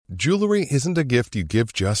Jewelry isn't a gift you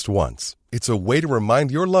give just once. It's a way to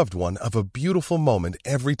remind your loved one of a beautiful moment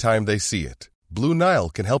every time they see it. Blue Nile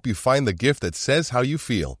can help you find the gift that says how you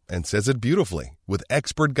feel and says it beautifully, with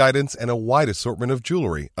expert guidance and a wide assortment of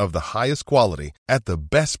jewelry of the highest quality at the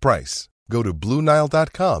best price. Go to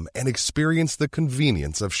BlueNile.com and experience the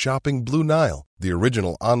convenience of shopping Blue Nile, the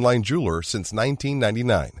original online jeweler since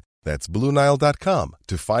 1999. That's BlueNile.com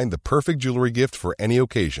to find the perfect jewelry gift for any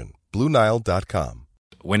occasion. BlueNile.com.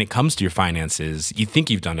 When it comes to your finances, you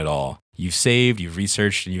think you've done it all. You've saved, you've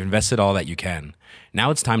researched, and you've invested all that you can.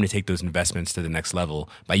 Now it's time to take those investments to the next level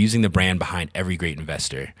by using the brand behind every great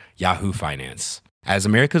investor, Yahoo Finance. As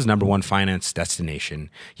America's #1 finance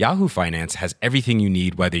destination, Yahoo Finance has everything you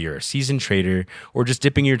need, whether you're a seasoned trader or just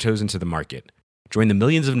dipping your toes into the market. Join the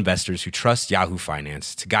millions of investors who trust Yahoo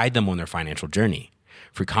Finance to guide them on their financial journey.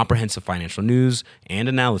 For comprehensive financial news and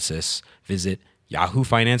analysis, visit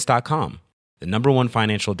yahoofinance.com, the #1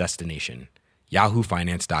 financial destination,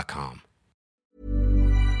 yahoofinance.com.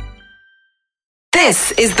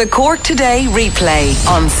 This is the Cork Today replay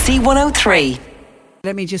on C103.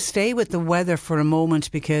 Let me just stay with the weather for a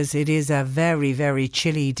moment, because it is a very, very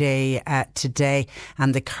chilly day today,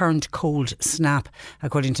 and the current cold snap,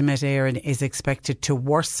 according to Met Éireann, is expected to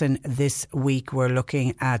worsen this week. We're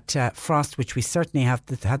looking at frost, which we certainly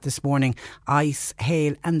had this morning, ice,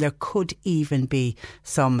 hail, and there could even be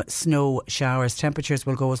some snow showers. Temperatures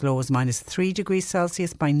will go as low as -3 degrees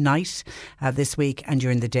Celsius by night this week, and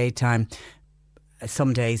during the daytime,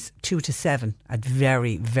 some days 2 to 7 at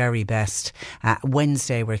very, very best.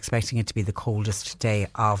 Wednesday we're expecting it to be the coldest day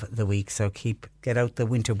of the week, so get out the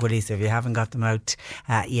winter woolies if you haven't got them out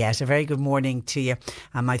yet. A very good morning to you,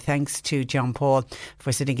 and my thanks to John Paul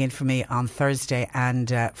for sitting in for me on Thursday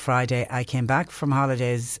and Friday. I came back from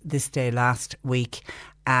holidays this day last week,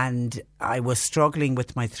 and I was struggling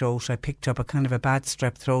with my throat. I picked up a kind of a bad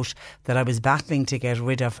strep throat that I was battling to get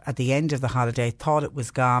rid of at the end of the holiday. Thought it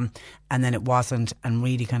was gone, and then it wasn't, and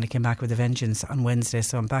really kind of came back with a vengeance on Wednesday.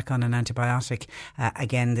 So I'm back on an antibiotic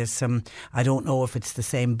again. I don't know if it's the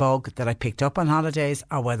same bug that I picked up on holidays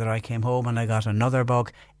or whether I came home and I got another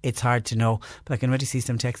bug. It's hard to know, but I can already see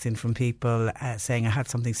some texts in from people saying I had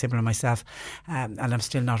something similar myself, and I'm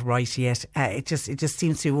still not right yet. It just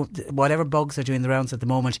seems to, whatever bugs are doing the rounds at the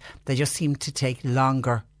moment, they just seem to take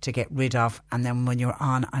longer to get rid of. And then when you're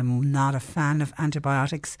on, I'm not a fan of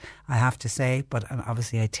antibiotics, I have to say, but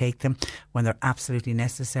obviously I take them when they're absolutely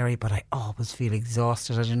necessary, but I always feel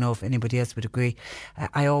exhausted. I don't know if anybody else would agree.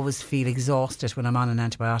 I always feel exhausted when I'm on an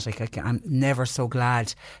antibiotic. I'm never so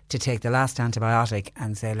glad to take the last antibiotic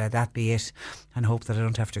and say, let that be it, and hope that I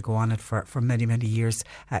don't have to go on it for many, many years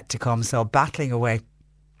to come. So battling away.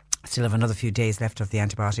 Still have another few days left of the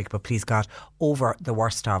antibiotic, but please God, over the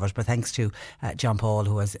worst of it. But thanks to John Paul,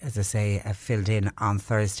 who has, as I say, filled in on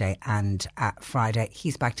Thursday and Friday.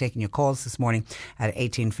 He's back taking your calls this morning at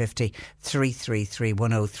 1850 333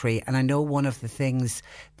 103. And I know one of the things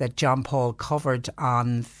that John Paul covered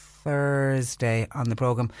on Thursday on the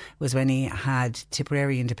programme was when he had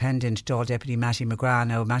Tipperary Independent Dáil Deputy Matty McGrath.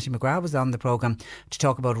 Now, Matty McGrath was on the programme to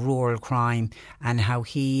talk about rural crime and how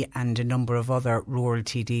he and a number of other rural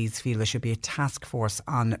TDs feel there should be a task force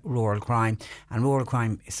on rural crime. And rural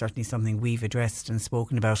crime is certainly something we've addressed and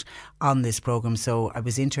spoken about on this programme. So I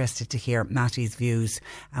was interested to hear Matty's views,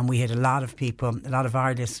 and we had a lot of people, a lot of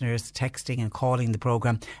our listeners texting and calling the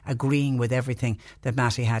programme, agreeing with everything that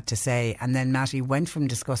Matty had to say. And then Matty went from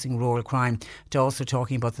discussing rural crime to also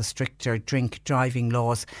talking about the stricter drink driving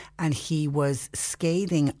laws, and he was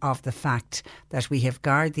scathing of the fact that we have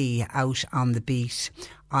Gardaí out on the beat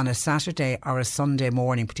on a Saturday or a Sunday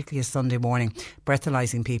morning, particularly a Sunday morning,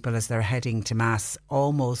 breathalyzing people as they're heading to Mass,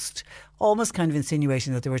 almost kind of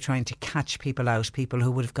insinuating that they were trying to catch people out, people who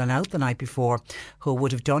would have gone out the night before, who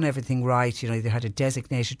would have done everything right, either had a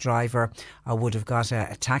designated driver or would have got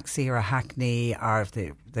a taxi or a hackney, or if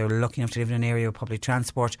they were lucky enough to live in an area with public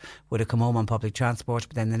transport, would have come home on public transport,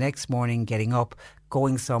 but then the next morning getting up,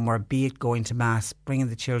 going somewhere, be it going to Mass, bringing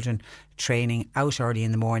the children, training out early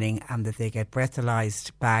in the morning, and that they get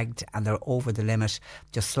breathalyzed, bagged, and they're over the limit,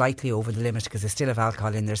 just slightly over the limit, because they still have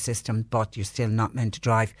alcohol in their system, but you're still not meant to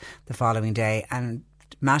drive the following day. And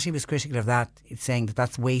Matty was critical of that, saying that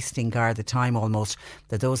that's wasting Garda time almost,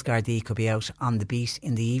 that those Gardaí could be out on the beat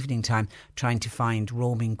in the evening time trying to find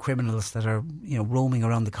roaming criminals that are, roaming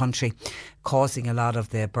around the country, causing a lot of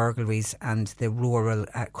the burglaries and the rural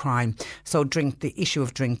crime. So the issue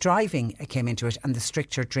of drink driving came into it, and the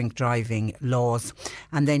stricter drink driving laws.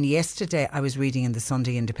 And then yesterday I was reading in the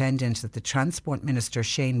Sunday Independent that the Transport Minister,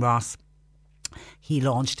 Shane Ross, he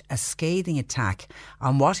launched a scathing attack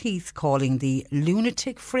on what he's calling the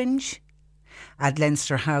lunatic fringe. at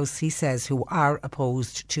Leinster House, he says, who are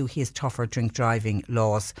opposed to his tougher drink driving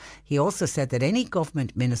laws. He also said that any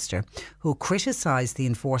government minister who criticised the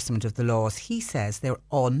enforcement of the laws, he says they're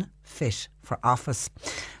unfit for office.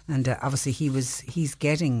 And obviously he's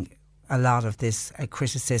getting a lot of this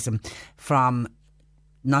criticism from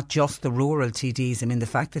not just the rural TDs. I mean, the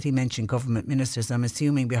fact that he mentioned government ministers, I'm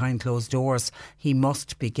assuming behind closed doors he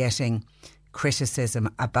must be getting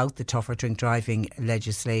criticism about the tougher drink driving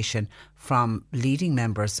legislation from leading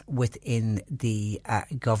members within the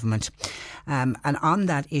government. And on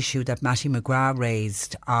that issue that Mattie McGrath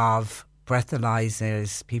raised of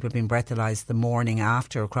breathalyzers, people being breathalyzed the morning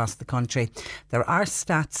after across the country, there are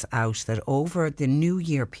stats out that over the New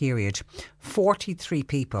Year period, 43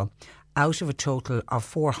 people out of a total of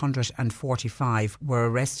 445 were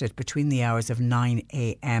arrested between the hours of 9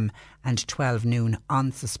 a.m. and 12 noon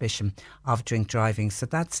on suspicion of drink driving. So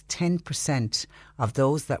that's 10% of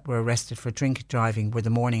those that were arrested for drink driving were the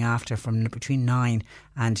morning after, from between 9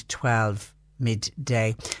 and 12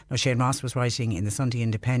 midday. Now, Shane Ross was writing in the Sunday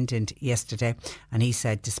Independent yesterday, and he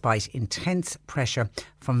said despite intense pressure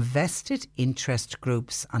from vested interest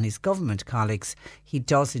groups on his government colleagues, he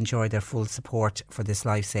does enjoy their full support for this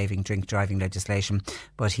life-saving drink driving legislation.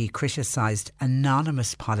 But he criticised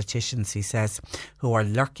anonymous politicians, he says, who are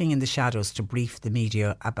lurking in the shadows to brief the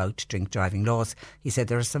media about drink driving laws. He said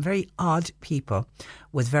there are some very odd people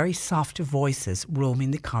with very soft voices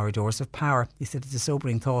roaming the corridors of power. He said it's a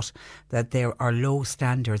sobering thought that there are low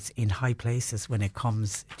standards in high places when it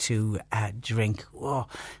comes to drink. Oh,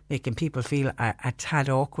 making people feel a tad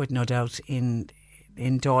awkward, no doubt, in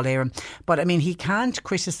Dáil Éireann. But I mean, he can't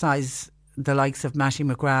criticise the likes of Mattie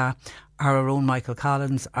McGrath or our own Michael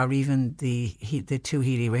Collins or even the two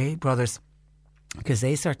Healy-Rae brothers, because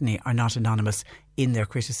they certainly are not anonymous in their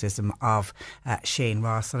criticism of Shane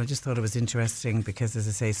Ross. And I just thought it was interesting because, as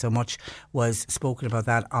I say, so much was spoken about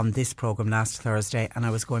that on this programme last Thursday, and I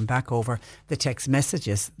was going back over the text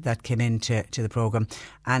messages that came into the programme,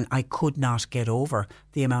 and I could not get over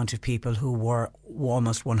the amount of people who were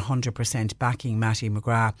almost 100% backing Mattie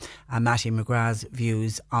McGrath and Mattie McGrath's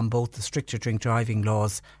views on both the stricter drink driving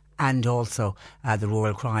laws and also the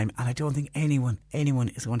rural crime. And I don't think anyone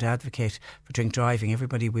is going to advocate for drink driving.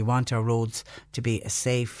 Everybody, we want our roads to be as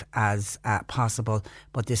safe as possible.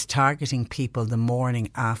 But this targeting people the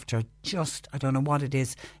morning after, just, I don't know what it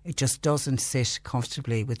is, it just doesn't sit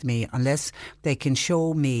comfortably with me unless they can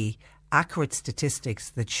show me accurate statistics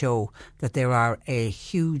that show that there are a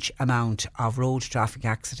huge amount of road traffic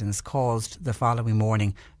accidents caused the following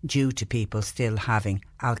morning due to people still having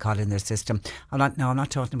alcohol in their system. I'm not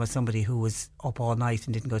talking about somebody who was up all night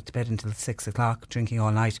and didn't go to bed until 6 o'clock drinking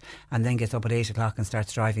all night and then gets up at 8 o'clock and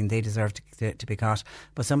starts driving. They deserve to be caught.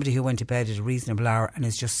 But somebody who went to bed at a reasonable hour and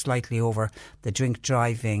is just slightly over the drink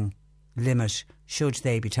driving limit, should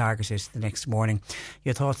they be targeted the next morning?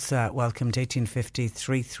 Your thoughts welcomed. 1850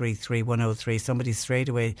 333 103. Somebody straight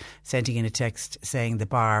away sending in a text saying the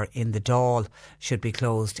bar in the Dáil should be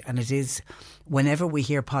closed. And it is, whenever we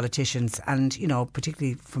hear politicians, and you know,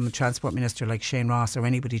 particularly from a Transport Minister like Shane Ross or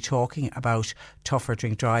anybody talking about tougher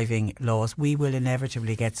drink driving laws, we will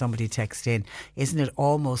inevitably get somebody text in. Isn't it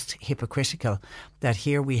almost hypocritical that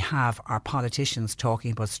here we have our politicians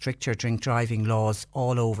talking about stricter drink driving laws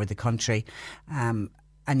all over the country,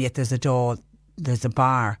 and yet there's a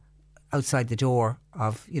bar outside the door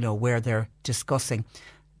of, you know, where they're discussing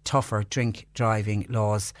tougher drink driving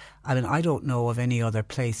laws. I mean, I don't know of any other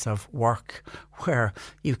place of work where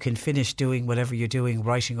you can finish doing whatever you're doing,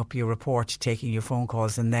 writing up your report, taking your phone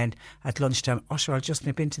calls, and then at lunchtime, oh sure, I'll just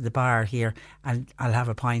nip into the bar here and I'll have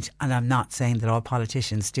a pint. And I'm not saying that all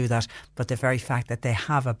politicians do that, but the very fact that they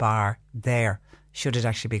have a bar there, should it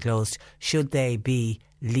actually be closed? Should they be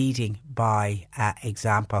leading by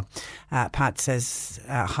example? Pat says,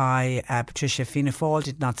 hi, Patricia, Fianna Fáil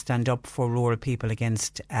did not stand up for rural people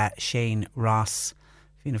against Shane Ross.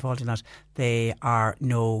 Fianna Fáil did not. They are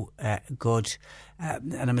no good.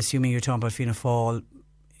 And I'm assuming you're talking about Fianna Fáil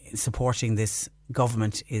supporting this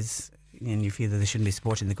government is, and you feel that they shouldn't be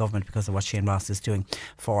supporting the government because of what Shane Ross is doing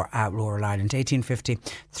for rural Ireland. 1850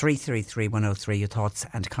 333 103. Your thoughts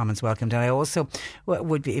and comments welcomed. And I also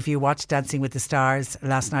would be, if you watched Dancing with the Stars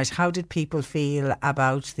last night, how did people feel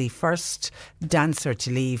about the first dancer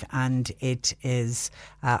to leave? And it is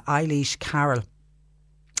Eilish Carroll,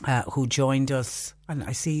 who joined us, and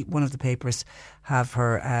I see one of the papers have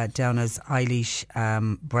her down as Eilish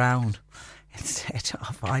Brown. instead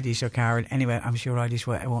of Eilish O'Carroll. Anyway, I'm sure Eilish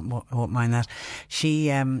won't mind that. She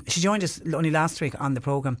joined us only last week on the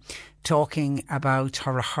programme talking about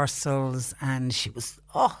her rehearsals, and she was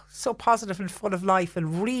so positive and full of life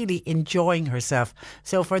and really enjoying herself.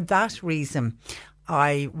 So for that reason,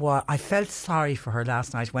 I felt sorry for her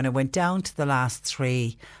last night when it went down to the last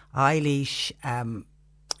three. Eilish,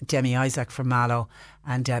 Demi Isaac from Mallow,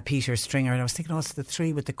 and Peter Stringer. And I was thinking also the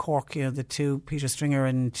three with the Cork, the two, Peter Stringer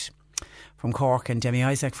and from Cork and Demi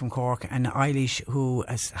Isaac from Cork, and Eilish, who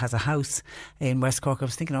has a house in West Cork. I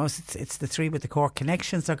was thinking, it's the three with the Cork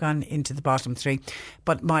connections are gone into the bottom three.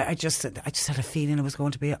 But I just had a feeling it was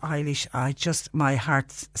going to be Eilish. My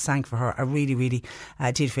heart sank for her. I really, really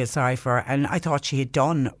did feel sorry for her, and I thought she had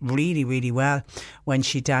done really, really well when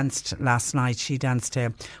she danced last night. She danced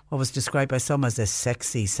to what was described by some as a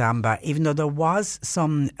sexy samba, even though there was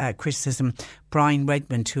some criticism. Brian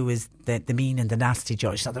Redmond, who is the mean and the nasty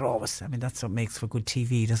judge. Now, they're always, that's what makes for good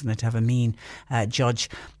TV, doesn't it, to have a mean judge.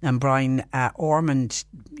 And Brian Ormond,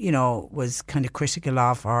 was kind of critical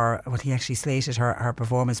of her, he actually slated her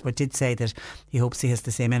performance, but did say that he hopes he has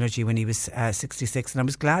the same energy when he was 66. And I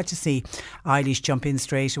was glad to see Eilish jump in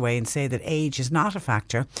straight away and say that age is not a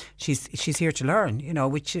factor. She's here to learn,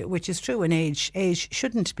 which is true, and age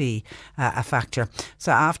shouldn't be a factor.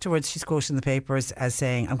 So afterwards, she's quoted in the papers as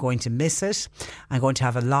saying, "I'm going to miss it. I'm going to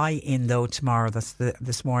have a lie-in though tomorrow." That's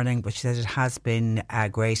this morning, but she said it has been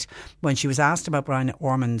great. When she was asked about Brian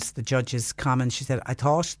Ormond's, the judge's comments, she said, "I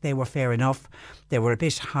thought they were fair enough. They were a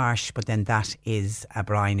bit harsh, but then that is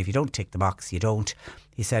Brian. If you don't tick the box, you don't."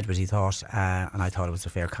 He said what he thought, and I thought it was a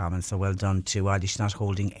fair comment. So well done to Eilish, not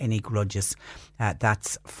holding any grudges.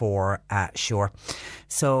 That's for sure.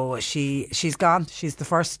 So she's gone. She's the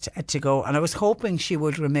first to go, and I was hoping she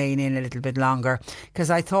would remain in a little bit longer,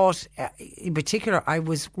 because I thought, in particular, I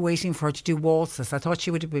was waiting for her to do waltzes. I thought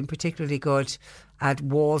she would have been particularly good at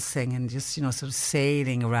waltzing and just sort of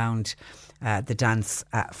sailing around the dance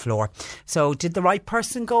floor. So did the right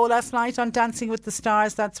person go last night on Dancing with the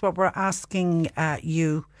Stars? That's what we're asking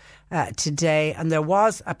you today. And there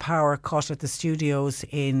was a power cut at the studios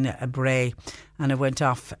in Bray, and it went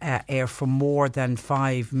off air for more than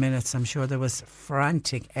 5 minutes. I'm sure there was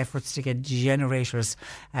frantic efforts to get generators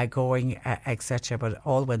going, etc., but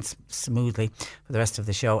all went smoothly for the rest of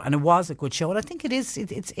the show. And it was a good show, and I think it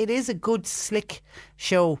is a good slick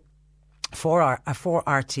show for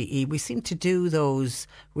RTE. We seem to do those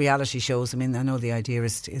reality shows. I know the idea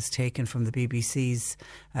is taken from the BBC's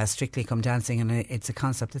Strictly Come Dancing, and it's a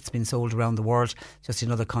concept that's been sold around the world. Just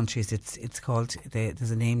in other countries, it's called, there's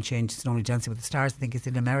a name change. It's not only Dancing with the Stars, I think it's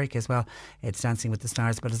in America as well. It's Dancing with the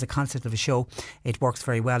Stars, but as a concept of a show, it works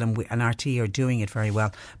very well, and RTE are doing it very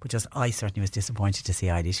well. But just, I certainly was disappointed to see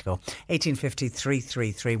Eilish go. 1850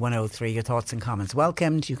 333 103. Your thoughts and comments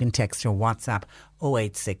welcomed. You can text or WhatsApp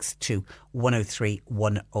 0862 103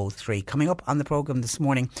 103. Coming up on the programme this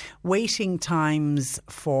morning, waiting times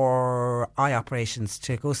for eye operations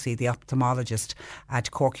to go see the ophthalmologist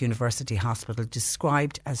at Cork University Hospital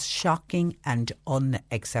described as shocking and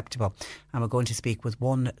unacceptable. And we're going to speak with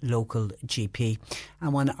one local GP.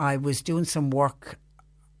 And when I was doing some work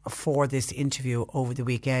for this interview over the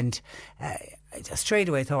weekend, straight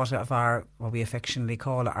away thought of what we affectionately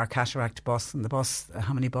call our cataract bus. And the bus,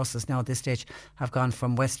 how many buses now at this stage have gone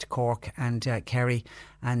from West Cork and Kerry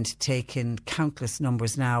and taken countless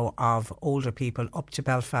numbers now of older people up to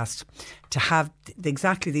Belfast to have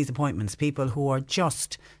exactly these appointments. People who are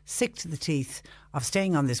just sick to the teeth of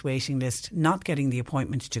staying on this waiting list, not getting the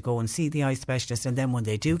appointment to go and see the eye specialist, and then when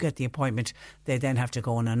they do get the appointment, they then have to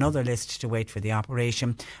go on another list to wait for the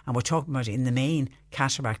operation. And we're talking about, in the main,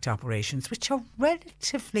 cataract operations, which are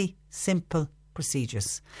relatively simple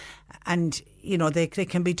procedures, and they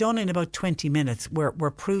can be done in about 20 minutes.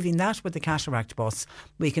 We're proving that with the cataract bus.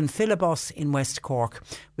 We can fill a bus in West Cork.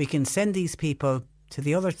 We can send these people to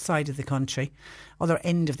the other side of the country, other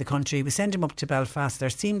end of the country. We send them up to Belfast. They're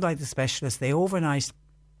seen by the specialist. They overnight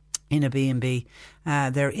in a B&B.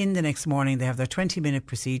 They're in the next morning. They have their 20-minute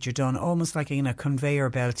procedure done, almost like in a conveyor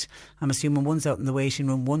belt. I'm assuming one's out in the waiting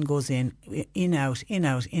room, one goes in, out, in,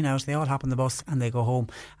 out, in, out. They all hop on the bus and they go home,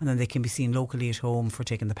 and then they can be seen locally at home for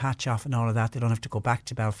taking the patch off and all of that. They don't have to go back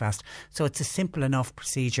to Belfast. So it's a simple enough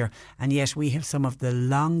procedure, and yet we have some of the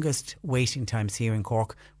longest waiting times here in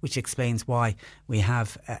Cork, which explains why we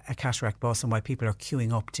have a cataract bus and why people are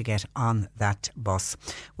queuing up to get on that bus.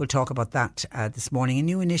 We'll talk about that this morning. A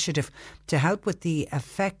new initiative to help with the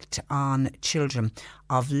effect on children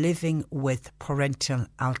of living with parental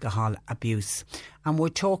alcohol abuse. And we're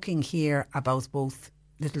talking here about both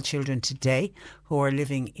little children today who are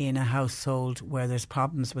living in a household where there's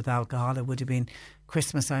problems with alcohol. It would have been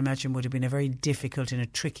Christmas, I imagine, would have been a very difficult and a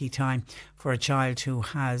tricky time for a child who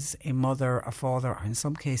has a mother, a father, or in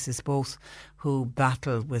some cases both, who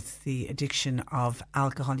battle with the addiction of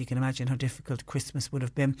alcohol. You can imagine how difficult Christmas would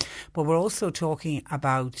have been. But we're also talking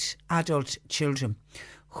about adult children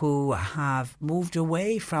who have moved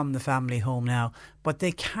away from the family home now, but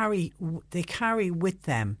they carry with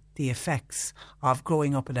them the effects of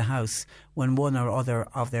growing up in a house when one or other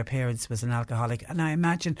of their parents was an alcoholic. And I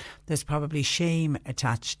imagine there's probably shame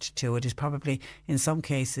attached to it. It probably, in some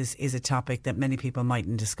cases, is a topic that many people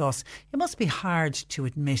mightn't discuss. It must be hard to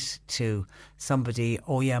admit to somebody,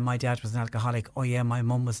 oh yeah, my dad was an alcoholic, oh yeah, my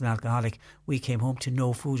mum was an alcoholic, we came home to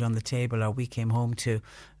no food on the table, or we came home to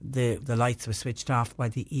the lights were switched off by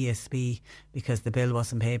the ESB because the bill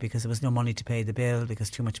wasn't paid, because there was no money to pay the bill, because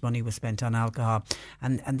too much money was spent on alcohol.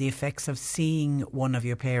 And the effects of seeing one of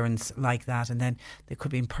your parents like that, and then there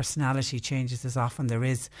could be personality changes, as often there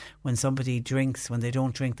is when somebody drinks. When they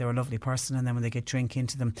don't drink, they're a lovely person, and then when they get drink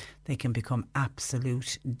into them, they can become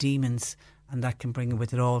absolute demons, and that can bring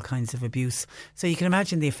with it all kinds of abuse. So you can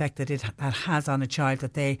imagine the effect that that has on a child,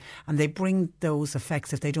 that they bring those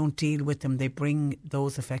effects. If they don't deal with them, they bring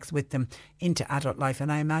those effects with them into adult life.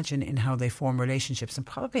 And I imagine in how they form relationships and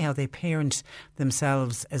probably how they parent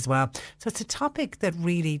themselves as well. So it's a topic that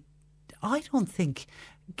really, I don't think,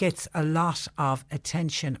 gets a lot of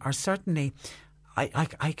attention, or certainly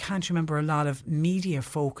I can't remember a lot of media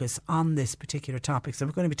focus on this particular topic. So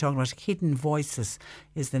we're going to be talking about Hidden Voices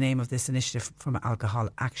is the name of this initiative from Alcohol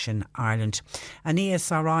Action Ireland. An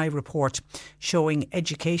ESRI report showing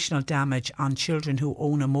educational damage on children who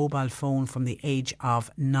own a mobile phone from the age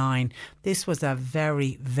of 9. This was a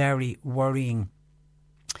very, very worrying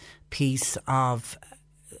piece of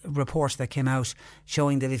report that came out,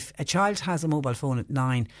 showing that if a child has a mobile phone at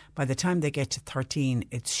 9, by the time they get to 13,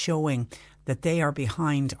 it's showing that they are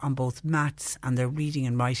behind on both maths and their reading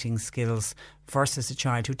and writing skills versus a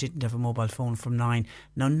child who didn't have a mobile phone from 9.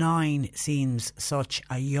 Now, 9 seems such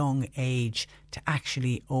a young age to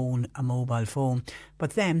actually own a mobile phone.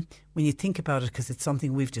 But then, when you think about it, because it's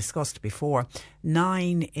something we've discussed before, 8 or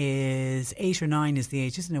 9 is the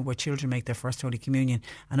age, isn't it, where children make their First Holy Communion.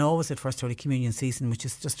 And always at First Holy Communion season, which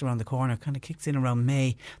is just around the corner, kind of kicks in around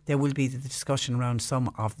May, there will be the discussion around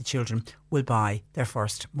some of the children will buy their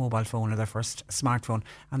first mobile phone or their first smartphone,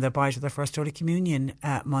 and they'll buy it with their First Holy Communion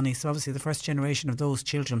money. So obviously the first generation of those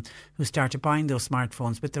children who started buying those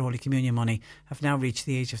smartphones with their Holy Communion money have now reached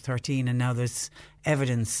the age of 13, and now there's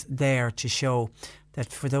evidence there to show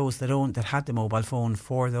that for those that had the mobile phone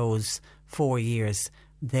for those 4 years,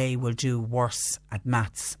 they will do worse at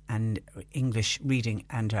maths and English reading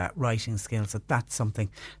and writing skills. So that's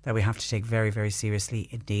something that we have to take very, very seriously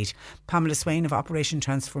indeed. Pamela Swain of Operation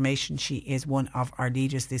Transformation, she is one of our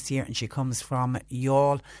leaders this year, and she comes from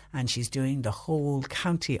Youghal, and she's doing the whole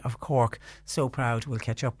county of Cork. So proud. We'll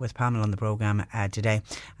catch up with Pamela on the programme today.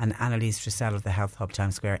 And Annalise Dressel of the Health Hub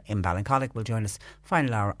Times Square in Ballincollig will join us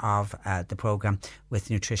final hour of the programme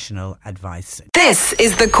with nutritional advice. This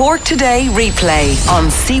is the Cork Today replay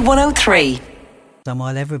on C103. And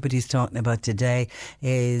while everybody's talking about today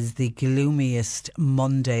is the gloomiest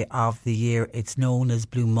Monday of the year, it's known as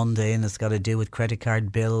Blue Monday, and it's got to do with credit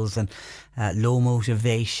card bills and low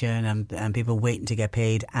motivation and people waiting to get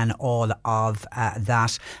paid and all of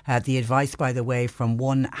that. The advice, by the way, from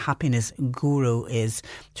one happiness guru is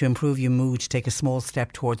to improve your mood, take a small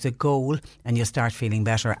step towards a goal and you'll start feeling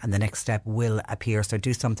better, and the next step will appear. So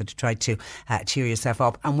do something to try to cheer yourself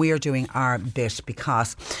up. And we are doing our bit,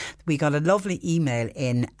 because we got a lovely email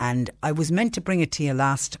in, and I was meant to bring it to you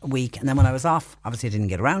last week, and then when I was off, obviously I didn't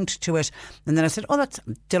get around to it, and then I said, that's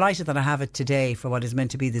delighted that I have it today for what is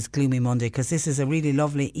meant to be this gloomy Monday, because this is a really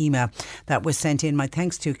lovely email that was sent in. My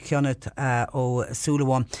thanks to Kenneth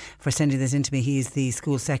O'Sullivan for sending this in to me. He is the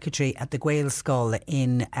school secretary at the Gaelscoil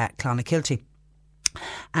in Clonakilty.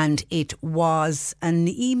 And it was an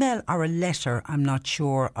email or a letter, I'm not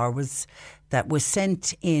sure, that was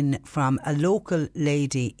sent in from a local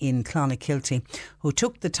lady in Clonakilty who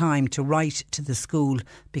took the time to write to the school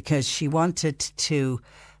because she wanted to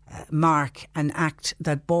mark an act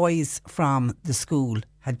that boys from the school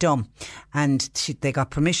had done, and they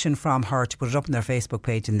got permission from her to put it up on their Facebook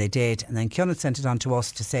page, and they did. And then Kenneth sent it on to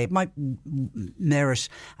us to say it might merit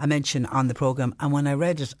a mention on the programme. And when I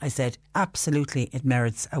read it, I said absolutely it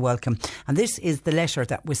merits a welcome. And this is the letter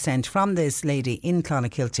that was sent from this lady in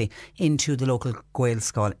Clonakilty into the local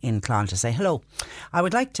Gaelscoil in Clon to say, hello, I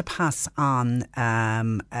would like to pass on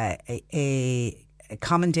a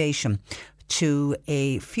commendation to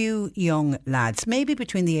a few young lads, maybe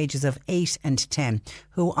between the ages of 8 and 10,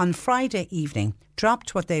 who on Friday evening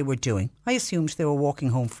dropped what they were doing. I assumed they were walking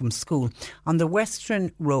home from school on the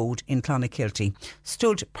Western Road in Clonakilty,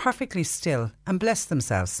 stood perfectly still and blessed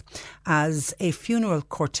themselves as a funeral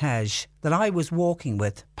cortege that I was walking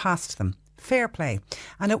with passed them. Fair play.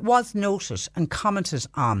 And it was noted and commented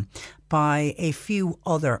on by a few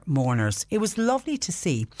other mourners. It was lovely to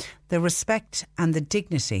see the respect and the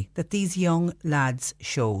dignity that these young lads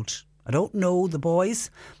showed. I don't know the boys,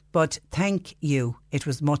 but thank you. It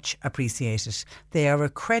was much appreciated. They are a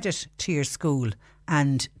credit to your school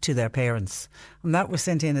and to their parents. And that was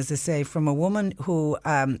sent in, as I say, from a woman who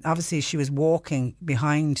obviously she was walking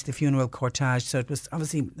behind the funeral cortege. So it was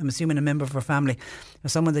obviously, I'm assuming, a member of her family or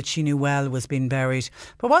someone that she knew well was being buried.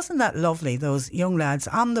 But wasn't that lovely, those young lads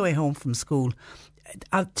on the way home from school,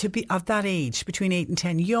 to be of that age, between 8 and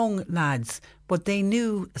 10, young lads, but they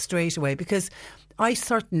knew straight away, because I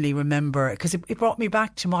certainly remember, because it brought me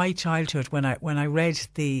back to my childhood when I read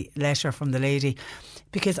the letter from the lady,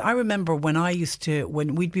 because I remember when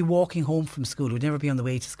we'd be walking home from school, we'd never be on the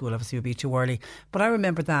way to school, obviously it would be too early, but I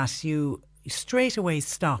remember that you straight away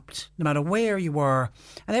stopped, no matter where you were,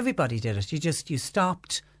 and everybody did it. You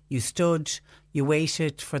stopped, you stood, you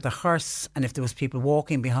waited for the hearse, and if there was people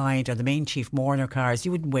walking behind or the main chief mourner cars,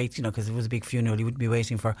 you wouldn't wait, because it was a big funeral, you wouldn't be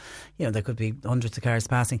waiting for, there could be hundreds of cars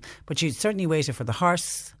passing, but you certainly waited for the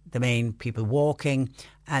hearse, the main people walking,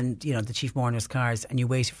 and the chief mourner's cars, and you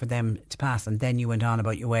waited for them to pass, and then you went on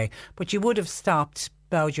about your way. But you would have stopped,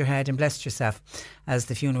 bowed your head and blessed yourself as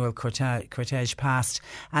the funeral cortege passed.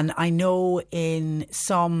 And I know in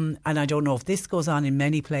some, and I don't know if this goes on in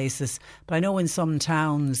many places, but I know in some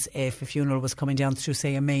towns, if a funeral was coming down through,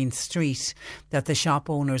 say, a main street, that the shop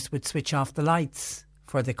owners would switch off the lights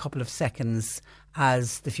for the couple of seconds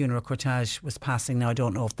as the funeral cortege was passing. Now, I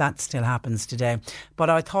don't know if that still happens today, but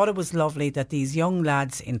I thought it was lovely that these young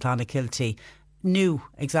lads in Clonakilty knew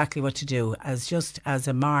exactly what to do, as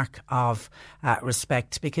a mark of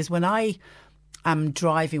respect. Because when I am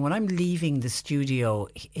driving, when I'm leaving the studio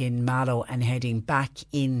in Mallow and heading back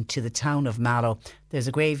into the town of Mallow, there's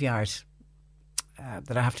a graveyard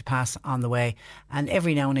that I have to pass on the way, and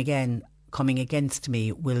every now and again coming against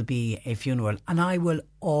me will be a funeral, and I will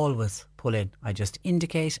always pull in. I just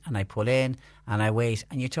indicate and I pull in and I wait,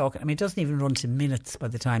 and you're talking, it doesn't even run to minutes by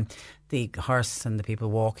the time the hearse and the people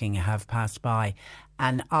walking have passed by.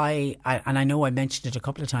 And I know I mentioned it a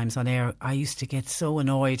couple of times on air, I used to get so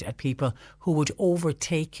annoyed at people who would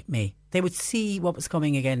overtake me. They would see what was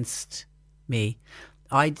coming against me.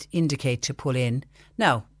 I'd indicate to pull in.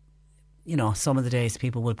 Now, some of the days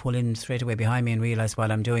people will pull in straight away behind me and realise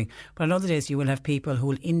what I'm doing. But on other days you will have people who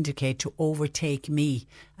will indicate to overtake me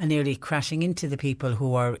and nearly crashing into the people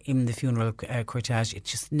who are in the funeral cortege. It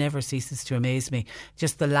just never ceases to amaze me.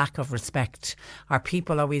 Just the lack of respect. Are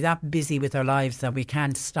we that busy with our lives that we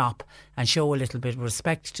can't stop and show a little bit of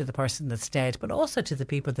respect to the person that's dead, but also to the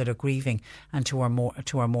people that are grieving and to our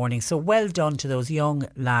mourning? So well done to those young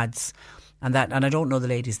lads. And I don't know the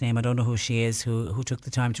lady's name. I don't know who she is, who took the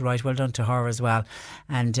time to write. Well done to her as well.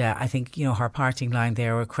 And I think, her parting line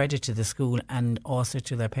there, a credit to the school and also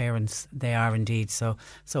to their parents. They are indeed. So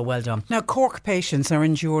well done. Now, Cork patients are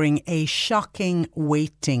enduring a shocking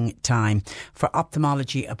waiting time for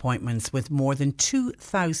ophthalmology appointments, with more than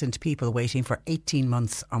 2,000 people waiting for 18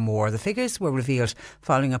 months or more. The figures were revealed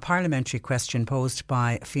following a parliamentary question posed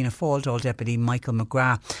by Fianna Fáil Dáil Deputy Michael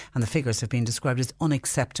McGrath, and the figures have been described as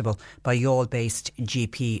unacceptable by Youghal-based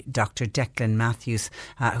GP Dr Declan Matthews,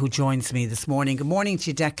 who joins me this morning. Good morning to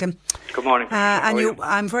you, Declan. Good morning.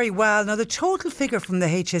 I'm very well. Now, the total figure from the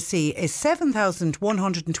HSE is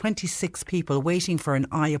 7,126 people waiting for an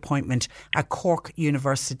eye appointment at Cork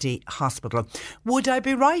University Hospital. Would I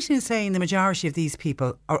be right in saying the majority of these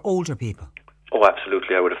people are older people? Oh,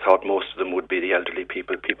 absolutely. I would have thought most of them would be the elderly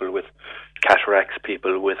people with cataracts,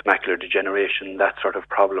 people with macular degeneration, that sort of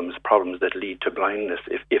problems that lead to blindness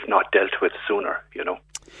if not dealt with sooner,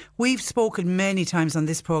 We've spoken many times on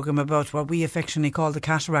this programme about what we affectionately call the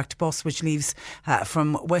cataract bus, which leaves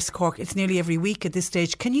from West Cork. It's nearly every week at this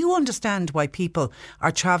stage. Can you understand why people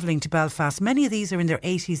are travelling to Belfast? Many of these are in their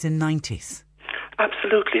 80s and 90s.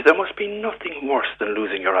 Absolutely. There must be nothing worse than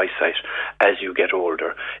losing your eyesight as you get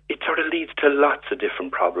older. It sort of leads to lots of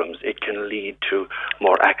different problems. It can lead to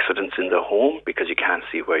more accidents in the home because you can't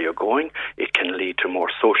see where you're going. It can lead to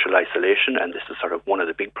more social isolation, and this is sort of one of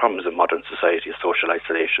the big problems of modern society, is social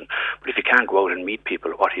isolation. But if you can't go out and meet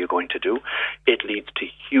people, what are you going to do? It leads to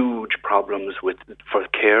huge problems for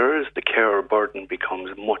carers. The carer burden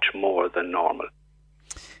becomes much more than normal.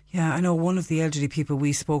 Yeah, I know one of the elderly people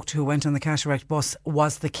we spoke to who went on the cataract bus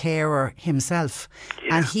was the carer himself.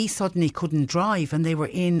 Yeah. And he suddenly couldn't drive and they were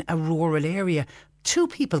in a rural area. 2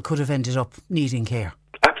 people could have ended up needing care.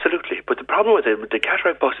 Absolutely. But the problem with it, the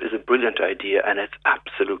cataract bus is a brilliant idea and it's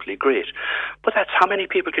absolutely great. But that's how many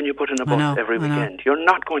people can you put in a bus every weekend? You're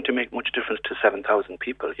not going to make much difference to 7,000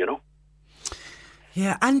 people, you know.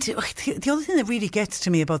 Yeah, and the other thing that really gets to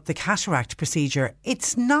me about the cataract procedure,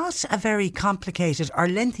 it's not a very complicated or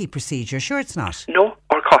lengthy procedure. Sure, it's not. No,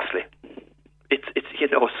 or costly. It's you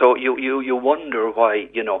know, so you wonder why,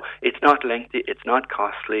 you know, it's not lengthy, it's not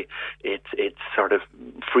costly, it's sort of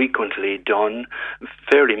frequently done,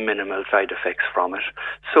 fairly minimal side effects from it.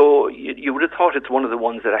 So you would have thought it's one of the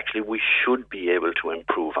ones that actually we should be able to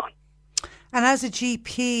improve on. And as a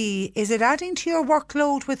GP, is it adding to your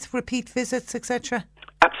workload with repeat visits, etc.?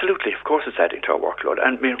 Absolutely, of course it's adding to our workload.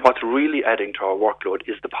 And I mean, what's really adding to our workload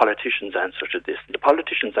is the politician's answer to this. The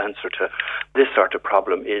politician's answer to this sort of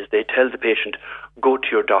problem is they tell the patient, go to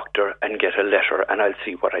your doctor and get a letter and I'll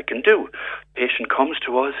see what I can do. Patient comes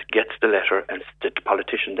to us, gets the letter, and the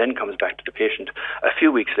politician then comes back to the patient a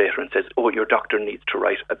few weeks later and says, oh, your doctor needs to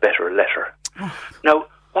write a better letter. Now,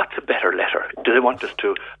 what's a better letter? Do they want us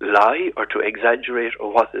to lie or to exaggerate,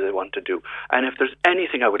 or what do they want to do? And if there's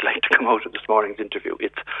anything I would like to come out of this morning's interview,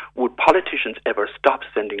 it's would politicians ever stop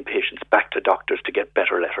sending patients back to doctors to get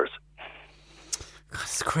better letters? God,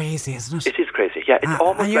 it's crazy, isn't it? It is crazy, yeah. It's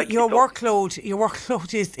almost and like your workload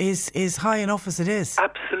is high enough as it is.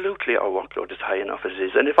 Absolutely, our workload is high enough as it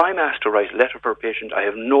is. And if I'm asked to write a letter for a patient, I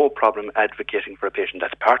have no problem advocating for a patient.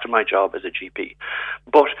 That's part of my job as a GP.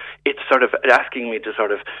 But it's sort of asking me to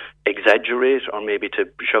sort of exaggerate or maybe to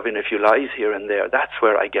shove in a few lies here and there. That's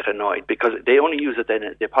where I get annoyed, because they only use it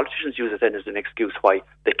then, the politicians use it then as an excuse why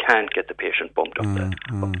they can't get the patient bumped up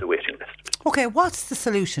the waiting list. Okay, what's the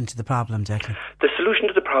solution to the problem, Declan? The solution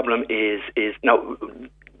to the problem is now,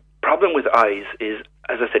 problem with eyes is,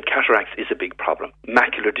 as I said, cataracts is a big problem.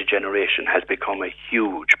 Macular degeneration has become a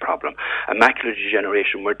huge problem. And macular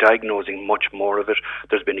degeneration, we're diagnosing much more of it.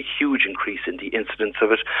 There's been a huge increase in the incidence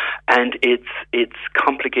of it. And it's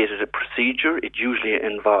complicated a procedure. It usually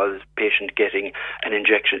involves patient getting an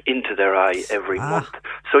injection into their eye every month.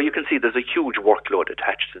 So you can see there's a huge workload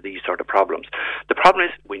attached to these sort of problems. The problem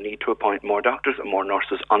is we need to appoint more doctors and more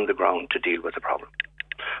nurses on the ground to deal with the problem.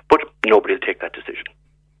 But nobody will take that decision.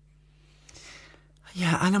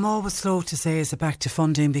 Yeah, and I'm always slow to say is it back to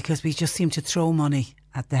funding, because we just seem to throw money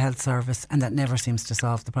at the health service and that never seems to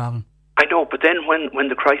solve the problem. I know, but then when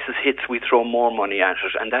the crisis hits, we throw more money at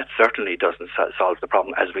it, and that certainly doesn't solve the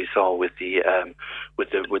problem, as we saw with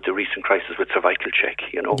the recent crisis with cervical check.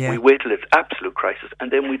 You know, we wait till it's absolute crisis,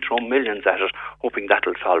 and then we throw millions at it, hoping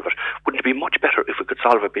that'll solve it. Wouldn't it be much better if we could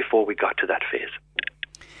solve it before we got to that phase?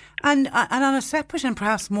 And on a separate and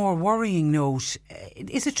perhaps more worrying note,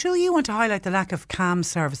 is it true you want to highlight the lack of CAM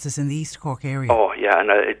services in the East Cork area? Oh, yeah,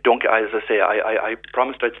 and as I say, I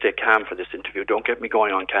promised I'd stay calm for this interview. Don't get me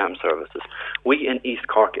going on CAM services. We in East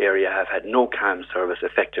Cork area have had no CAM service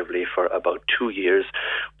effectively for about 2 years.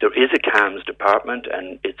 There is a CAMS department,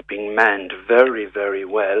 and it's being manned very, very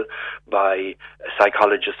well by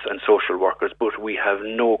psychologists and social workers, but we have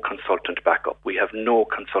no consultant backup. We have no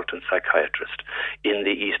consultant psychiatrist in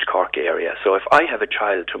the East Cork area. So if I have a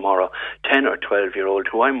child tomorrow, 10 or 12-year-old,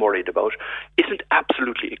 who I'm worried about, isn't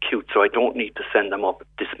absolutely acute, so I don't need to send them up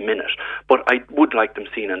this minute, but I would like them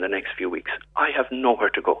seen in the next few weeks, I have nowhere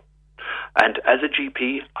to go. And as a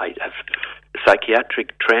GP, I have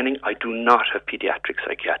psychiatric training. I do not have pediatric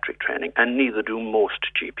psychiatric training, and neither do most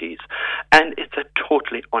GPs. And it's a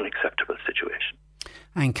totally unacceptable situation.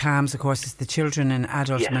 And CAMS, of course, is the Children and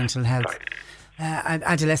Adult Mental Health.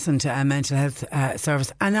 Adolescent mental health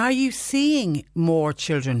service. And are you seeing more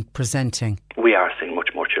children presenting? We are seeing much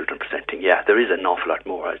more children presenting, yeah. There is an awful lot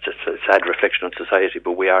more. It's just a sad reflection on society,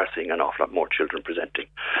 but we are seeing an awful lot more children presenting.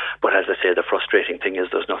 But as I say, the frustrating thing is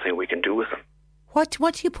there's nothing we can do with them. What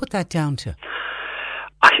do you put that down to?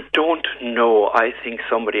 I don't know. I think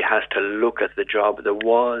somebody has to look at the job.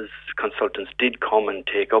 Consultants did come and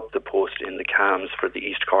take up the post in the CAMS for the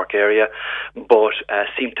East Cork area, but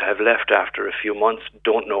seem to have left after a few months.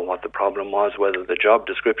 Don't know what the problem was, whether the job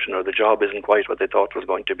description or the job isn't quite what they thought it was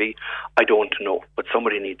going to be. I don't know, but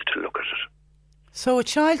somebody needs to look at it. So a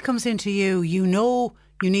child comes into you, you know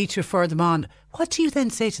you need to refer them on. What do you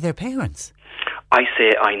then say to their parents? I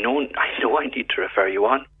say, I know I need to refer you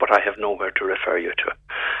on, but I have nowhere to refer you to.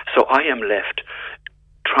 So I am left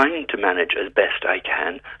trying to manage as best I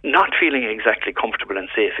can, not feeling exactly comfortable and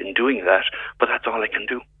safe in doing that, but that's all I can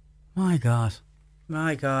do. My God.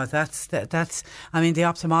 My God, that's. I mean, the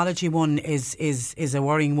ophthalmology one is a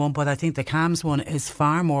worrying one, but I think the CAMHS one is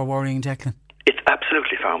far more worrying, Declan. It's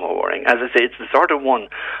absolutely far more worrying. As I say, it's the sort of one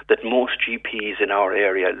that most GPs in our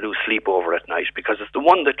area lose sleep over at night, because it's the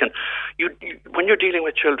one that can, when you're dealing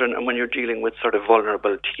with children and when you're dealing with sort of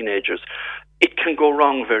vulnerable teenagers, it can go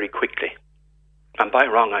wrong very quickly. And by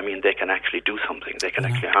wrong, I mean they can actually do something. They can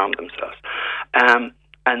actually harm themselves.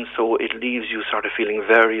 And so it leaves you sort of feeling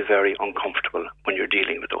very, very uncomfortable when you're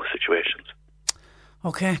dealing with those situations.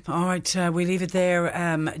 Okay, all right, we leave it there.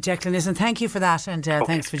 Declan, listen, thank you for that, and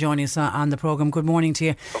thanks for joining us on the programme. Good morning to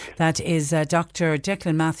you. Okay. That is Dr.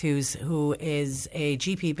 Declan Matthews, who is a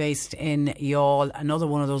GP based in Youghal, another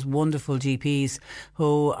one of those wonderful GPs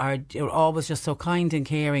who are always just so kind and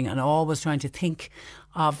caring and always trying to think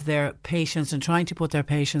of their patients and trying to put their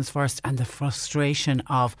patients first, and the frustration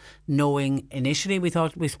of knowing initially we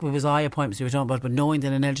thought it was eye appointments we were talking about, but knowing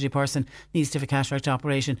that an elderly person needs to have a cataract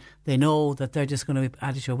operation, they know that they're just going to be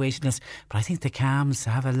added to a waiting list. But I think the CAMHS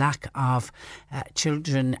have a lack of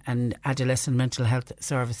children and adolescent mental health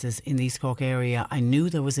services in the East Cork area. I knew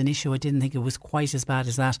there was an issue, I didn't think it was quite as bad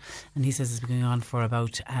as that, and he says it's been going on for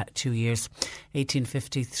about 2 years.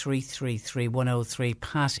 1850 333 103.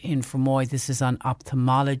 Pat in from Moy. This is on ophthalmology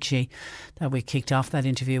that we kicked off that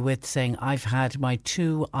interview with, saying I've had my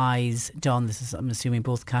 2 eyes done. This is, I'm assuming,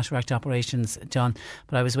 both cataract operations done,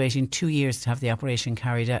 but I was waiting 2 years to have the operation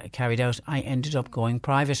carried out. I ended up going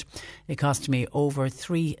private. It cost me over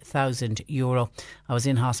 €3,000. I was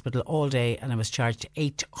in hospital all day and I was charged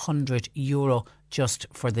 €800 just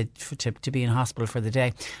to be in hospital for the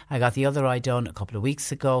day. I got the other eye done a couple of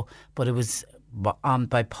weeks ago, but it was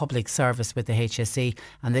by public service with the HSE,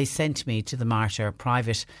 and they sent me to the Martyr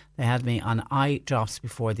private. They had me on eye drops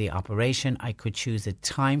before the operation. I could choose a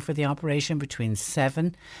time for the operation between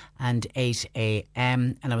 7 and 8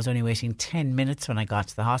 a.m. and I was only waiting 10 minutes when I got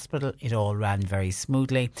to the hospital. It all ran very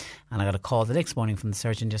smoothly, and I got a call the next morning from the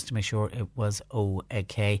surgeon just to make sure it was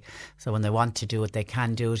okay. So when they want to do it, they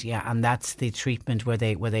can do it. Yeah, and that's the treatment where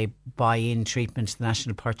they buy in treatment, the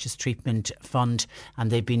National Purchase Treatment Fund, and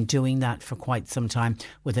they've been doing that for quite some time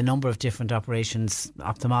with a number of different operations.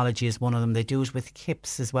 Ophthalmology is one of them. They do it with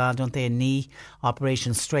hips as well, don't they? Knee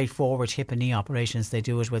operations, straightforward hip and knee operations they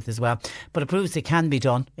do it with as well. But it proves it can be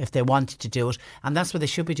done if they wanted to do it, and that's what they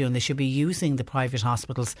should be doing. They should be using the private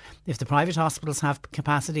hospitals. If the private hospitals have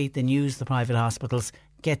capacity, then use the private hospitals,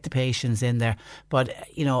 get the patients in there. But,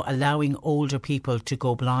 you know, allowing older people to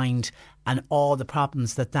go blind and all the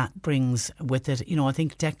problems that brings with it. You know, I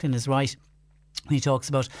think Declan is right. He talks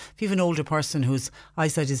about if you have an older person whose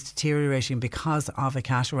eyesight is deteriorating because of a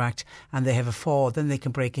cataract and they have a fall, then they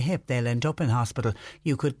can break a hip, they'll end up in hospital.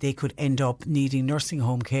 They could end up needing nursing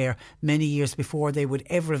home care many years before they would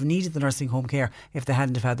ever have needed the nursing home care if they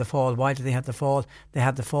hadn't have had the fall. Why did they have the fall? They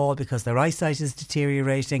had the fall because their eyesight is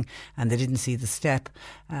deteriorating and they didn't see the step,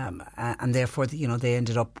 and therefore, you know, they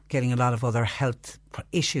ended up getting a lot of other health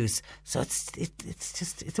issues. So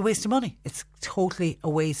it's a waste of money. It's totally a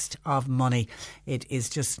waste of money. It is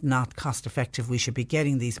just not cost effective. We should be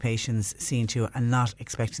getting these patients seen to and not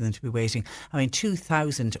expecting them to be waiting. I mean,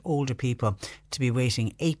 2,000 older people to be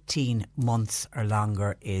waiting 18 months or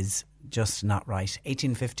longer is just not right.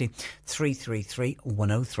 1850 333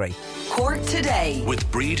 103. Cork Today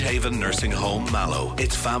with Breedhaven Nursing Home Mallow.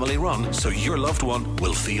 It's family run, so your loved one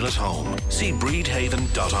will feel at home. See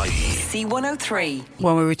breedhaven.ie. C103.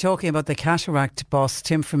 When we were talking about the cataract bus,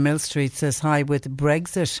 Tim from Mill Street says, hi, with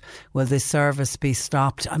Brexit, will this service be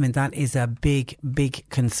stopped? I mean, that is a big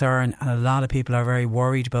concern, and a lot of people are very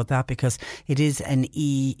worried about that because it is an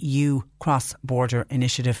EU cross-border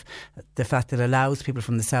initiative. The fact that it allows people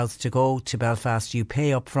from the south to go to Belfast, you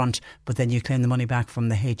pay up front, but then you claim the money back from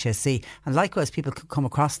the HSE. And likewise, people could come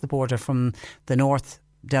across the border from the north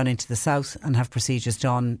down into the south and have procedures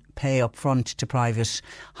done, pay up front to private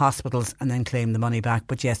hospitals and then claim the money back.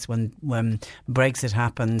 But yes, when Brexit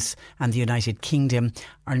happens and the United Kingdom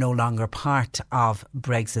are no longer part of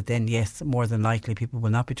Brexit, then yes, more than likely people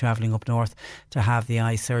will not be travelling up north to have the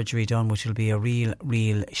eye surgery done, which will be a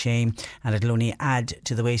real shame, and it'll only add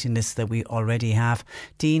to the waiting list that we already have.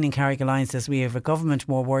 Dean in Carrigaline says, we have a government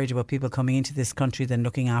more worried about people coming into this country than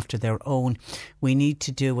looking after their own. We need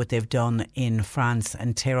to do what they've done in France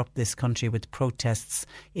and tear up this country with protests.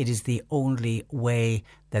 It is the only way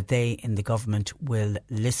that they in the government will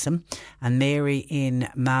listen. And Mary in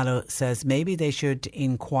Mallow says maybe they should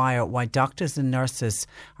inquire why doctors and nurses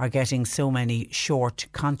are getting so many short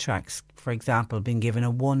contracts for example, been given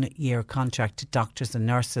a 1-year contract to doctors and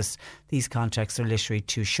nurses. These contracts are literally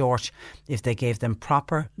too short. If they gave them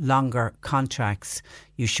proper, longer contracts,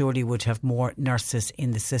 you surely would have more nurses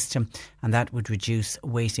in the system, and that would reduce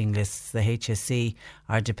waiting lists. The HSE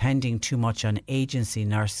are depending too much on agency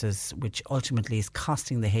nurses, which ultimately is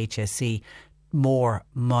costing the HSE more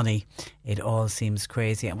money. It all seems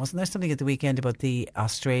crazy. And wasn't there something at the weekend about the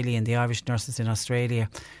Irish nurses in Australia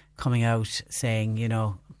coming out saying,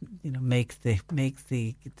 make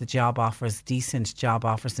the job offers decent job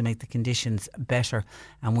offers to make the conditions better,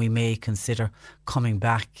 and we may consider coming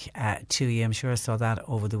back to you. I'm sure I saw that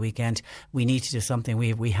over the weekend. We need to do something.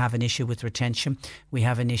 We have an issue with retention. We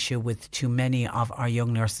have an issue with too many of our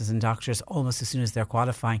young nurses and doctors almost as soon as they're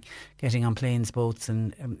qualifying, getting on planes, boats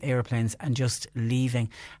and aeroplanes and just leaving.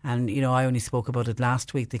 And I only spoke about it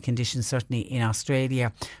last week. The conditions certainly in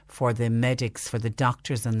Australia for the medics, for the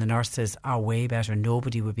doctors and the nurses are way better.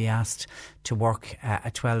 Nobody would be asked to work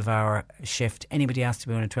a 12-hour shift. Anybody asked to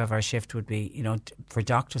be on a 12-hour shift would be, for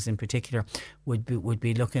doctors in particular, would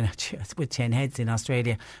be looking at with 10 heads in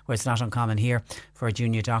Australia, where it's not uncommon here for a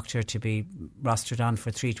junior doctor to be rostered on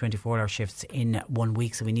for 3 24-hour shifts in 1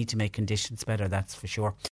 week. So we need to make conditions better, that's for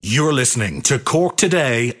sure. You're listening to Cork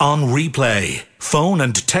Today on replay. Phone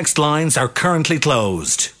and text lines are currently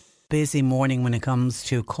closed. Busy morning when it comes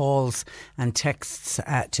to calls and texts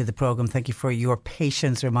to the programme. Thank you for your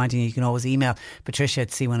patience. Reminding you can always email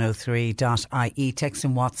patricia@c103.ie. Text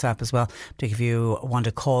and WhatsApp as well, particularly if you want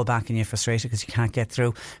to call back and you're frustrated because you can't get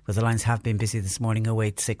through, because the lines have been busy this morning.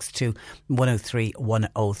 0862 103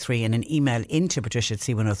 103, and an email into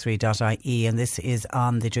patricia@c103.ie. and this is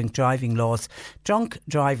on the drink driving laws. Drunk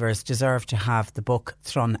drivers deserve to have the book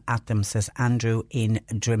thrown at them, says Andrew in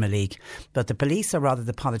Drimoleague. But the police, or rather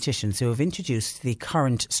the politicians who have introduced the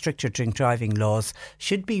current stricter drink driving laws,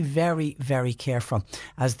 should be very, very careful,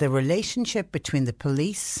 as the relationship between the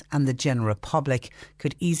police and the general public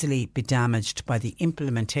could easily be damaged by the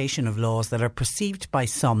implementation of laws that are perceived by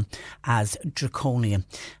some as draconian.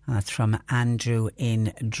 And that's from Andrew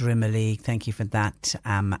in Drimoleague. Thank you for that,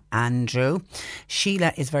 Andrew.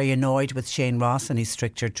 Sheila is very annoyed with Shane Ross and his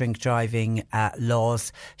stricter drink driving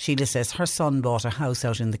laws. Sheila says her son bought a house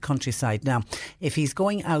out in the countryside. Now, if he's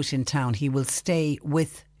going out in town, he will stay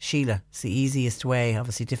with Sheila. It's the easiest way.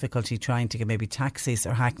 Obviously difficulty trying to get maybe taxis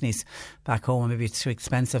or hackneys back home, and maybe it's too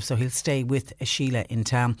expensive, so he'll stay with Sheila in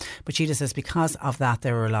town. But Sheila says because of that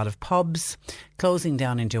there are a lot of pubs closing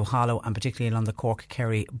down in Duhallow, and particularly along the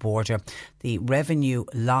Cork-Kerry border. The revenue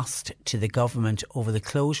lost to the government over the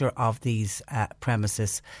closure of these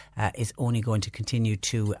premises is only going to continue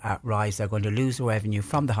to rise. They're going to lose revenue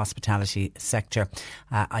from the hospitality sector.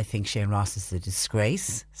 I think Shane Ross is a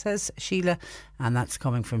disgrace, says Sheila, and that's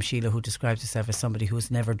coming from Sheila, who describes herself as somebody who has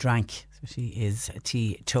never drank. So she is a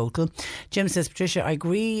teetotal. Jim says, Patricia, I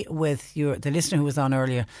agree with the listener who was on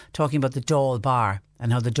earlier talking about the Dáil Bar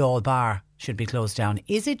and how the Dáil Bar should be closed down.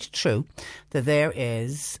 Is it true that there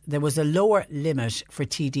was a lower limit for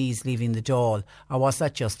TDs leaving the Dáil, or was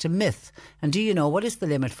that just a myth? And do you know what is the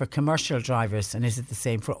limit for commercial drivers, and is it the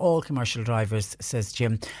same for all commercial drivers, says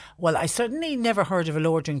Jim. Well, I certainly never heard of a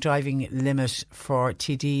lower drink driving limit for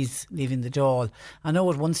TDs leaving the Dáil. I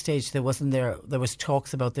know at one stage there was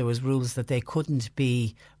talks about there was rules that they couldn't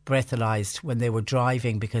be breathalyzed when they were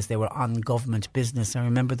driving because they were on government business. I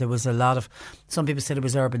remember there was some people said it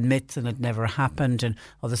was urban myths and it never happened, and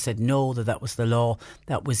others said no, that was the law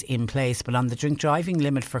that was in place. But on the drink driving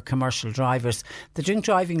limit for commercial drivers, the drink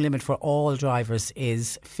driving limit for all drivers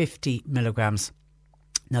is 50 milligrams.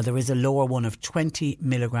 Now, there is a lower one of 20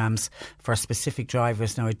 milligrams for specific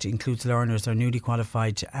drivers. Now, it includes learners or newly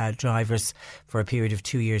qualified drivers for a period of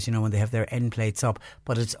 2 years, when they have their end plates up.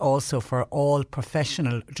 But it's also for all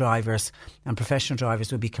professional drivers. And professional drivers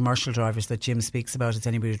would be commercial drivers that Jim speaks about. It's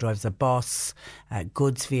anybody who drives a bus, a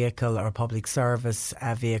goods vehicle or a public service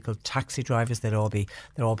vehicle. Taxi drivers, they're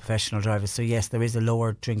all professional drivers. So, yes, there is a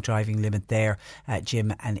lower drink driving limit there,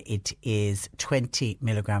 Jim, and it is 20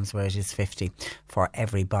 milligrams where it is 50 for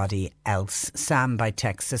everybody else. Sam by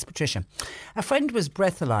text says, Patricia, a friend was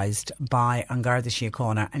breathalyzed by An Garda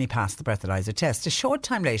Síochána and he passed the breathalyzer test. A short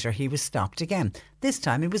time later he was stopped again. This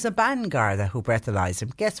time it was a Ban Garda who breathalyzed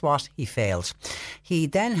him. Guess what? He failed. He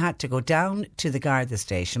then had to go down to the Garda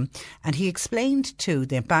station and he explained to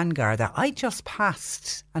the Ban Garda, I just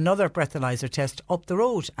passed another breathalyzer test up the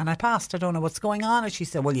road and I passed. I don't know what's going on. And she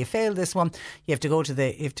said, well, you failed this one. You have to go to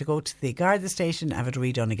the Garda station and have it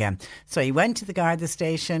redone again. So he went to the Garda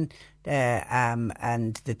station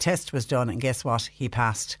and the test was done, and guess what? He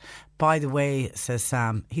passed. By the way, says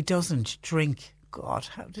Sam, he doesn't drink. God,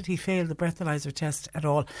 how did he fail the breathalyzer test at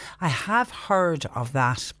all? I have heard of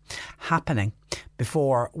that happening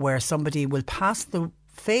before, where somebody will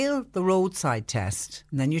fail the roadside test,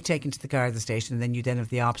 and then you're taken to the Garda station, and then you then have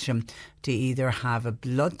the option to either have a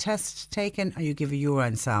blood test taken or you give a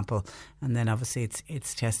urine sample, and then obviously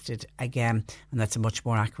it's tested again, and that's a much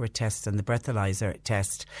more accurate test than the breathalyzer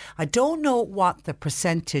test. I don't know what the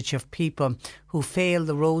percentage of people who fail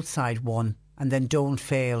the roadside one and then don't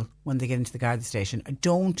fail when they get into the Garda station. I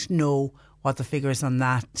don't know what the figures on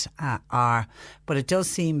that are, but it does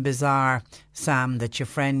seem bizarre, Sam, that your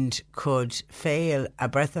friend could fail a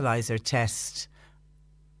breathalyzer test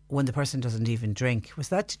when the person doesn't even drink. Was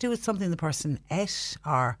that to do with something the person ate,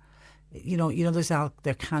 or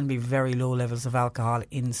there can be very low levels of alcohol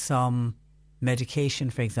in some medication,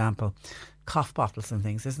 for example, cough bottles and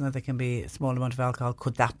things, isn't it? There can be a small amount of alcohol.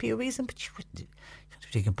 Could that be a reason? But you wouldn't be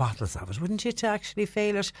taking bottles of it, wouldn't you, to actually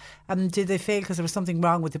fail it? Did they fail because there was something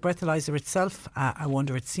wrong with the breathalyzer itself? I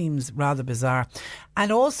wonder. It seems rather bizarre.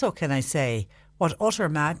 And also, can I say, what utter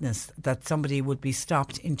madness that somebody would be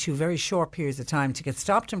stopped in 2 very short periods of time. To get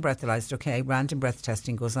stopped and breathalyzed, okay, random breath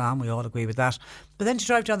testing goes on, we all agree with that. But then to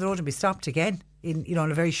drive down the road and be stopped again in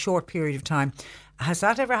a very short period of time. Has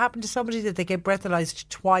that ever happened to somebody, that they get breathalyzed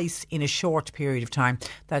twice in a short period of time?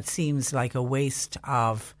 That seems like a waste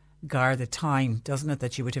of Garda time, doesn't it?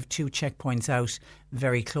 That you would have 2 checkpoints out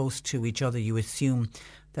very close to each other. You assume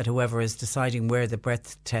that whoever is deciding where the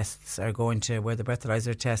breathalyzer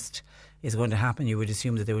test is going to happen, you would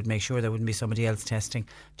assume that they would make sure there wouldn't be somebody else testing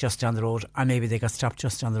just down the road, or maybe they got stopped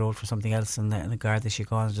just down the road for something else, and the Garda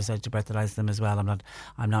Síochána decided to breathalyse them as well.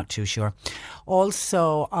 I'm not too sure.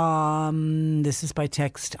 Also, this is by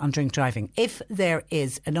text on drink driving. If there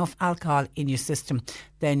is enough alcohol in your system,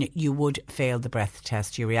 then you would fail the breath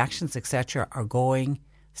test. Your reactions, etc., are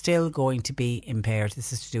still going to be impaired.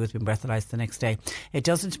 This is to do with being breathalyzed the next day. It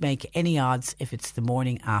doesn't make any odds if it's the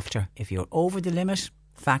morning after. If you're over the limit,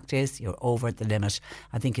 fact is you're over the limit.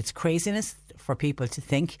 I think it's craziness for people to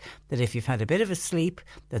think that if you've had a bit of a sleep,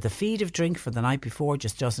 that the feed of drink for the night before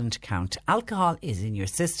just doesn't count. Alcohol is in your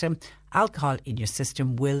system. Alcohol in your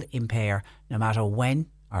system will impair no matter when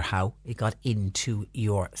or how it got into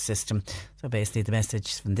your system. So basically the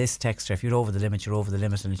message from this texter: if you're over the limit, you're over the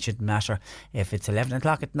limit, and it shouldn't matter if it's 11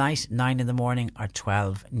 o'clock at night, 9 in the morning or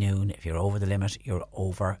 12 noon. If you're over the limit, you're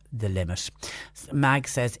over the limit. Mag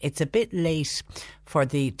says it's a bit late for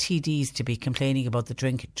the TDs to be complaining about the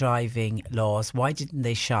drink driving laws. Why didn't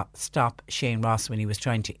they stop Shane Ross when he was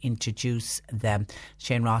trying to introduce them?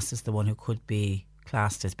 Shane Ross is the one who could be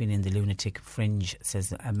classed as being in the lunatic fringe,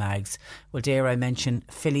 says Mags. Well, dare I mention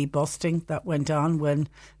filibustering that went on when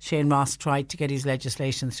Shane Ross tried to get his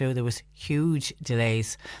legislation through. There was huge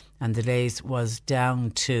delays, and delays was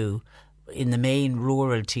down to, in the main,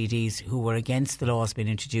 rural TDs who were against the laws being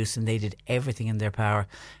introduced, and they did everything in their power.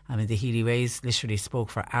 I mean, the Healy-Raes literally spoke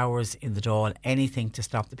for hours in the Dáil, anything to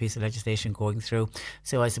stop the piece of legislation going through.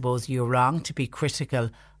 So I suppose you're wrong to be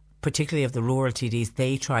critical, particularly of the rural TDs.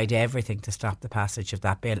 They tried everything to stop the passage of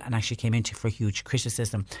that bill, and actually came into for huge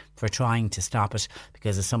criticism for trying to stop it,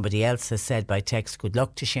 because as somebody else has said by text, good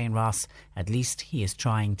luck to Shane Ross, at least he is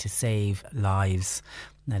trying to save lives.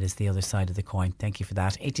 That is the other side of the coin. Thank you for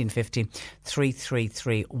that. 1850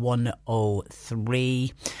 333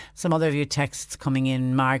 103. Some other of your texts coming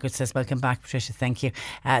in. Margaret says, welcome back, Patricia. Thank you.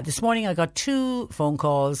 This morning I got 2 phone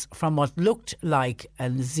calls from what looked like a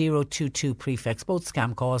 022 prefix, both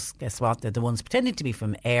scam calls. Guess what? They're the ones pretending to be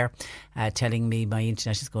from Air, telling me my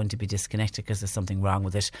internet is going to be disconnected because there's something wrong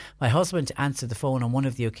with it. My husband answered the phone on one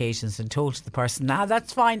of the occasions and told the person,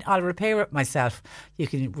 that's fine, I'll repair it myself. You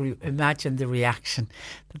can imagine the reaction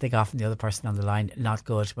that they got from the other person on the line. Not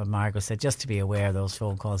good. But Margaret said, just to be aware, those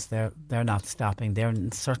phone calls, they're not stopping. They're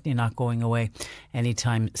certainly not going away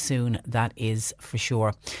anytime soon, that is for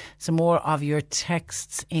sure. Some more of your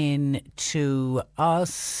texts in to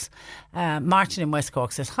us. Martin in West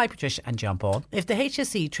Cork says, hi Patricia and John Paul. If the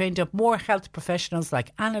HSE trained up more health professionals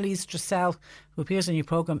like Annalise Dressel, who appears on your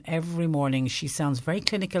programme every morning, she sounds very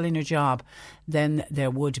clinical in her job, then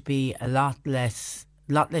there would be a lot less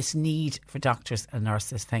need for doctors and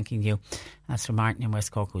nurses. Thanking you. That's from Martin in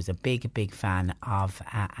West Cork, who's a big fan of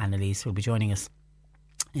Annalise, who will be joining us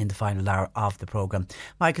in the final hour of the programme.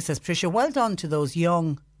 Michael says, Patricia, well done to those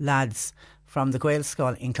young lads from the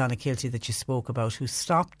Gaelscoil in Clonakilty that you spoke about, who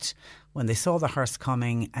stopped when they saw the hearse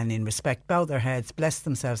coming and in respect bowed their heads, blessed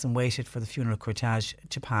themselves and waited for the funeral cortege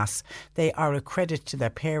to pass. They are a credit to their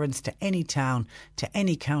parents, to any town, to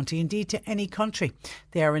any county, indeed to any country.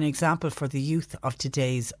 They are an example for the youth of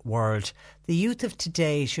today's world. The youth of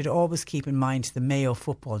today should always keep in mind the Mayo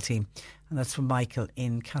football team And that's from Michael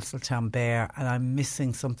in Castletownbere. And I'm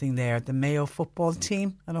missing something there. The Mayo football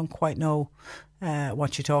team. I don't quite know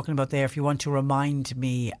what you're talking about there. If you want to remind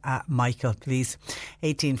me, Michael, please.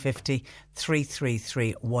 1850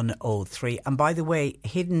 333 103. And by the way,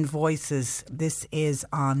 Hidden Voices, this is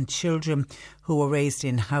on children who were raised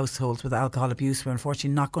in households with alcohol abuse. We're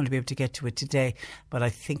unfortunately not going to be able to get to it today, but I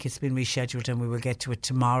think it's been rescheduled and we will get to it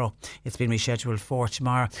tomorrow. It's been rescheduled for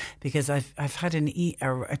tomorrow because I've had a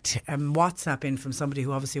WhatsApp in from somebody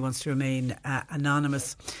who obviously wants to remain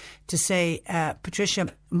anonymous to say,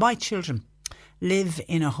 Patricia, my children live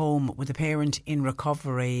in a home with a parent in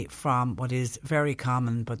recovery from what is very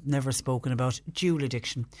common but never spoken about, dual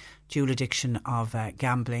addiction of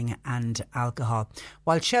gambling and alcohol.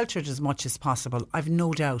 While sheltered as much as possible, I've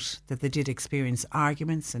no doubt that they did experience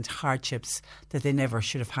arguments and hardships that they never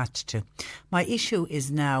should have had to. My issue is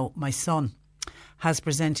now my son has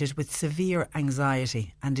presented with severe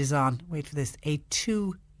anxiety and is on, wait for this, a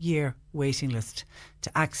 2-year waiting list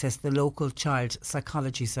to access the local child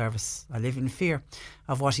psychology service. I live in fear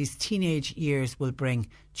of what his teenage years will bring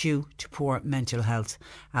due to poor mental health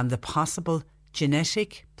and the possible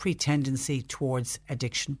genetic pretendency towards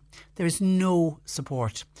addiction. There is no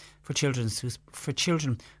support for children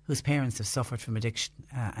whose parents have suffered from addiction.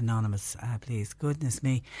 Anonymous, please. Goodness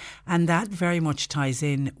me. And that very much ties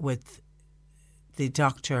in with the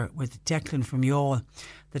doctor, with Declan from Youghal,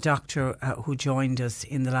 the doctor who joined us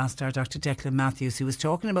in the last hour, Dr. Declan Matthews, who was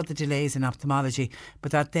talking about the delays in ophthalmology,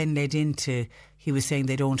 but that then led into, he was saying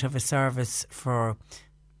they don't have a service for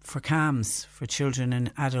CAMS, for children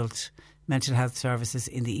and adult mental health services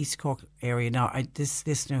in the East Cork area. Now, this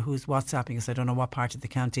listener who's WhatsApping us, I don't know what part of the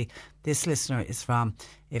county this listener is from.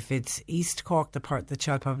 If it's East Cork, the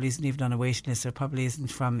child probably isn't even on a waiting list, or probably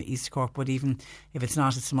isn't from East Cork, but even if it's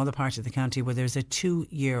not, it's some other part of the county where there's a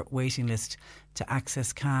 2-year waiting list to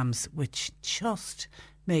access CAMS, which just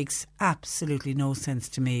makes absolutely no sense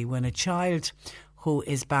to me when a child who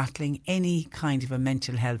is battling any kind of a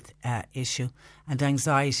mental health issue and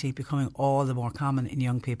anxiety becoming all the more common in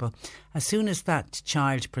young people, as soon as that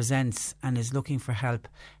child presents and is looking for help,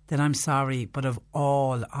 then I'm sorry, but of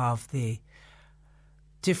all of the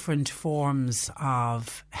different forms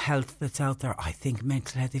of health that's out there, I think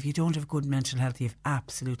mental health, if you don't have good mental health, you have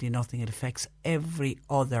absolutely nothing. It affects every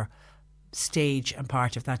other stage and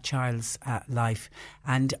part of that child's life.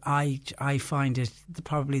 And I find it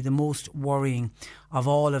probably the most worrying of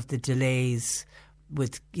all of the delays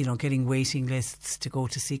with, getting waiting lists to go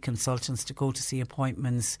to see consultants, to go to see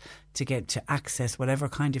appointments, to get to access whatever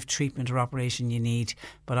kind of treatment or operation you need.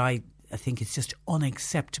 But I think it's just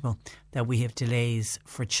unacceptable that we have delays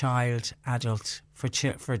for children's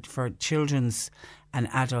and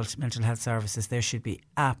adult mental health services. There should be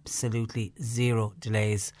absolutely zero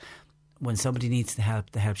delays. When somebody needs the help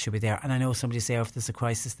should be there. And I know somebody say, if there's a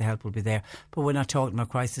crisis, the help will be there. But we're not talking about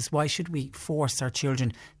crisis. Why should we force our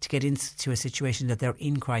children to get into a situation that they're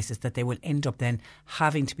in crisis, that they will end up then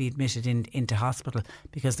having to be admitted into hospital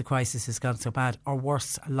because the crisis has gone so bad? Or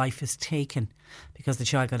worse, life is taken because the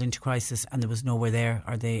child got into crisis and there was nowhere there,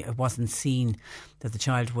 or it wasn't seen that the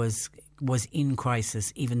child was in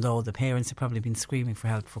crisis, even though the parents have probably been screaming for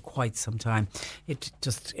help for quite some time. It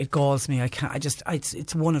galls me.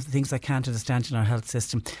 It's one of the things I can't understand in our health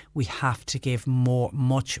system. We have to give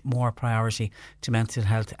much more priority to mental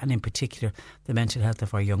health, and in particular the mental health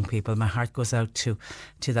of our young people. My heart goes out to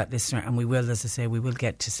that listener, and we will, as I say, we will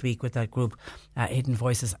get to speak with that group, Hidden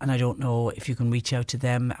Voices, and I don't know if you can reach out to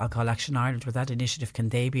them, Alcohol Action Ireland, with that initiative. Can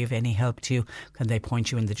they be of any help to you? Can they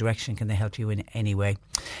point you in the direction? Can they help you in any way?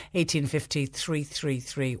 1850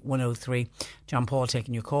 333 103. John Paul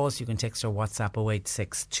taking your calls. You can text or WhatsApp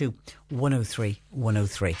 0862 103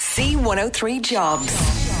 103. C103 Jobs.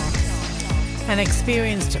 An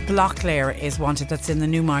experienced block layer is wanted that's in the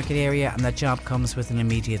Newmarket area, and that job comes with an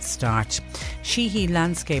immediate start. Sheehy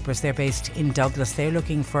Landscapers, they're based in Douglas. They're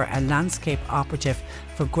looking for a landscape operative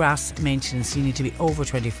for grass maintenance. You need to be over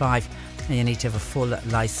 25 and you need to have a full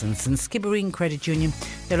licence. And Skibbereen Credit Union,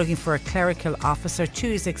 they're looking for a clerical officer, 2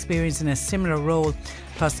 years experience in a similar role,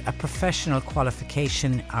 plus a professional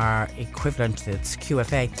qualification or equivalent, that's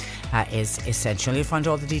QFA, is essential. You'll find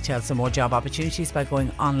all the details and more job opportunities by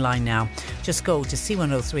going online now. Just go to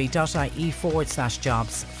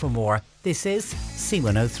c103.ie/jobs for more. This is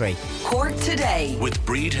C103. Cork Today with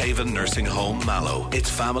Breedhaven Nursing Home Mallow.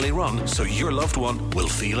 It's family run, so your loved one will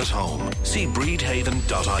feel at home. See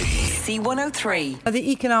breedhaven.ie. C103.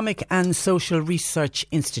 The Economic and Social Research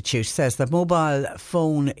Institute says that mobile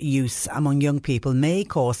phone use among young people may may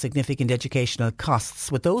cause significant educational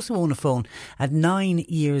costs, with those who own a phone at 9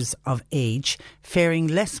 years of age faring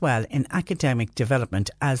less well in academic development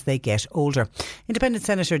as they get older. Independent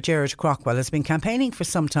Senator Gerard Craughwell has been campaigning for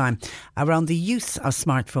some time around the use of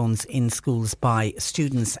smartphones in schools by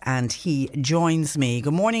students, and he joins me.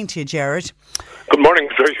 Good morning to you, Gerard. Good morning,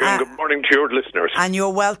 Patricia, and good morning to your listeners. And you're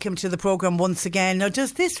welcome to the programme once again. Now,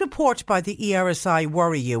 does this report by the ERSI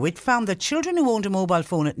worry you? It found that children who owned a mobile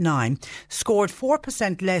phone at 9 scored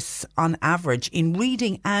 4% less on average in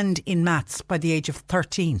reading and in maths by the age of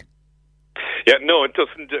 13. Yeah, no, it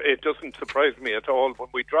doesn't surprise me at all. When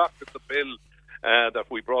we drafted the bill that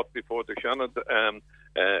we brought before the Seanad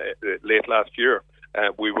late last year,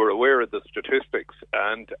 we were aware of the statistics,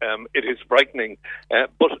 and it is frightening.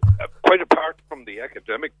 But quite apart from the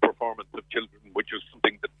academic performance of children, which is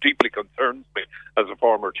something that deeply concerns me as a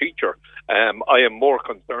former teacher, I am more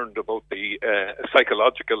concerned about the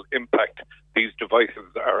psychological impact these devices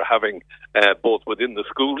are having both within the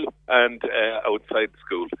school and outside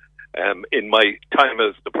school. In my time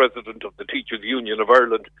as the President of the Teachers Union of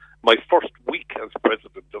Ireland, my first week as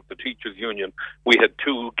President of the Teachers Union, we had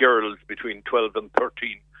 2 girls between 12 and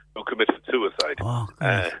 13 who committed suicide. Oh,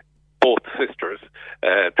 both sisters,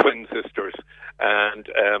 twin sisters, and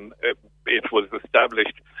it was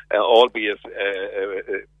established, albeit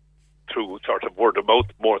through sort of word of mouth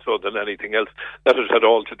more so than anything else, that it had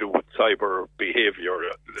all to do with cyber behaviour.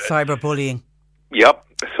 Cyberbullying. Yep.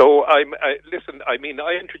 So I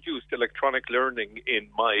introduced electronic learning in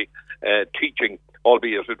my teaching,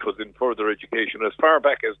 albeit it was in further education, as far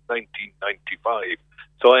back as 1995.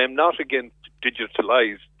 So I am not against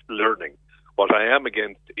digitalised learning. What I am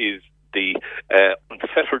against is the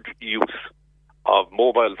unfettered use of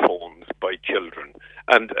mobile phones by children.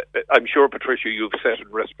 And I'm sure, Patricia, you've sat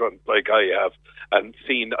in restaurants like I have and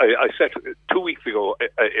seen. I sat 2 weeks ago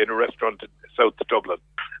in a restaurant in South Dublin.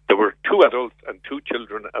 There were 2 adults and 2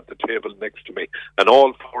 children at the table next to me, and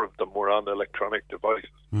all 4 of them were on electronic devices.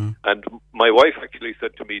 And my wife actually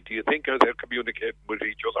said to me, "Do you think they're communicating with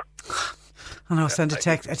each other?" I know, send a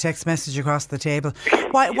text message across the table.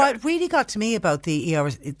 What really got to me about the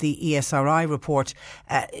ESRI report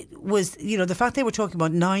was, the fact they were talking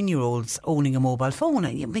about 9-year-olds owning a mobile phone.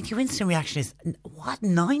 I mean, your instant reaction is, what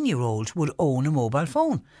 9-year-old would own a mobile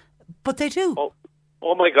phone? But they do.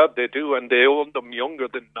 Oh my God, they do, and they own them younger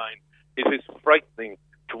than 9. It is frightening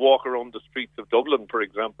to walk around the streets of Dublin, for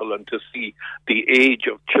example, and to see the age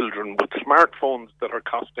of children with smartphones that are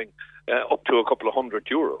costing up to a couple of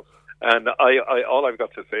 €100. And all I've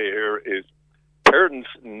got to say here is parents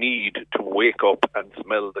need to wake up and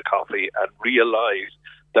smell the coffee and realise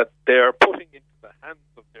that they're putting into the hands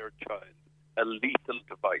of their child a lethal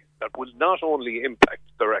device that will not only impact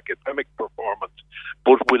their academic performance,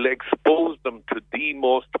 but will expose them to the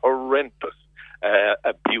most horrendous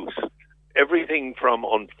abuse. Everything from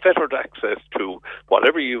unfettered access to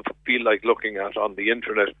whatever you feel like looking at on the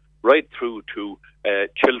internet, right through to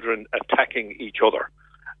children attacking each other.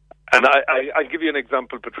 And I'll give you an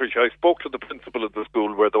example, Patricia. I spoke to the principal of the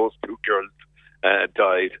school where those 2 girls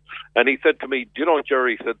died, and he said to me, "Do you know,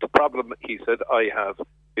 Jerry," he said, "the problem," he said, "I have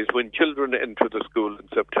is when children enter the school in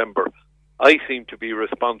September, I seem to be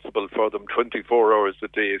responsible for them 24 hours a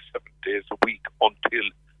day, 7 days a week until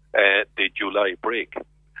the July break."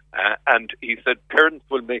 And he said parents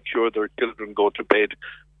will make sure their children go to bed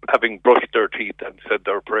having brushed their teeth and said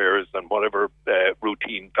their prayers and whatever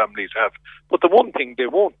routine families have. But the one thing they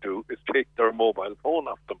won't do is take their mobile phone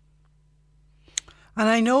off them. And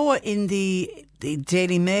I know in the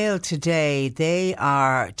Daily Mail today, they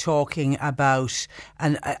are talking about,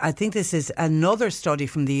 and I think this is another study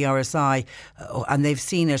from the ERSI, and they've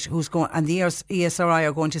seen it, and the ESRI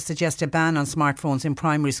are going to suggest a ban on smartphones in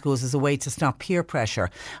primary schools as a way to stop peer pressure.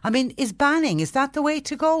 I mean, is that the way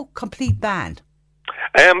to go? Complete ban?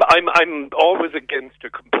 I'm always against a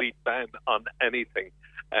complete ban on anything.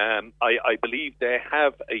 I believe they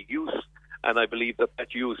have a use, and I believe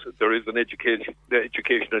that use, there is an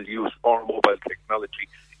educational use for mobile technology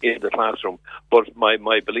in the classroom. But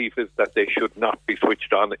my belief is that they should not be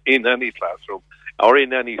switched on in any classroom or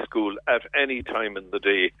in any school at any time in the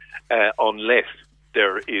day unless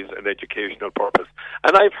there is an educational purpose.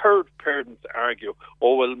 And I've heard parents argue,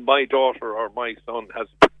 "Oh, well, my daughter or my son has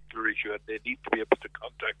a particular issue and they need to be able to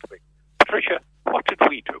contact me." Patricia, what did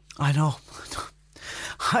we do? I know.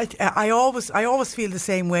 I always feel the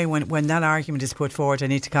same way when that argument is put forward. I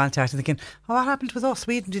need to contact, and thinking, "Oh, what happened with us?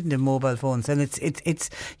 We didn't have mobile phones." And it's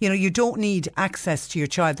you don't need access to your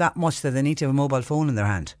child that much that they need to have a mobile phone in their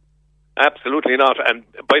hand. Absolutely not. And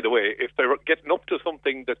by the way, if they're getting up to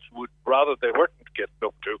something that would rather they weren't getting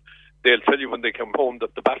up to, they'll tell you when they come home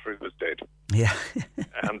that the battery was dead. Yeah.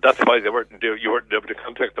 And that's why you weren't able to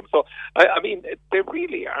contact them. So, I mean, they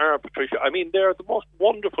really are, Patricia. I mean, they're the most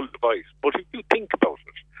wonderful device. But if you think about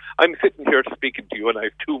it, I'm sitting here speaking to you, and I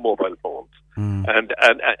have 2 mobile phones, and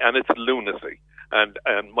it's lunacy. And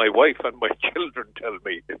my wife and my children tell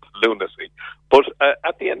me it's lunacy. But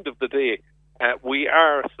at the end of the day, we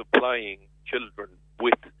are supplying children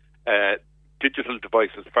with digital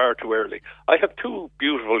devices far too early. I have 2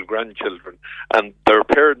 beautiful grandchildren, and their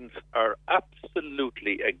parents are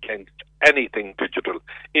absolutely against anything digital,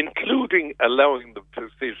 including allowing them to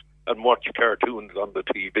sit and watch cartoons on the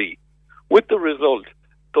TV. With the result,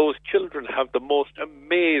 those children have the most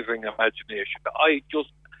amazing imagination. I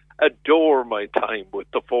just adore my time with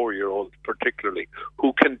the 4-year-olds particularly,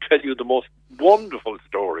 who can tell you the most wonderful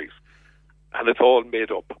stories, and it's all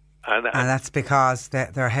made up. And that's because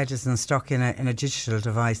their head isn't stuck in a digital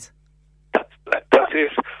device. That's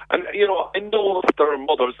it. And, you know, I know that there are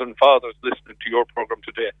mothers and fathers listening to your programme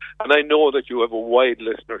today, and I know that you have a wide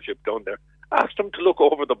listenership down there. Ask them to look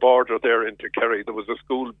over the border there into Kerry. There was a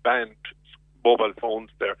school banned mobile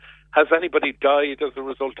phones there. Has anybody died as a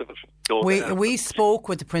result of it? No. We spoke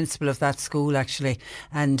with the principal of that school actually,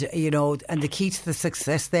 and and the key to the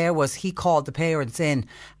success there was he called the parents in,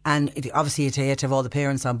 and obviously he had to have all the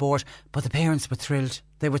parents on board, but the parents were thrilled.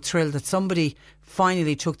 They were thrilled that somebody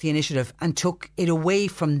finally took the initiative and took it away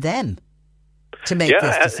from them to make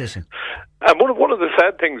this decision. And one of the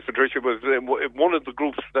sad things, Patricia, was one of the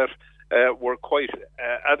groups that were quite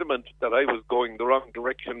adamant that I was going the wrong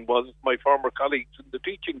direction was my former colleagues in the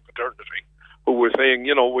teaching fraternity, who were saying,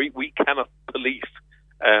 we cannot police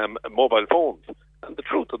mobile phones. And the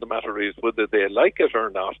truth of the matter is, whether they like it or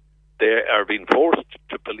not, they are being forced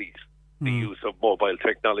to police the use of mobile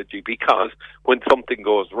technology, because when something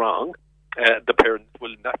goes wrong, the parents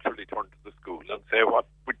will naturally turn to the school and say, what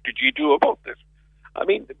did you do about this? I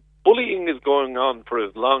mean, bullying is going on for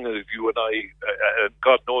as long as you and I,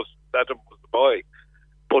 God knows Adam was the boy.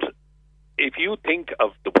 But if you think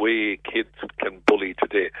of the way kids can bully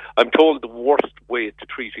today, I'm told the worst way to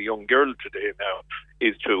treat a young girl today now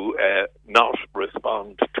is to not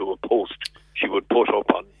respond to a post she would put up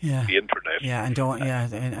on the internet. Yeah, and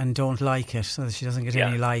don't like it, so that she doesn't get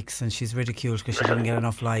any likes, and she's ridiculed because she didn't get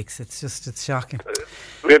enough likes. It's shocking.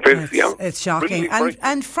 It's shocking. Really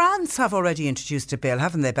and France have already introduced a bill,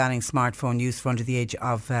 haven't they, banning smartphone use for under the age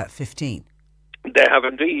of 15? They have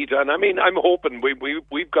indeed, and I mean, I'm hoping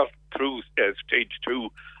we've got through stage 2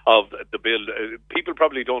 of the bill. People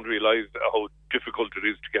probably don't realise how difficult it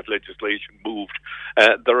is to get legislation moved.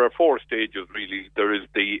 There are 4 stages really. There is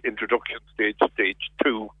the introduction stage, stage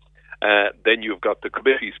 2. Then you've got the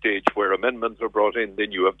committee stage where amendments are brought in.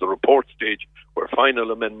 Then you have the report stage where final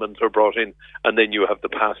amendments are brought in, and then you have the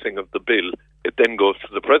passing of the bill. It then goes to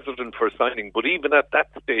the President for signing. But even at that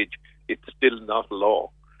stage, it's still not law.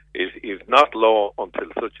 It is not law until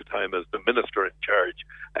such a time as the minister in charge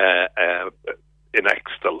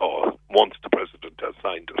enacts the law once the President has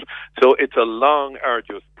signed it. So it's a long,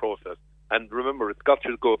 arduous process. And remember, it's got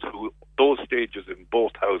to go through those stages in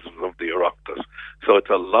both houses of the Oireachtas. So it's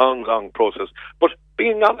a long, long process. But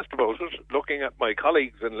being honest about it, looking at my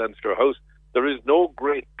colleagues in Leinster House, there is no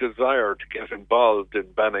great desire to get involved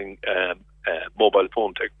in banning mobile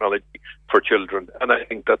phone technology for children. And I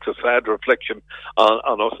think that's a sad reflection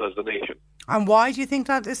on us as a nation. And why do you think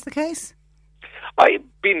that is the case? I've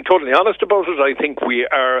been totally honest about it. I think we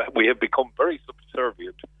have become very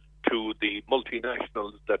subservient to the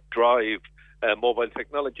multinationals that drive mobile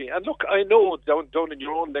technology. And look, I know down in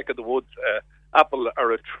your own neck of the woods, Apple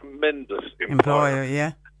are a tremendous employer.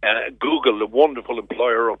 Yeah. Google, a wonderful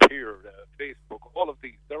employer up here. Facebook, all of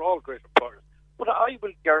these, they're all great employers. But I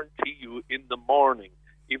will guarantee you, in the morning,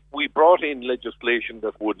 if we brought in legislation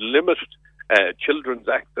that would limit children's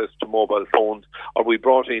access to mobile phones, or we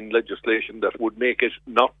brought in legislation that would make it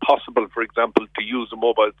not possible, for example, to use a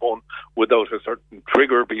mobile phone without a certain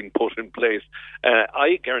trigger being put in place,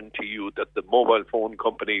 I guarantee you that the mobile phone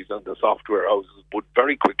companies and the software houses would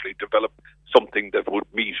very quickly develop something that would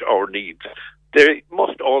meet our needs. They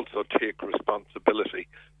must also take responsibility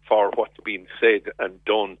for what's being said and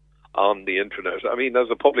done on the internet. I mean, as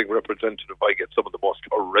a public representative, I get some of the most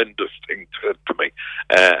horrendous things said to me.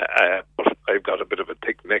 But I've got a bit of a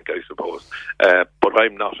thick neck, I suppose. But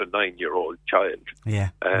I'm not a 9-year-old child.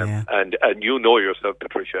 And you know yourself,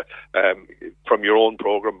 Patricia, from your own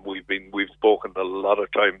programme, we've spoken a lot of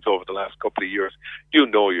times over the last couple of years. You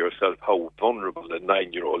know yourself how vulnerable a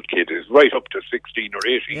 9-year-old kid is, right up to 16 or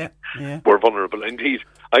 18. We're vulnerable indeed.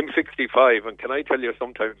 I'm 65, and can I tell you,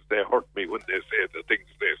 sometimes they hurt me when they say the things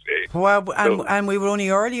they say. Well, and we were only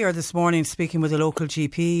earlier this morning speaking with a local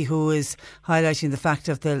GP who is highlighting the fact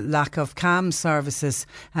of the lack of CAM services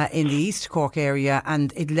in the East Cork area,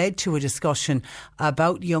 and it led to a discussion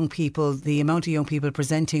about young people, the amount of young people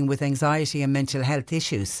presenting with anxiety and mental health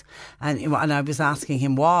issues. And I was asking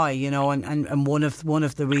him why, and one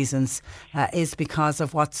of the reasons is because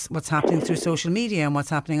of what's happening through social media and what's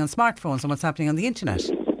happening on smartphones and what's happening on the internet.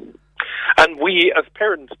 And we, as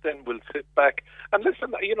parents, then will sit back and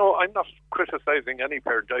listen. I'm not criticising any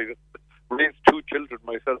parent. I raised 2 children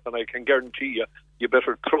myself, and I can guarantee you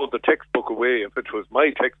better throw the textbook away if it was my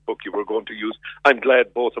textbook you were going to use. I'm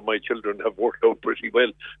glad both of my children have worked out pretty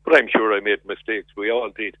well, but I'm sure I made mistakes. We all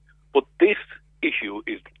did. But this issue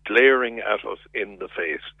is glaring at us in the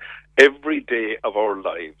face every day of our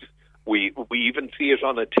lives. We even see it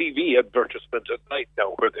on a TV advertisement at night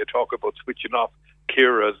now, where they talk about switching off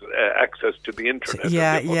Ciara's access to the internet.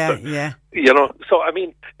 Yeah. So I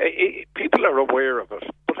mean, people are aware of it,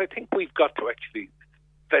 but I think we've got to actually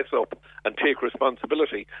fess up and take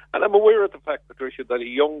responsibility. And I'm aware of the fact, Patricia, that a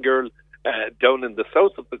young girl down in the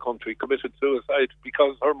south of the country committed suicide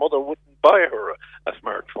because her mother wouldn't buy her a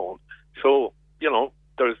smartphone. So,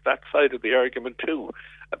 there's that side of the argument too.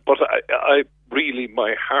 But I really,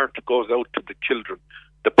 my heart goes out to the children.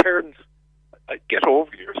 The parents, get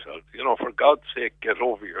over yourself. For God's sake, get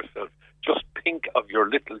over yourself. Just think of your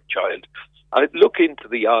little child. I'd look into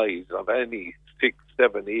the eyes of any 6,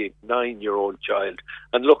 7, 8, 9-year-old child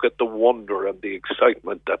and look at the wonder and the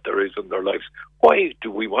excitement that there is in their lives. Why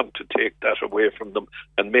do we want to take that away from them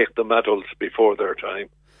and make them adults before their time?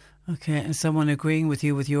 Okay, and someone agreeing with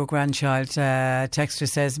you with your grandchild, texter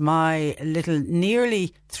says, my little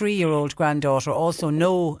nearly 3-year-old granddaughter also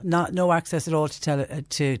no access at all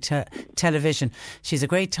to television. She's a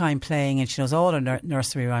great time playing and she knows all her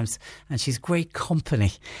nursery rhymes, and she's great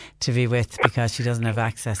company to be with because she doesn't have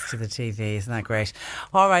access to the TV. Isn't that great?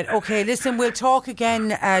 All right, okay, listen, we'll talk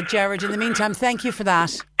again, Gerard. In the meantime, thank you for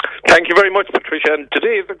that. Thank you very much, Patricia. And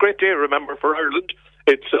today is a great day, remember, for Ireland.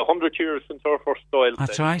 It's 100 years since our first Dáil.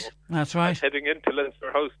 That's right. I'm heading into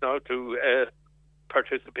Leinster House now to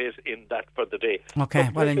participate in that for the day. Okay,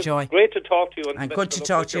 well, enjoy. Great to talk to you. And good to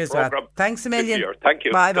talk to you as well. Thanks a million. Thank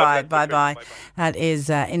you. Bye-bye. That is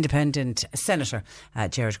Independent Senator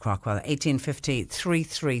Gerard Craughwell. 1850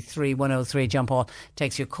 333 103. John Paul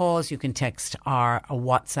takes your calls. You can text our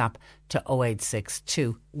WhatsApp to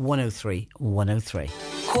 0862 103 103.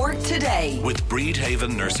 Cork Today with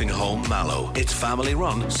Breedhaven Nursing Home Mallow. It's family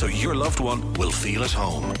run, so your loved one will feel at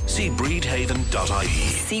home. See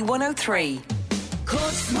breedhaven.ie. C103.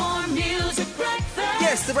 Cork's more music breakfast.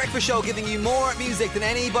 Yes, the breakfast show giving you more music than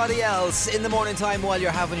anybody else in the morning time while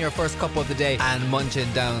you're having your first cup of the day and munching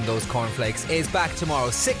down those cornflakes is back tomorrow.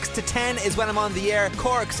 6 to 10 is when I'm on the air.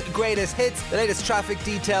 Cork's greatest hits, the latest traffic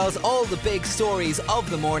details, all the big stories of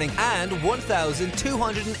the morning, and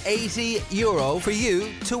 €1,280 for you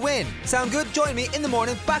to win. Sound good? Join me in the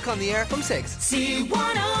morning, back on the air from 6.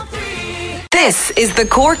 C103. This is the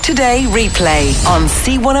Cork Today replay on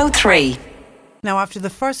C103. Now, after the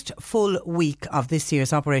first full week of this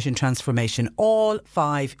year's Operation Transformation, all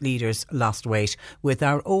 5 leaders lost weight, with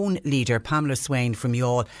our own leader, Pamela Swain from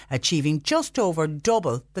Youghal, achieving just over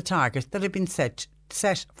double the target that had been set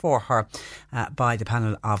for her by the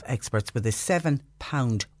panel of experts, with a £7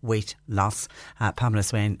 weight loss. Pamela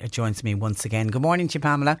Swain joins me once again. Good morning to you,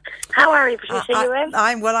 Pamela. How are you, Patricia? You well?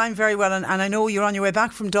 I'm very well, and I know you're on your way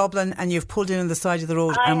back from Dublin and you've pulled in on the side of the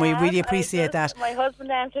road, and we really appreciate that. My husband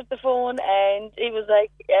answered the phone and he was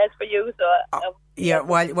like, yes, for you, so...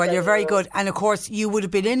 well, you're very good. And of course, you would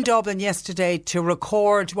have been in Dublin yesterday to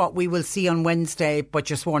record what we will see on Wednesday, but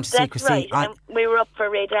you're sworn to secrecy. That's right. And we were up for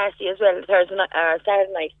Ray Darcy as well Saturday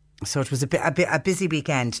night. So it was a busy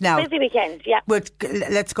weekend. Now, yeah. But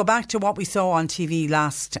let's go back to what we saw on TV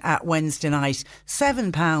last Wednesday night.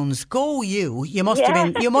 £7. Go you! You must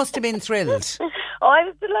have been thrilled. Oh, I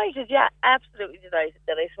was delighted. Yeah, absolutely delighted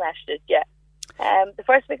that I smashed it. Yeah. The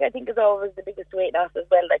first week, I think, is always the biggest weight loss as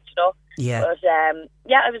well, Yeah. But, I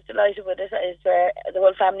was delighted with it. The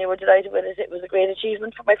whole family were delighted with it. It was a great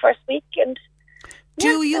achievement for my first week. And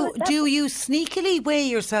do you sneakily weigh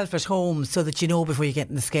yourself at home so that you know before you get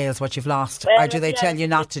in the scales what you've lost? Or do they tell you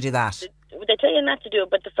not to do that? They tell you not to do it,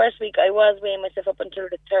 but the first week I was weighing myself up until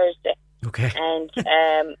the Thursday. Okay. And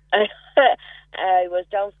I was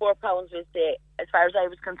down 4 pounds this day, as far as I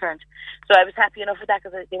was concerned. So I was happy enough with that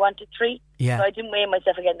because they wanted 3. Yeah. So I didn't weigh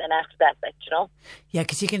myself again then after that, Yeah,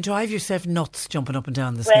 because you can drive yourself nuts jumping up and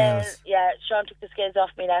down the scales. Well, yeah, Sean took the scales off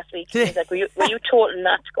me last week. He was like, were you told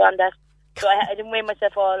not to go on that? So I didn't weigh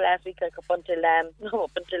myself all last week, like up until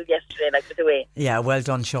yesterday, like with the weigh. Yeah, well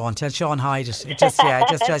done, Sean. Tell Sean hide it. It just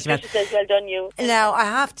judges me. She says, well done, you. Now, I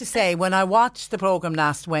have to say, when I watched the programme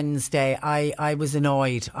last Wednesday, I was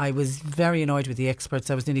annoyed. I was very annoyed with the experts.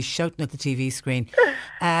 I was nearly shouting at the TV screen.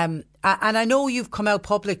 And I know you've come out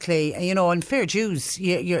publicly, you know, and fair dues.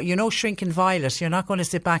 You're no shrinking violet. You're not going to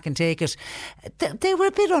sit back and take it. They were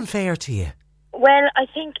a bit unfair to you. Well, I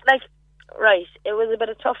think, like, right, it was a bit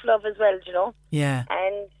of tough love as well, you know. Yeah.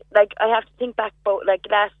 And like I have to think back about like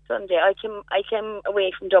last Sunday, I came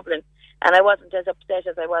away from Dublin, and I wasn't as upset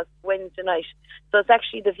as I was Wednesday night. So it's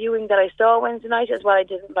actually the viewing that I saw Wednesday night is what I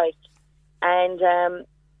didn't like. And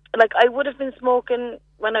like I would have been smoking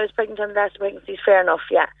when I was pregnant on the last pregnancy. Fair enough,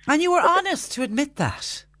 yeah. And you were honest to admit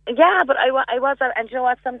that. Yeah, but I was, and you know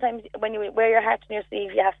what? Sometimes when you wear your heart on your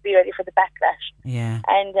sleeve, you have to be ready for the backlash. Yeah.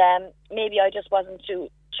 And maybe I just wasn't too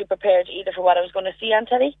prepared either for what I was going to see on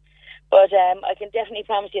telly. But I can definitely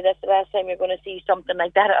promise you that's the last time you're going to see something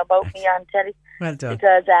like that about me on telly. Well done.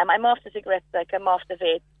 Because I'm off the cigarettes, like I'm off the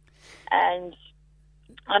vape, and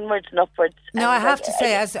onwards and upwards. Now, and I have to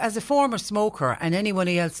say, as a former smoker, and anyone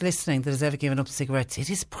else listening that has ever given up cigarettes, it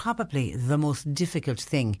is probably the most difficult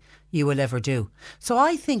thing you will ever do. So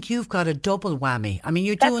I think you've got a double whammy. I mean,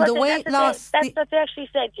 you're doing the weight loss. That's what they actually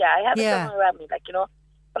said, yeah. I have a double whammy, like, you know.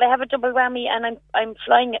 But I have a double whammy and I'm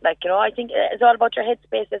flying it, like, you know. I think it's all about your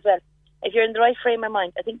headspace as well. If you're in the right frame of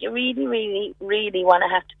mind, I think you really, really, really want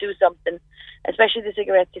to have to do something, especially the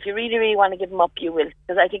cigarettes. If you really, really want to give them up, you will,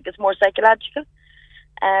 because I think it's more psychological.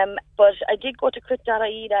 But I did go to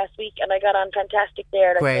quit.ie last week and I got on fantastic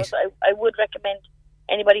there. Like, great. So I would recommend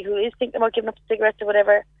anybody who is thinking about giving up cigarettes or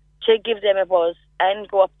whatever to give them a buzz and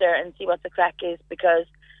go up there and see what the crack is, because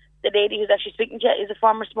the lady who's actually speaking to you is a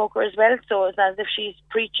former smoker as well, so it's not as if she's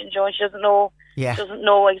preaching, you know, and she doesn't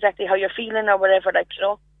know exactly how you're feeling or whatever, like, you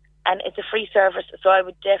know. And it's a free service, so I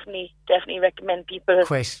would definitely recommend people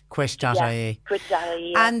quit.ie. Yeah,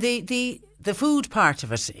 quit.ie. And the food part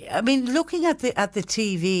of it, I mean, looking at the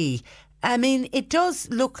TV, I mean, it does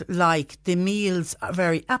look like the meals are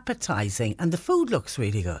very appetising and the food looks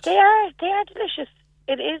really good. They are delicious.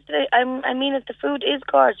 It is. I mean, the food is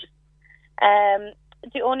gorgeous.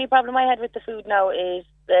 The only problem I had with the food now is,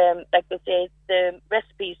 like we say, the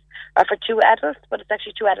recipes are for 2 adults, but it's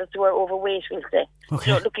actually 2 adults who are overweight, we'll say. Okay.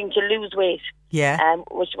 You know, looking to lose weight. Yeah.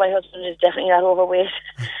 Which my husband is definitely not overweight.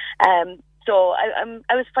 So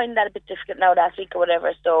I was finding that a bit difficult now last week or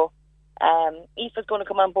whatever. So Aoife's going to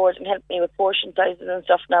come on board and help me with portion sizes and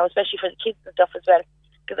stuff now, especially for the kids and stuff as well,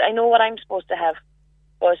 because I know what I'm supposed to have,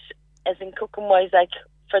 but as in cooking wise, like,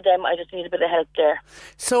 for them, I just need a bit of help there.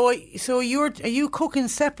 So are you cooking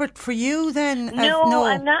separate for you then? No,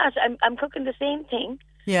 I'm not. I'm cooking the same thing.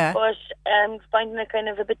 Yeah. But I'm finding it kind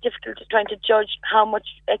of a bit difficult to trying to judge how much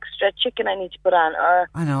extra chicken I need to put on, or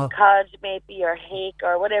cod maybe, or hake,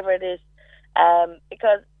 or whatever it is,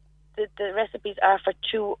 because the recipes are for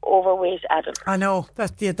 2 overweight adults. I know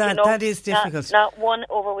that is difficult. Not 1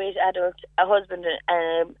 overweight adult, a husband,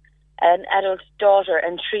 an adult daughter,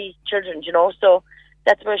 and 3 children. You know, so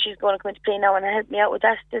that's where she's going to come into play now and help me out with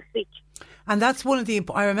that this week. And that's one of the.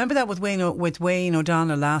 I remember that with Wayne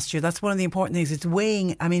O'Donnell last year. That's one of the important things. It's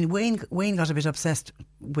weighing. I mean, Wayne got a bit obsessed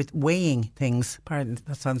with weighing things. Pardon,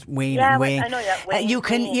 that sounds weighing. Yeah, and weighing. I know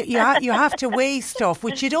that. You have to weigh stuff,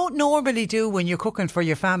 which you don't normally do when you're cooking for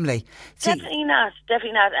your family. Definitely not.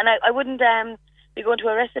 And I wouldn't be going to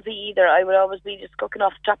a recipe either. I would always be just cooking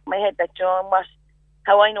off the top of my head, like, you know, and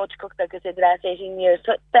how I know to cook, like I said, the last 18 years.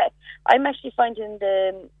 So I'm actually finding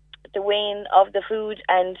the weighing of the food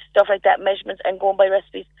and stuff like that, measurements, and going by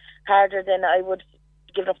recipes harder than I would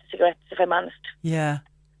give up the cigarettes, if I'm honest. Yeah.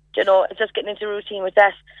 You know, it's just getting into routine with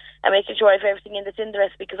that and making sure I have everything in that's in the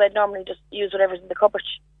recipe, because I'd normally just use whatever's in the cupboard.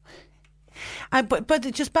 But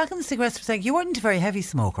just back on the cigarettes for a second, you weren't a very heavy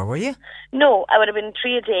smoker, were you? No, I would have been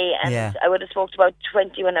 3 a day, and I would have smoked about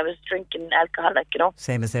 20 when I was drinking alcohol, like, you know.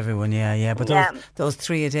 Same as everyone, yeah. But those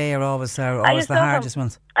 3 a day are always the hardest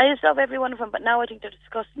ones. I used to love every one of them, but now I think they're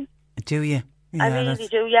disgusting. Do you? Yeah, I really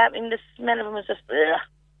do, yeah. I mean, the smell of them is just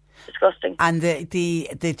disgusting. And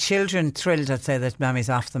the children thrilled, I'd say, that Mammy's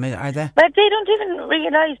off them, are they? But they don't even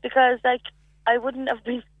realise, because, like, I wouldn't have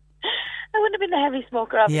been a heavy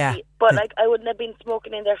smoker, obviously, but like I wouldn't have been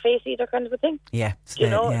smoking in their face either, kind of a thing. Yeah, you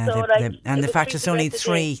know. And the fact it's only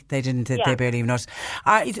 3, they barely even notice.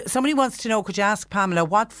 Somebody wants to know: could you ask Pamela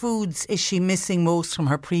what foods is she missing most from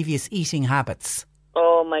her previous eating habits?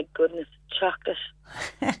 Oh my goodness, chocolate.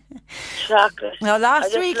 Chocolate. Now,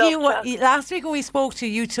 last week when we spoke to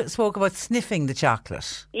you, spoke about sniffing the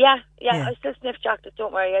chocolate. Yeah. I still sniff chocolate.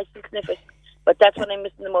 Don't worry, I still sniff it. But that's what I'm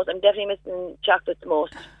missing the most. I'm definitely missing chocolate the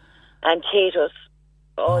most. and potatoes.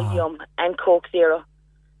 Oh, yum. And Coke Zero.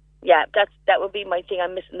 Yeah, that would be my thing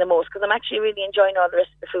I'm missing the most, because I'm actually really enjoying all the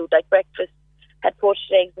rest of the food. Like breakfast, had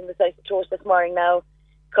poached eggs and the slice of toast this morning now.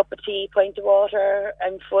 Cup of tea, pint of water.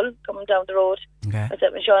 I'm full coming down the road. Okay.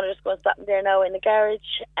 Myself and Sean are just going to stop in there now in the garage,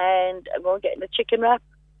 and I'm going to get in the chicken wrap.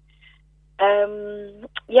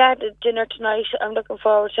 The dinner tonight I'm looking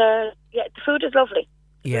forward to. Yeah, the food is lovely.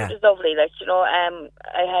 The food is lovely. Like, you know,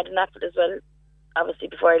 I had an apple as well, obviously,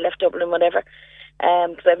 before I left Dublin, whatever,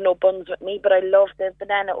 because I have no buns with me, but I love the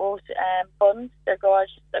banana oat buns. They're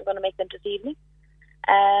gorgeous. I'm going to make them this evening.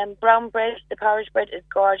 Brown bread, the porridge bread is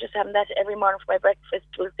gorgeous. Having that every morning for my breakfast,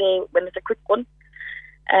 will say, when it's a quick one.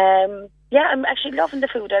 I'm actually loving the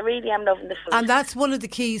food. I really am loving the food. And that's one of the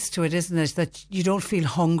keys to it, isn't it? That you don't feel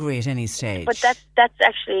hungry at any stage. But I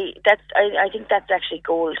think that's actually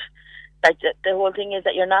gold. Like the whole thing is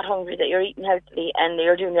that you're not hungry, that you're eating healthily, and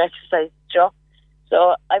you're doing your exercise, you know?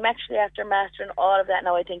 So I'm actually after mastering all of that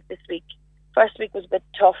now, I think, this week. First week was a bit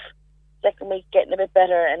tough. Second week getting a bit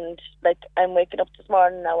better, and like I'm waking up this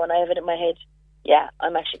morning now and I have it in my head. Yeah,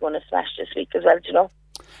 I'm actually going to smash this week as well, you know.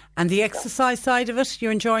 And the exercise side of it,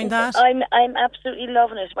 you're enjoying that? I'm absolutely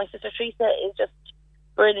loving it. My sister Teresa is just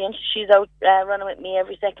brilliant. She's out running with me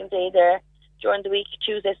every second day there during the week,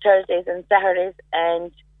 Tuesdays, Thursdays and Saturdays,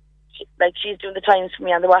 and she's doing the times for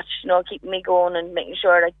me on the watch, you know, keeping me going and making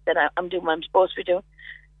sure like that I'm doing what I'm supposed to be doing.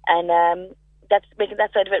 And that's making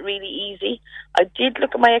that side of it really easy. I did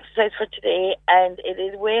look at my exercise for today, and it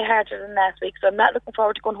is way harder than last week, so I'm not looking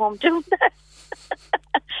forward to going home doing that.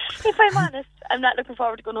 If I'm honest, I'm not looking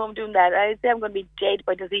forward to going home doing that. I'd say I'm going to be dead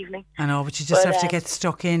by this evening. I know, but you just have to get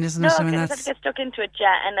stuck in, isn't it? I mean, I have to get stuck into it,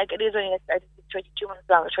 yeah. And like it is only like 22 minutes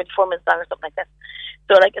long or 24 minutes long or something like that.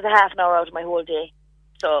 So like it's a half an hour out of my whole day.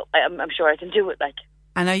 So I'm sure I can do it. Like.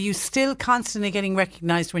 And are you still constantly getting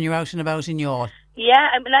recognised when you're out and about in Youghal? Yeah,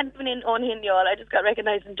 I'm not even only in Youghal. I just got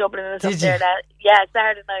recognised in Dublin and stuff there.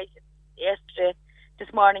 Saturday night, yesterday,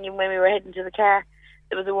 this morning, even when we were heading to the car,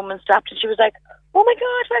 there was a woman stopped and she was like, "Oh my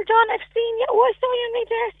God, well done! I've seen you. Oh, I saw you on my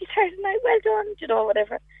Darcy Saturday night. Well done," you know,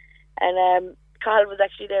 whatever. And Carl was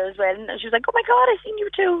actually there as well, and she was like, "Oh my God, I've seen you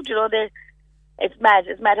too." You know, it's mad.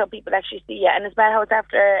 It's mad how people actually see you, and it's mad how it's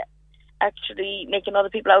after actually making other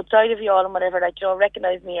people outside of Youghal and whatever, like, you know,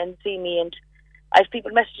 recognise me and see me. And I've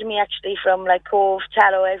people messaging me actually from like Cove,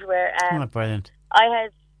 Tallow, everywhere. Brilliant. I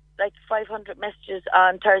had like 500 messages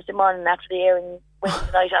on Thursday morning after the airing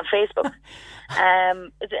Wednesday night on Facebook.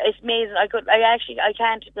 It's amazing. I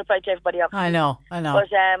can't reply to everybody up. I know. But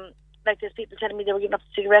like there's people telling me they were giving up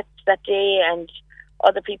cigarettes that day, and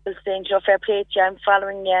other people saying, you know, fair play to you, I'm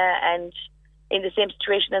following you, and in the same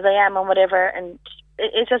situation as I am and whatever. And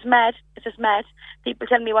it's just mad. It's just mad. People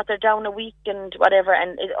tell me what they're down a week and whatever,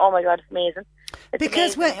 and oh my God, it's amazing.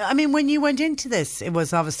 Because when you went into this, it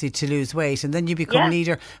was obviously to lose weight, and then you become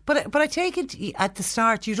leader. But I take it at the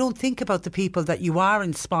start you don't think about the people that you are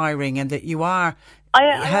inspiring and that you are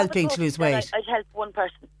helping to lose weight. I'd help one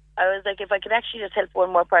person. I was like, if I could actually just help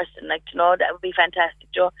one more person, like, you know, that would be fantastic.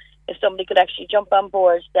 You know, if somebody could actually jump on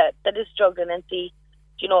board that is struggling and see,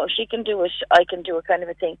 you know, if she can do it, I can do it, kind of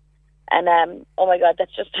a thing. And oh my God,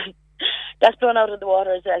 that's just that's blown out of the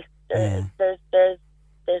water as well.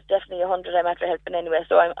 There's definitely 100 I'm after helping anyway,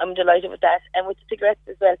 so I'm delighted with that, and with the cigarettes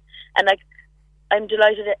as well. And like, I'm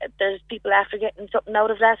delighted that there's people after getting something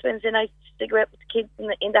out of last Wednesday night cigarette with the kids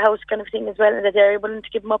in the house, kind of thing as well, and that they're willing to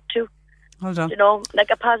give them up too. Well done. You know, like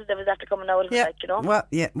a positive is after coming out of it, like, you know.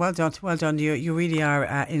 Well done. You really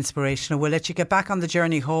are inspirational. We'll let you get back on the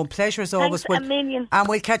journey home. Pleasure as always. Thanks a million. And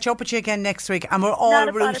we'll catch up with you again next week. And we're all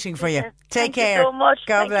rooting for you. Take care. Thank you so much.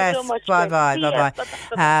 God bless. You so much.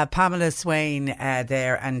 Bye-bye. Pamela Swain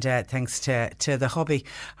there, and thanks to the hubby,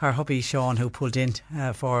 her hubby Sean, who pulled in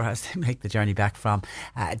for us to make the journey back from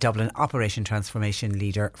Dublin, Operation Transformation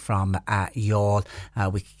Leader from Youghal.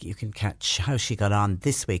 You can catch how she got on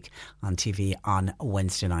this week on TV on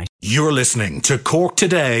Wednesday night. You're listening to Cork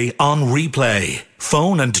Today on replay.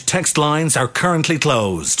 Phone and text lines are currently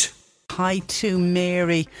closed. Hi to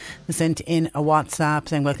Mary, who sent in a WhatsApp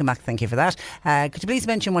saying welcome back, thank you for that. Could you please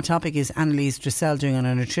mention what topic is Annalise Dressel doing on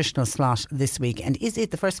a nutritional slot this week, and is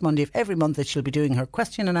it the first Monday of every month that she'll be doing her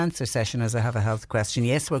question and answer session as I have a health question?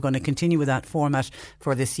 Yes, we're going to continue with that format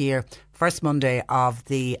for this year. First Monday of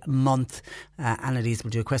the month, Annalise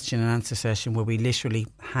will do a question and answer session where we literally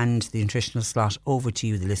hand the nutritional slot over to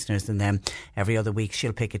you, the listeners, and then every other week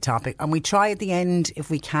she'll pick a topic. And we try at the end,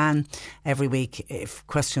 if we can, every week, if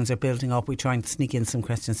questions are building up, we try and sneak in some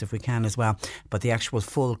questions if we can as well. But the actual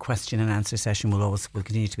full question and answer session will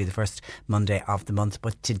continue to be the first Monday of the month.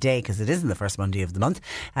 But today, because it isn't the first Monday of the month,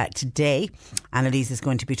 today Annalise is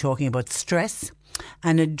going to be talking about stress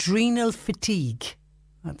And adrenal fatigue.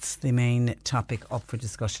 That's the main topic up for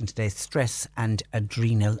discussion today, stress and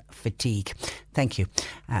adrenal fatigue. Thank you,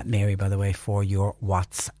 Mary, by the way, for your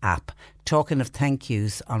WhatsApp. Talking of thank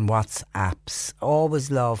yous on WhatsApps,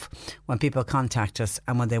 always love when people contact us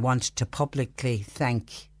and when they want to publicly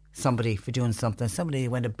thank somebody for doing something, somebody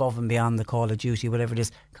went above and beyond the call of duty, whatever it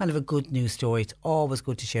is, kind of a good news story. It's always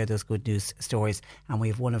good to share those good news stories, and we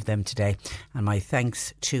have one of them today. And my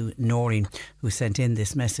thanks to Noreen, who sent in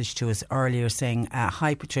this message to us earlier saying,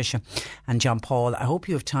 hi Patricia and John Paul, I hope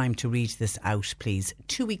you have time to read this out, please.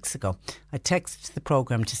 2 weeks ago I texted the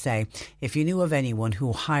programme to say if you knew of anyone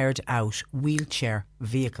who hired out wheelchair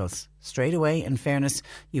vehicles. Straight away, in fairness,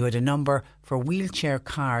 you had a number for Wheelchair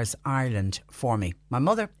Cars Ireland for me. My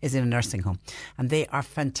mother is in a nursing home and they are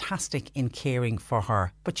fantastic in caring for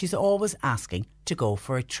her, but she's always asking to go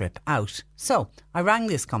for a trip out. So I rang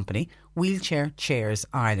this company, Wheelchair Chairs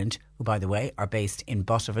Ireland, who by the way are based in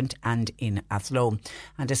Buttevant and in Athlone,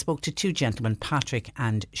 and I spoke to two gentlemen, Patrick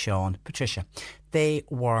and Sean. Patricia, they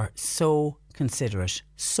were so considerate,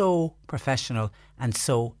 so professional and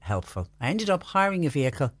so helpful. I ended up hiring a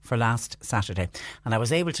vehicle for last Saturday and I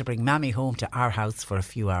was able to bring Mammy home to our house for a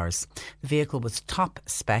few hours. The vehicle was top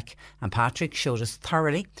spec and Patrick showed us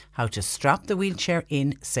thoroughly how to strap the wheelchair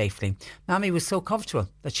in safely. Mammy was so comfortable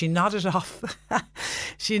that she nodded off.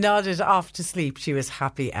 She nodded off to sleep. She was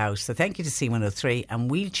happy out. So thank you to C103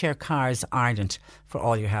 and Wheelchair Cars Ireland for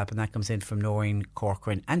all your help, and that comes in from Noreen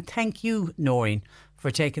Corcoran. And thank you, Noreen, for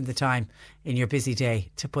taking the time in your busy day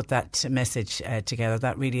to put that message together.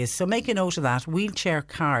 That really is. So make a note of that. Wheelchair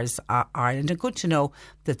Cars Ireland. And good to know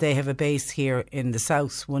that they have a base here in the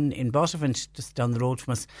south, one in Buttevant, just down the road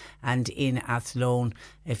from us, and in Athlone.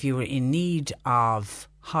 If you were in need of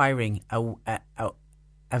hiring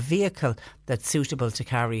a vehicle that's suitable to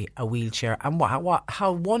carry a wheelchair. And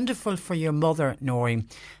how wonderful for your mother, Noreen,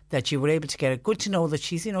 that you were able to get it. Good to know that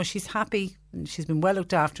she's happy. She's been well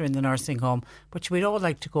looked after in the nursing home, but we'd all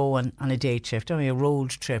like to go on a day trip, don't we? A road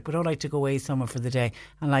trip. We'd all like to go away somewhere for the day,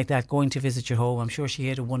 and like that, going to visit your home. I'm sure she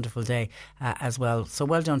had a wonderful day as well. So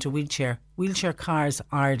well done to Wheelchair Cars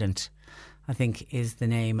Ireland, I think is the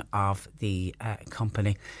name of the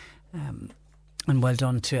company. And well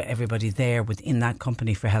done to everybody there within that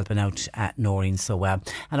company for helping out Noreen so well.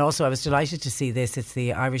 And also I was delighted to see this. It's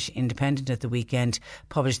the Irish Independent at the weekend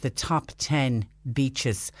published the top 10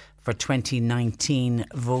 beaches for 2019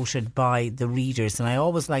 voted by the readers. And I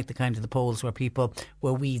always like the kind of the polls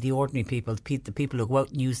where we, the ordinary people, the people who go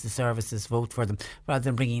out and use the services, vote for them, rather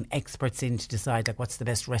than bringing experts in to decide like what's the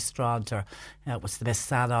best restaurant or what's the best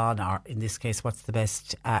salon, or in this case what's the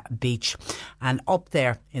best beach. And up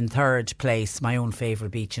there in third place, my own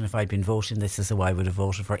favourite beach, and if I'd been voting, this is who I would have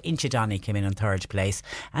voted for. Inchydoney came in third place,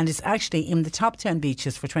 and it's actually in the top 10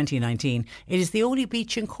 beaches for 2019. It is the only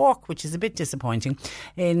beach in Cork, which is a bit disappointing.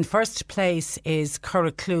 In first place is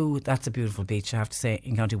Curraclue. That's a beautiful beach, I have to say,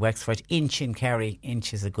 in County Wexford. Inch in Kerry.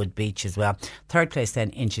 Inch is a good beach as well. Third place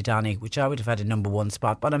then Inchydoney, which I would have had a number one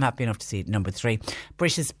spot, but I'm happy enough to see it number 3.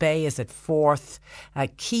 Brishes Bay is at 4th.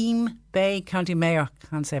 Keem Bay, County Mayo,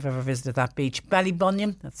 can't say I've ever visited that beach.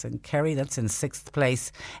 Ballybunion, that's in Kerry, that's in 6th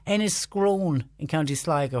place. Enniscrone in County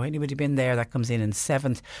Sligo, anybody been there? That comes in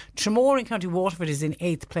 7th. Tramore in County Waterford is in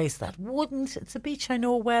 8th place. It's a beach I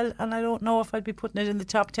know well, and I don't know if I'd be putting it in the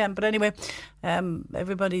top 10, but anyway,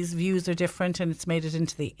 everybody's views are different, and it's made it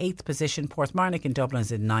into the 8th position. Portmarnock in Dublin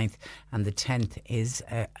is in 9th, and the 10th is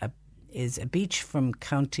a beach from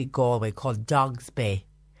County Galway called Dogs Bay.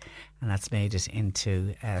 And that's made it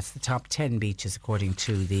into the top 10 beaches according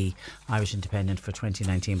to the Irish Independent for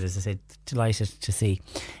 2019. But as I said, delighted to see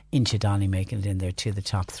Inchydoney making it in there to the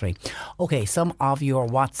top 3. Okay, some of your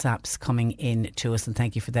WhatsApps coming in to us, and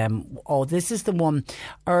thank you for them. Oh, this is the one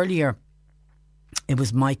earlier. It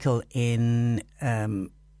was Michael in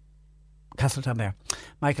Castletownbere.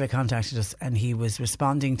 Michael had contacted us and he was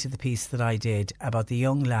responding to the piece that I did about the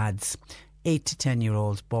young lads, 8 to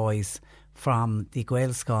 10-year-old boys from the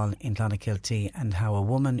Gaelscoil in Clonakilty, and how a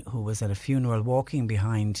woman who was at a funeral walking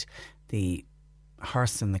behind the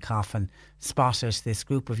hearse and the coffin spotted this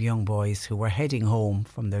group of young boys who were heading home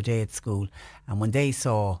from their day at school, and when they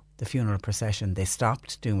saw the funeral procession they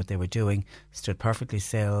stopped doing what they were doing, stood perfectly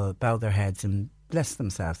still, bowed their heads and blessed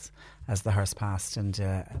themselves as the hearse passed. And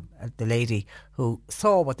the lady who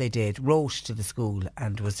saw what they did wrote to the school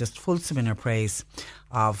and was just fulsome in her praise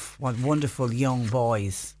of what wonderful young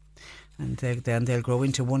boys And they'll grow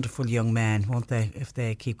into wonderful young men, won't they, if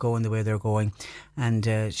they keep going the way they're going. And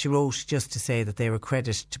she wrote just to say that they were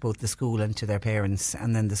credit to both the school and to their parents.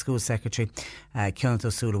 And then the school secretary, Kionat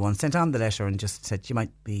O'Sullivan, sent on the letter and just said you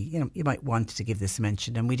might want to give this a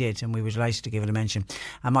mention. And we did, and we were delighted to give it a mention.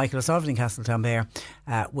 And Michael O'Sullivan in Castletownbere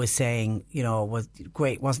was saying, was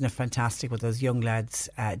great, wasn't it fantastic what those young lads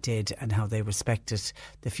did and how they respected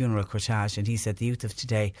the funeral cortege. And he said the youth of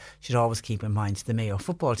today should always keep in mind the Mayo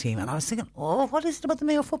football team. And I was thinking, what is it about the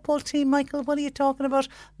Mayo football team, Michael? What are you talking about?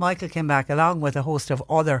 Michael came back along with a host of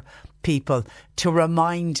other people to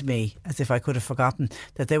remind me, as if I could have forgotten,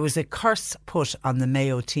 that there was a curse put on the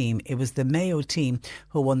Mayo team. It was the Mayo team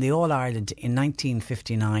who won the All-Ireland in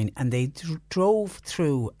 1959, and they drove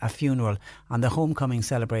through a funeral on the homecoming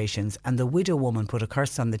celebrations, and the widow woman put a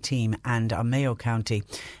curse on the team and on Mayo County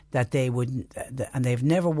that they would, and they've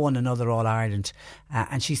never won another All-Ireland,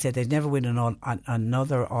 and she said they'd never win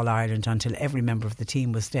another All-Ireland until every member of the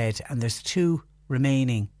team was dead, and there's 2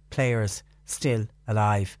 remaining players still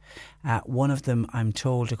alive. One of them, I'm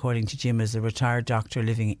told, according to Jim, is a retired doctor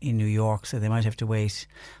living in New York, so they might have to wait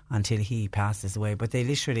until he passes away. But they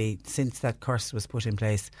literally, since that curse was put in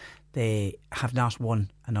place, they have not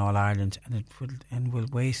won an All-Ireland, and we'll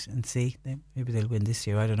wait and see. Maybe they'll win this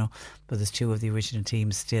year, I don't know. But there's 2 of the original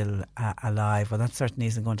teams still alive. Well, that certainly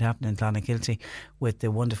isn't going to happen in Clonakilty with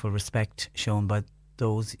the wonderful respect shown by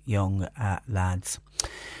those young lads.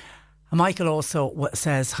 Michael also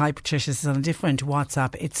says, hi Patricia, this is on a different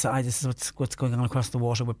WhatsApp. This is what's going on across the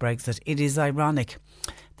water with Brexit. It is ironic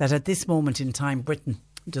that at this moment in time Britain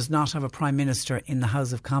does not have a Prime Minister in the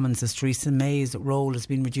House of Commons, as Theresa May's role has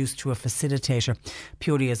been reduced to a facilitator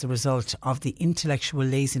purely as a result of the intellectual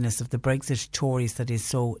laziness of the Brexit Tories that is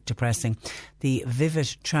so depressing. The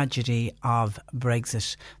vivid tragedy of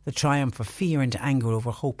Brexit, the triumph of fear and anger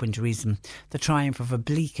over hope and reason, the triumph of a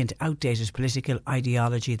bleak and outdated political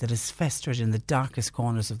ideology that has festered in the darkest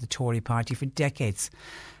corners of the Tory party for decades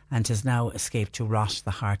and has now escaped to rot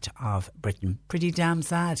the heart of Britain. Pretty damn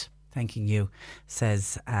sad. Thanking you,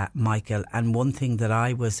 says Michael. And one thing that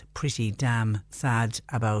I was pretty damn sad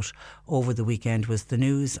about over the weekend was the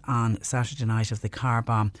news on Saturday night of the car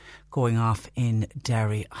bomb going off in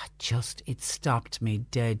Derry. It stopped me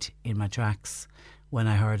dead in my tracks when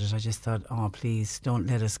I heard it. I just thought, oh, please don't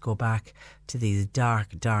let us go back to these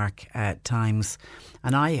dark times.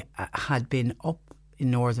 And I had been up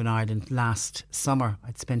in Northern Ireland last summer.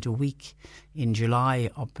 I'd spent a week in July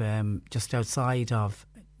up just outside of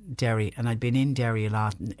Derry, and I'd been in Derry a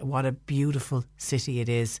lot. What a beautiful city it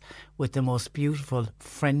is, with the most beautiful,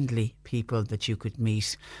 friendly people that you could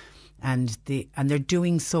meet, and they're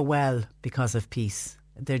doing so well because of peace.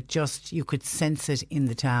 They're just, you could sense it in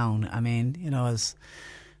the town. I mean, as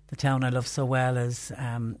the town I love so well, as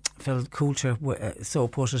Phil Coulter so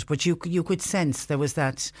put it, but you could sense there was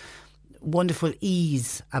that wonderful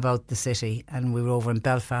ease about the city. And we were over in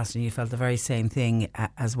Belfast and you felt the very same thing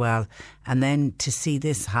as well. And then to see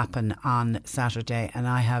this happen on Saturday, and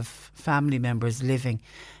I have family members living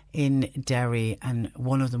in Derry, and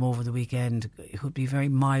one of them over the weekend, who'd be a very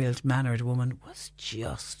mild-mannered woman, was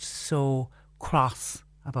just so cross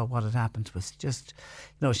about what had happened. It was just,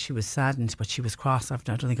 she was saddened, but she was cross. I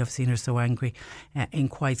don't think I've seen her so angry in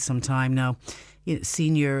quite some time now.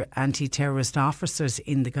 Senior anti-terrorist officers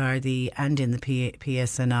in the Gardaí and in the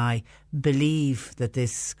PSNI believe that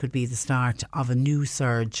this could be the start of a new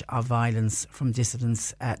surge of violence from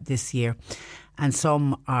dissidents this year. And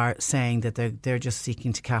some are saying that they're just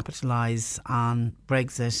seeking to capitalise on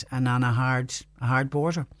Brexit and on a hard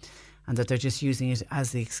border, and that they're just using it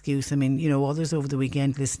as the excuse. I mean, others over the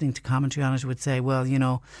weekend listening to commentary on it would say, well,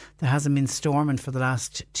 there hasn't been storming for the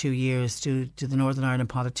last 2 years. Do the Northern Ireland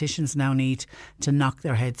politicians now need to knock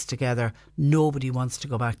their heads together? Nobody wants to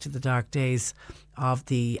go back to the dark days of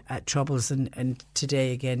the Troubles. And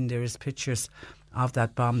today, again, there is pictures of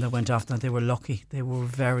that bomb that went off. Now, they were lucky. They were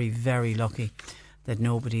very, very lucky that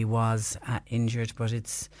nobody was injured. But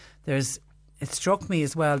it struck me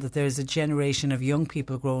as well that there's a generation of young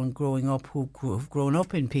people growing up who've grown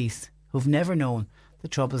up in peace, who've never known the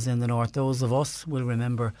Troubles in the North. Those of us will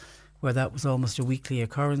remember where that was almost a weekly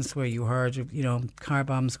occurrence, where you heard, car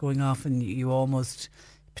bombs going off, and you almost,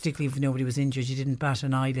 particularly if nobody was injured, you didn't bat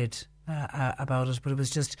an eyelid about it. But it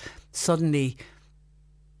was just suddenly,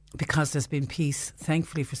 because there's been peace,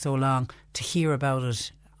 thankfully, for so long, to hear about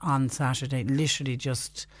it on Saturday literally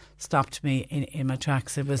just stopped me in my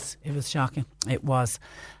tracks. It was shocking. It was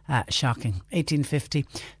shocking. 1850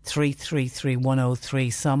 333 103.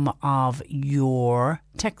 Some of your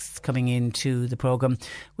texts coming into the programme.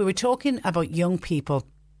 We were talking about young people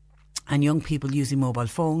and young people using mobile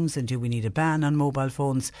phones, and do we need a ban on mobile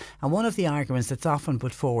phones? And one of the arguments that's often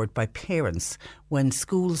put forward by parents when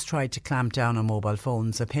schools try to clamp down on mobile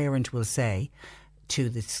phones, a parent will say to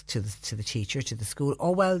the teacher, to the school,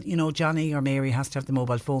 oh well, you know, Johnny or Mary has to have the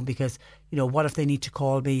mobile phone because, you know, what if they need to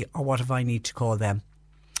call me, or what if I need to call them?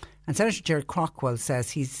 And Senator Gerard Craughwell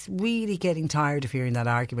says he's really getting tired of hearing that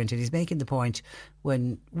argument, and he's making the point,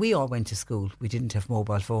 when we all went to school, we didn't have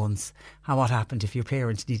mobile phones. And what happened if your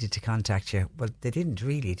parents needed to contact you? Well, they didn't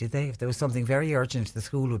really, did they? If there was something very urgent, the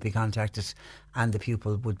school would be contacted and the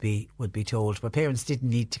pupil would be told. But parents didn't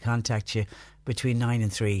need to contact you between 9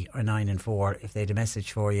 and 3 or 9 and 4. If they had a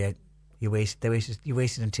message for you, you waited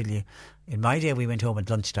until you, in my day, we went home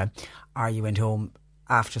at lunchtime, or you went home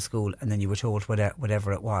after school and then you were told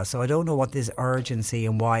whatever it was. So I don't know what this urgency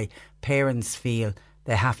and why parents feel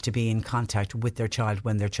they have to be in contact with their child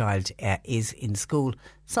when their child is in school.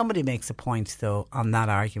 Somebody makes a point though on that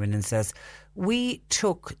argument and says, we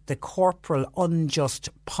took the corporal unjust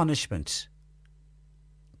punishment.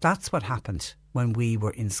 That's what happened when we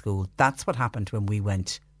were in school. That's what happened when we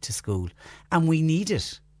went to school. And we need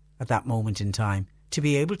it at that moment in time to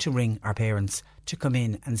be able to ring our parents to come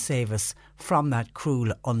in and save us from that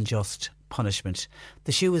cruel, unjust punishment.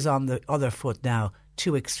 The shoe is on the other foot now.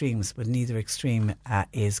 Two extremes, but neither extreme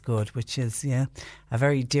is good, which is, a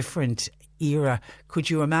very different era. Could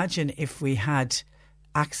you imagine if we had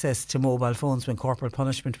access to mobile phones when corporal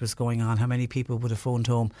punishment was going on? How many people would have phoned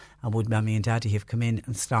home, and would Mammy and Daddy have come in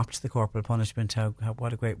and stopped the corporal punishment?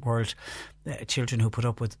 What a great world. Children who put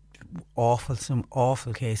up with some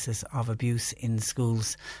awful cases of abuse in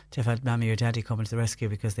schools, to have had Mammy or Daddy come to the rescue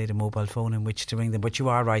because they had a mobile phone in which to ring them. But you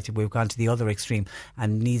are right, we've gone to the other extreme,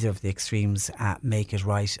 and neither of the extremes make it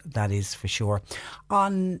right, that is for sure.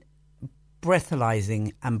 On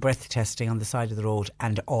breathalyzing and breath testing on the side of the road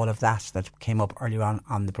and all of that came up earlier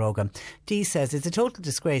on the programme, Dee says it's a total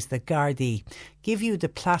disgrace that Gardaí give you the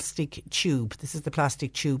plastic tube. This is the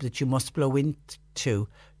plastic tube that you must blow into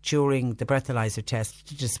during the breathalyzer test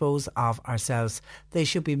to dispose of ourselves. They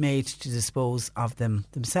should be made to dispose of them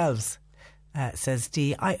themselves, says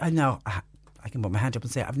Dee. I know, I can put my hand up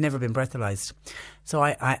and say I've never been breathalyzed, so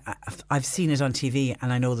I've seen it on TV,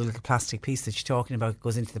 and I know the little plastic piece that you're talking about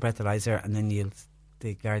goes into the breathalyzer, and then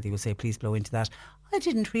the Gardaí will say please blow into that. I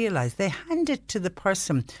didn't realise they hand it to the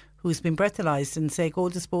person who's been breathalyzed and say go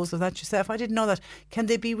dispose of that yourself. I didn't know that. Can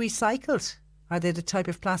they be recycled? Are they the type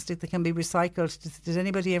of plastic that can be recycled? Did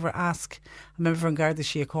anybody ever ask a member from Garda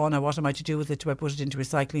Síochána, what am I to do with it? Do I put it into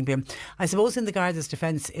recycling bin? I suppose in the Garda's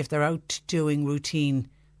defence, if they're out doing routine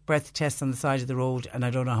breath tests on the side of the road, and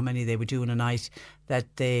I don't know how many they would do in a night,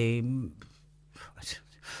 that they'd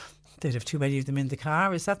have too many of them in the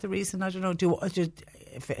car. Is that the reason? I don't know.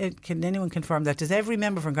 Can anyone confirm that? Does every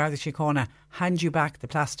member from Garda Síochána hand you back the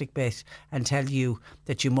plastic bit and tell you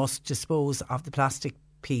that you must dispose of the plastic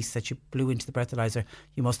piece that you blew into the breathalyzer?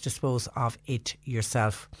 You must dispose of it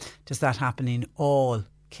yourself. Does that happen in all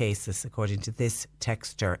cases? According to this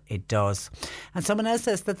texter, it does. And someone else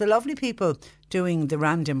says that the lovely people doing the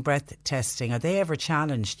random breath testing, are they ever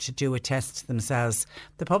challenged to do a test themselves?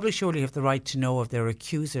 The public surely have the right to know if their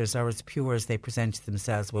accusers are as pure as they present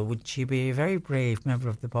themselves. Well, would you be a very brave member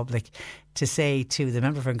of the public to say to the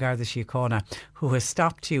member from Garda Síochána who has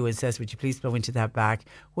stopped you and says, would you please blow into that bag?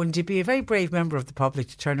 Wouldn't you be a very brave member of the public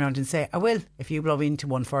to turn around and say, I will, if you blow into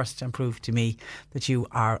one first and prove to me that you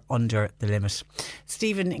are under the limit?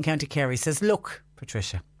 Stephen in County Kerry says, look,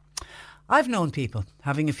 Patricia, I've known people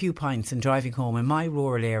having a few pints and driving home in my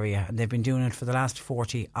rural area, and they've been doing it for the last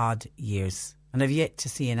 40 odd years, and I've yet to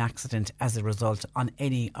see an accident as a result on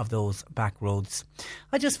any of those back roads.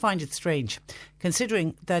 I just find it strange,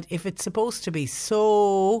 considering that if it's supposed to be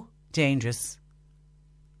so dangerous,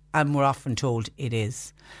 and we're often told it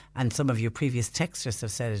is, and some of your previous texters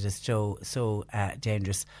have said it is so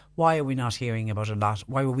dangerous, why are we not hearing about a lot?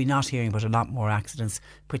 Why were we not hearing about a lot more accidents,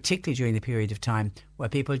 particularly during the period of time where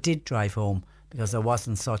people did drive home, because there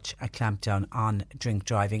wasn't such a clampdown on drink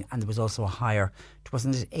driving, and there was also a higher,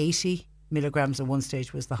 wasn't it 80 milligrams at one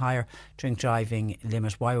stage was the higher drink driving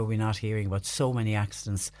limit? Why were we not hearing about so many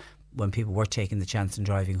accidents when people were taking the chance and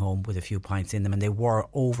driving home with a few pints in them, and they were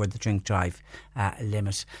over the drink drive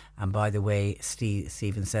limit? And by the way,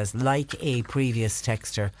 Stephen says, like a previous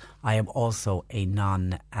texter, I am also a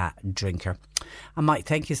non-drinker. And Mike,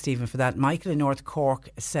 thank you, Stephen, for that. Michael in North Cork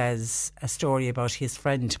says a story about his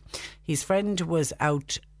friend. His friend was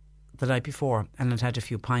out the night before and had had a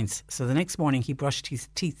few pints, so the next morning he brushed his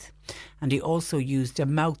teeth, and he also used a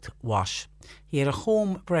mouthwash. He had a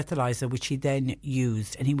home breathalyzer which he then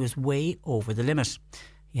used, and he was way over the limit.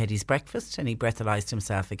 He had his breakfast and he breathalyzed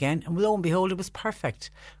himself again, and lo and behold, it was perfect.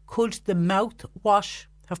 Could the mouthwash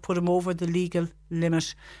have put him over the legal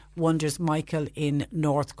limit? Wonders Michael in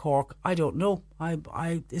North Cork. I don't know.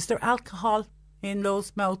 Is there alcohol in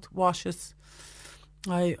those mouthwashes?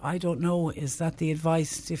 I don't know. Is that the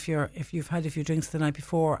advice? If you've had a few drinks the night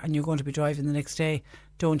before and you're going to be driving the next day,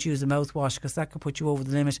 don't use a mouthwash, because that could put you over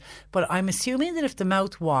the limit. But I'm assuming that if the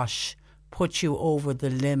mouthwash puts you over the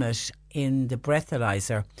limit in the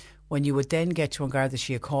breathalyzer, when you would then get to An Garda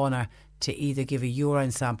Síochána to either give a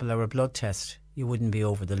urine sample or a blood test, you wouldn't be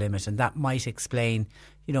over the limit. And that might explain,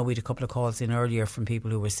 we had a couple of calls in earlier from people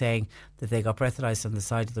who were saying that they got breathalyzed on the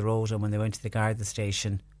side of the road, and when they went to the Garda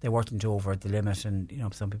station they weren't over the limit. And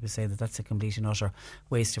some people say that that's a complete and utter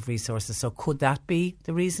waste of resources. So could that be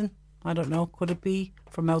the reason? I don't know. Could it be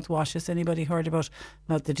for mouthwashes? Anybody heard about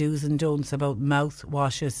the do's and don'ts about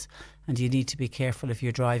mouthwashes? And you need to be careful if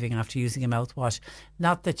you're driving after using a mouthwash.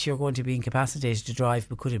 Not that you're going to be incapacitated to drive,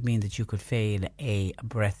 but could it mean that you could fail a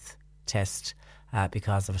breath test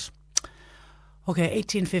because of it? Okay,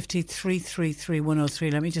 1850 333 103.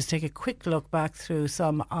 Let me just take a quick look back through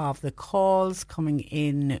some of the calls coming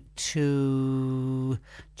in to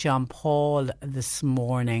John Paul this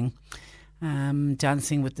morning.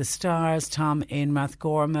 Dancing with the Stars, Tom in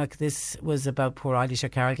Rathgormack. This was about poor Eilish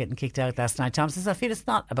O'Carroll getting kicked out last night. Tom says, I feel it's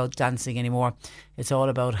not about dancing anymore. It's all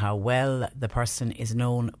about how well the person is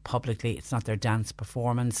known publicly. It's not their dance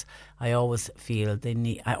performance. I also feel they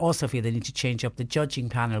need to change up the judging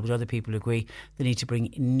panel. With other people who agree they need to bring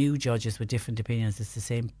in new judges with different opinions. It's the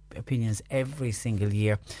same opinions every single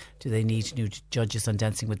year. Do they need new judges on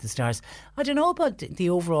Dancing with the Stars? I don't know about the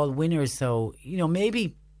overall winners though.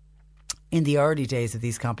 Maybe in the early days of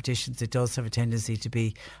these competitions, it does have a tendency to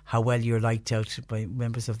be how well you're liked out by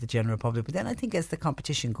members of the general public. But then I think as the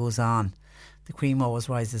competition goes on, the cream always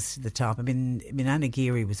rises to the top. I mean, Anna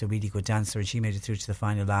Geary was a really good dancer and she made it through to the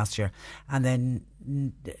final last year. And then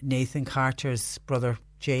Nathan Carter's brother,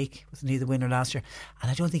 Jake, wasn't he the winner last year? And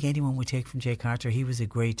I don't think anyone would take from Jake Carter. He was a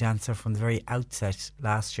great dancer from the very outset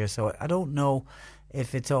last year. So I don't know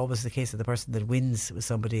if it's always the case that the person that wins was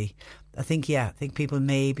somebody. I think people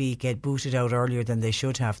maybe get booted out earlier than they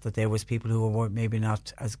should have, that there was people who were maybe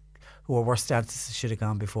not as, who were worse dancers should have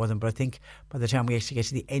gone before them. But I think by the time we actually get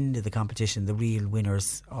to the end of the competition, the real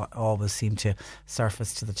winners always seem to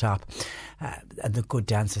surface to the top, and the good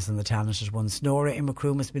dancers and the talented ones. Nora in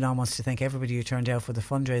Macroom has been on, wants to thank everybody who turned out for the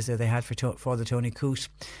fundraiser they had for the Tony Coote.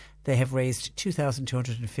 They have raised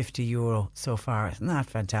 €2,250 so far. Isn't that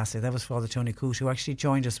fantastic? That was for the Tony Coote, who actually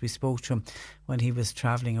joined us. We spoke to him when he was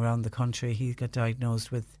travelling around the country. He got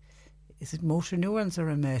diagnosed with, is it motor neurons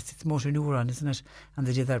or MS? It's motor neuron, isn't it? And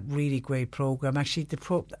they did that really great programme. Actually,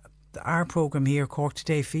 our programme here, Cork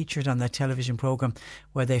Today, featured on that television programme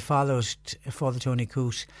where they followed for the Tony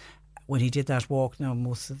Coote. When he did that walk, now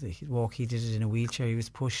most of the walk he did it in a wheelchair. He was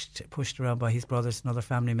pushed around by his brothers and other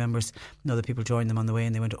family members, and other people joined them on the way,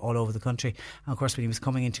 and they went all over the country. And of course, when he was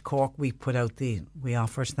coming into Cork, we offered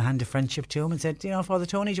the hand of friendship to him and said, Father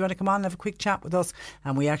Tony, do you want to come on and have a quick chat with us?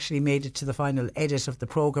 And we actually made it to the final edit of the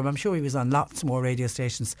programme. I'm sure he was on lots more radio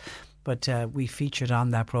stations, but we featured on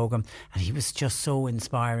that programme, and he was just so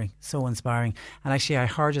inspiring. And actually, I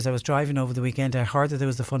heard, as I was driving over the weekend, I heard that there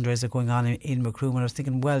was a fundraiser going on in Macroom, and I was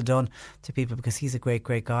thinking, well done to people, because he's a great,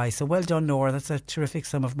 great guy. So well done, Nora. That's a terrific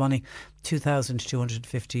sum of money,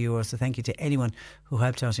 €2,250. So thank you to anyone who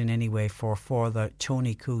helped out in any way for the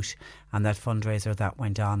Tony Coote and that fundraiser that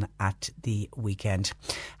went on at the weekend.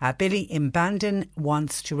 Billy in Bandon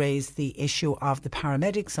wants to raise the issue of the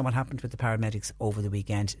paramedics and what happened with the paramedics over the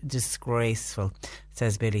weekend. Disgraceful,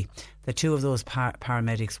 says Billy. The two of those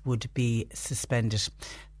paramedics would be suspended.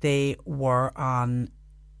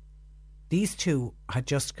 These two had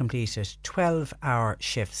just completed 12-hour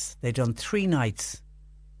shifts. They'd done 3 nights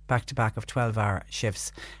back-to-back of 12-hour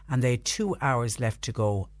shifts, and they had 2 hours left to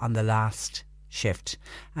go on the last shift.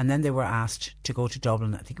 And then they were asked to go to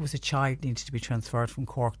Dublin. I think it was a child needed to be transferred from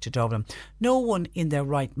Cork to Dublin. No one in their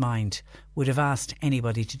right mind would have asked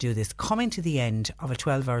anybody to do this, coming to the end of a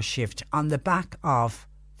 12-hour shift on the back of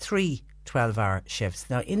 3 12-hour shifts.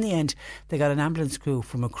 Now, in the end, they got an ambulance crew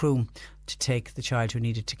from Macroom to take the child who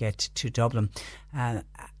needed to get to Dublin.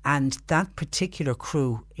 And that particular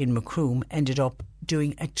crew in Macroom ended up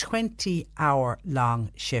doing a 20-hour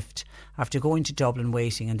long shift after going to Dublin,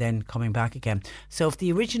 waiting, and then coming back again. So if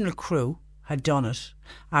the original crew had done it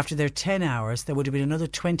after their 10 hours, there would have been another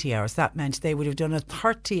 20 hours. That meant they would have done a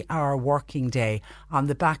 30-hour working day on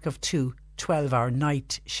the back of 2 12-hour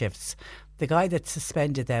night shifts. the guy that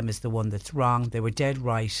suspended them is the one that's wrong. They were dead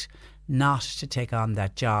right not to take on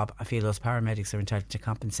that job. I feel those paramedics are entitled to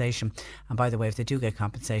compensation. And by the way, if they do get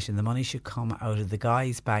compensation, the money should come out of the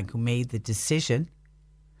guy's bank who made the decision.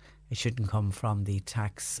 It shouldn't come from the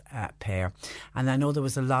taxpayer. And I know there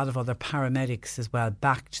was a lot of other paramedics as well,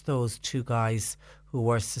 backed those two guys who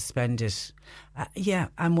were suspended.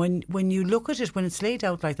 And when you look at it, when it's laid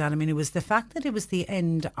out like that, I mean, it was the fact that it was the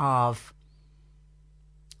end of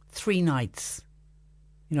 3 nights.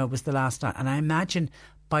 You know, it was the last night. And I imagine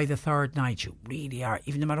by the third night, you really are,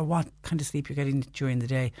 even no matter what kind of sleep you're getting during the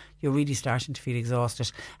day, you're really starting to feel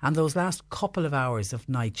exhausted. And those last couple of hours of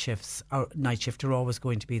night shift are always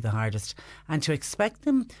going to be the hardest. And to expect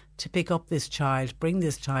them to pick up this child, bring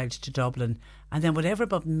this child to Dublin, and then whatever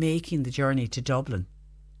about making the journey to Dublin,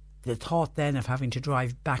 the thought then of having to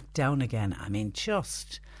drive back down again, I mean,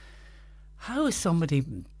 just how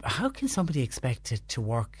can somebody expect it to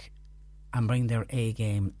work and bring their A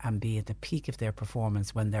game and be at the peak of their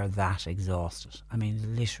performance when they're that exhausted? I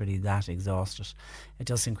mean, literally that exhausted. It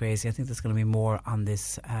does seem crazy. I think there's going to be more on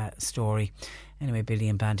this story. Anyway, Billy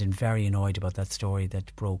and Bandon very annoyed about that story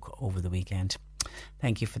that broke over the weekend.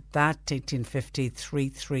 Thank you for that. 1850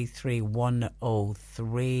 333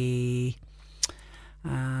 103.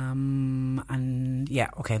 And yeah,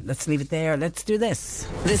 okay, let's leave it there. Let's do this.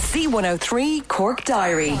 The C103 Cork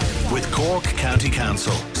Diary. With Cork County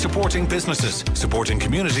Council, supporting businesses, supporting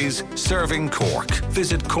communities, serving Cork.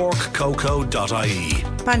 Visit corkcoco.ie.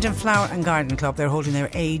 Bandon Flower and Garden Club, they're holding their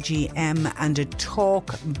AGM and a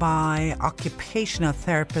talk by occupational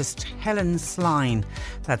therapist Helen Sline.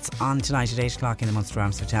 That's on tonight at 8 o'clock in the Munster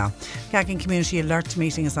Arms Hotel. Gaggin Community Alert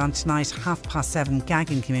meeting is on tonight, 7:30,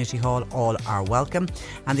 Gaggin Community Hall. All are welcome.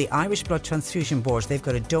 And the Irish Blood Transfusion Board, they've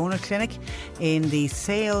got a donor clinic in the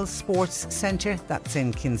Sale Sports Centre, that's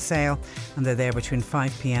in Kinsale, and they're there between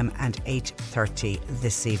 5 p.m. and 8:30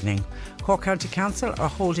 this evening. Cork County Council are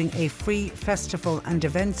holding a free festival and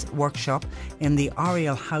events workshop in the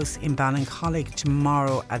Oriel House in Ballincollig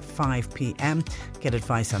tomorrow at 5 p.m. Get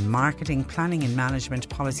advice on marketing, planning and management,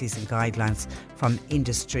 policies and guidelines from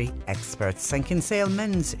industry experts. And Kinsale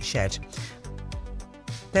Men's Shed,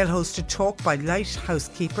 they'll host a talk by lighthouse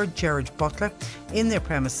keeper Gerard Butler in their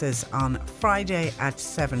premises on Friday at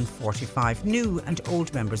 7:45. New and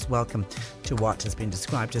old members welcome to what has been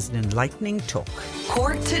described as an enlightening talk.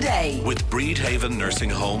 Cork Today. With Breedhaven Nursing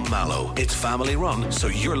Home Mallow. It's family run, so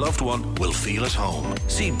your loved one will feel at home.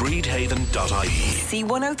 See breedhaven.ie.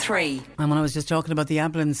 C103. And when I was just talking about the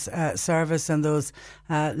ambulance service and those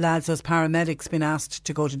lads, those paramedics being asked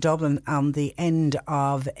to go to Dublin on the end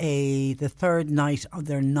of the third night of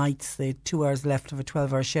their nights. They had 2 hours left of a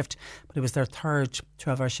 12-hour shift, but it was their third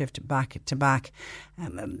 12-hour shift back to back.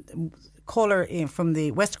 Caller from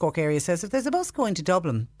the West Cork area says if there's a bus going to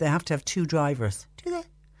Dublin, they have to have 2 drivers. Do they?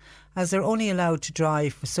 As they're only allowed to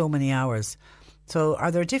drive for so many hours. So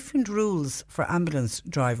are there different rules for ambulance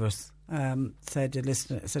drivers? Said a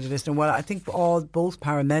listener. Well, I think both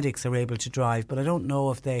paramedics are able to drive, but I don't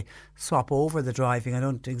know if they swap over the driving. I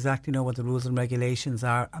don't exactly know what the rules and regulations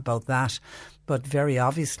are about that. But very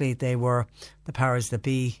obviously the powers that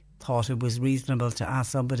be thought it was reasonable to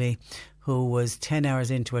ask somebody who was 10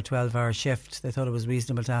 hours into a 12-hour shift. They thought it was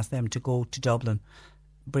reasonable to ask them to go to Dublin,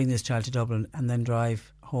 bring this child to Dublin and then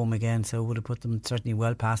drive home again. So it would have put them certainly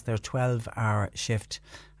well past their 12-hour shift.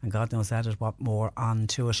 And God knows added what more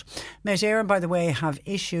onto it. Met Éireann, by the way, have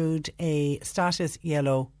issued a status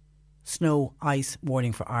yellow snow ice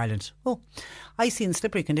warning for Ireland. Icy and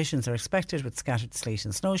slippery conditions are expected with scattered sleet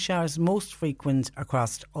and snow showers, most frequent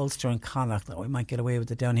across Ulster and Connacht. We might get away with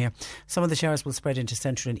it down here. Some of the showers will spread into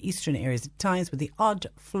central and eastern areas at times, with the odd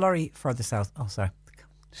flurry further south.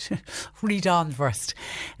 Read on first.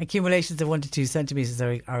 Accumulations of 1 to 2 centimetres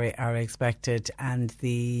are expected, and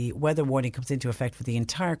the weather warning comes into effect for the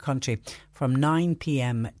entire country from 9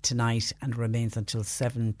 p.m. tonight and remains until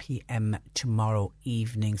 7 p.m. tomorrow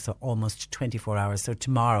evening, so almost 24 hours. So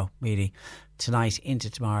tomorrow, really, tonight into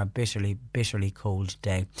tomorrow, bitterly cold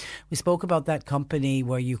day. We spoke about that company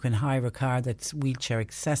where you can hire a car that's wheelchair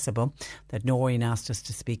accessible that Noreen asked us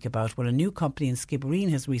to speak about. Well, a new company in Skibbereen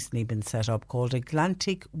has recently been set up called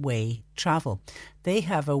Atlantic Way Travel. They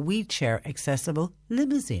have a wheelchair accessible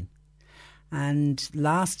limousine. And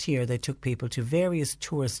last year they took people to various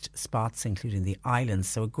tourist spots, including the islands.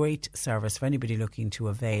 So a great service for anybody looking to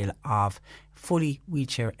avail of fully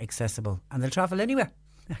wheelchair accessible. And they'll travel anywhere,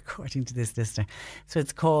 according to this listener. So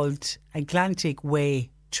it's called Atlantic Way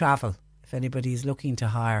Travel. If anybody is looking to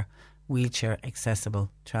hire wheelchair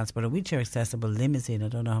accessible transport, a wheelchair accessible limousine, I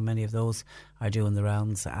don't know how many of those are doing the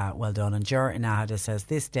rounds. Well done. And Ger in Ahada says,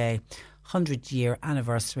 this day 100-year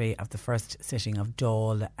anniversary of the first sitting of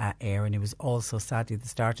Dáil Éireann, and it was also sadly the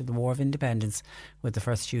start of the War of Independence, with the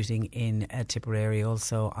first shooting in Tipperary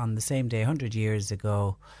also on the same day 100 years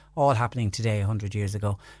ago, all happening today 100 years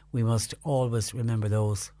ago. We must always remember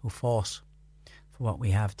those who fought for what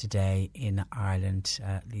we have today in Ireland,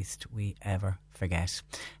 least we ever forget.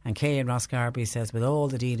 And Kay in Rosscarbery says, with all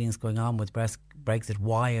the dealings going on with Brexit,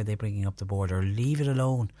 why are they bringing up the border? Leave it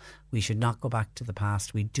alone. We should not go back to the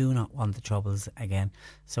past. We do not want the troubles again.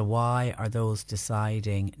 So why are those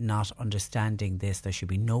deciding not understanding this? There should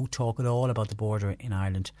be no talk at all about the border in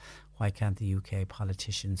Ireland. Why can't the UK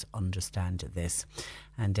politicians understand this?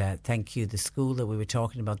 And thank you. The school that we were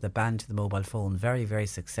talking about, the ban to the mobile phone, very, very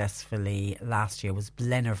successfully last year was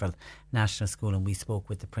Blennerville National School, and we spoke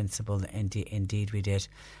with the principal. Indeed we did.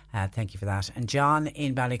 Thank you for that. And John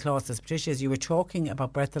in Ballyclaw says, Patricia, as you were talking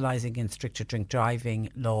about breathalyzing and stricter drink driving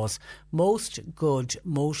laws, most good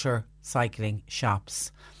motorcycling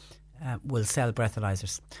shops will sell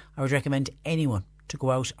breathalyzers. I would recommend anyone to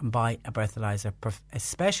go out and buy a breathalyzer,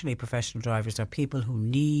 especially professional drivers or people who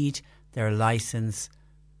need their licence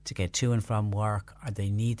to get to and from work, or they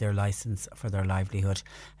need their licence for their livelihood.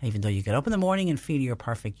 Even though you get up in the morning and feel you're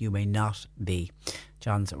perfect, you may not be.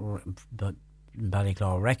 John's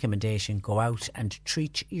Ballyclaw recommendation: go out and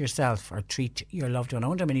treat yourself or treat your loved one. I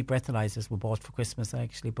wonder how many breathalyzers were bought for Christmas. I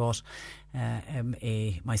actually bought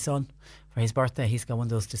my son for his birthday. He's got one of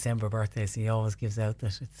those December birthdays. He always gives out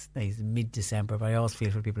that he's mid-December, but I always feel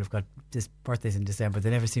for people who've got birthdays in December,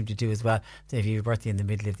 they never seem to do as well if you have a birthday in the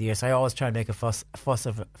middle of the year. So I always try to make a fuss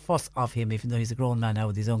of him, even though he's a grown man now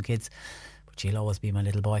with his own kids. But he'll always be my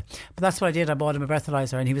little boy. But that's what I did. I bought him a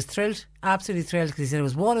breathalyzer, and he was thrilled, absolutely thrilled, because he said it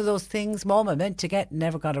was one of those things Mum I meant to get,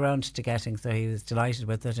 never got around to getting. So he was delighted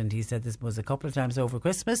with it, and he said this was a couple of times over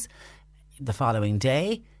Christmas. The following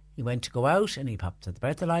day he went to go out and he popped to the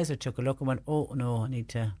breathalyzer, took a look and went, oh no, I need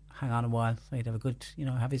to hang on a while. So he'd have a good,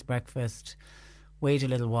 have his breakfast, wait a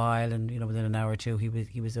little while, and within an hour or two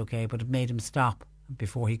he was okay. But it made him stop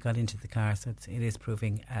before he got into the car, so it is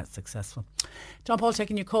proving successful. John Paul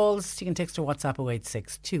taking your calls. You can text or WhatsApp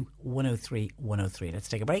 0862 103 103. Let's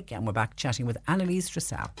take a break, and we're back chatting with Annalise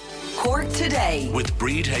Dressel. Cork Today with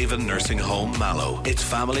Breedhaven Nursing Home Mallow. It's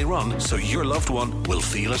family run, so your loved one will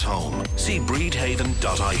feel at home. See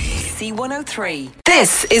breedhaven.ie. C103.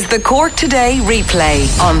 This is the Cork Today replay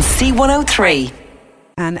on C103.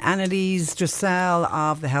 And Annalise Dressel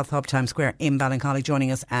of the Health Hub Times Square in Ballincollig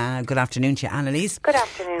joining us. Good afternoon to you, Annalise. Good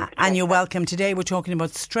afternoon. And you're welcome. Today we're talking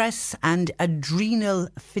about stress and adrenal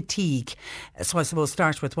fatigue. So I suppose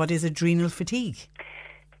start with, what is adrenal fatigue?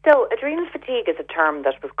 So adrenal fatigue is a term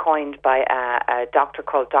that was coined by a doctor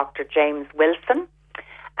called Dr. James Wilson.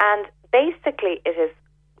 And basically it is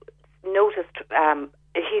noticed...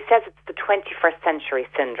 he says it's the 21st century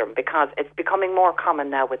syndrome because it's becoming more common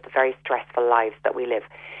now with the very stressful lives that we live.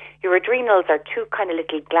 Your adrenals are two kind of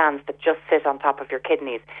little glands that just sit on top of your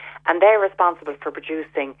kidneys, and they're responsible for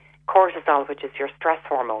producing cortisol, which is your stress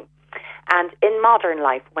hormone. And in modern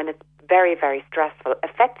life, when it's very, very stressful,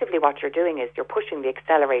 effectively what you're doing is you're pushing the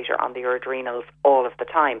accelerator on your adrenals all of the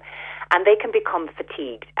time. And they can become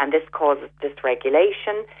fatigued, and this causes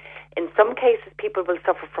dysregulation. In some cases, people will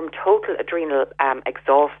suffer from total adrenal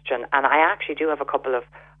exhaustion, and I actually do have a couple of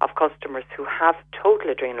customers who have total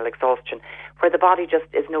adrenal exhaustion, where the body just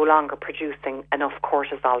is no longer producing enough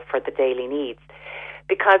cortisol for the daily needs.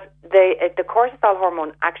 Because the cortisol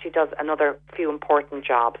hormone actually does another few important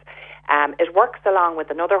jobs. It works along with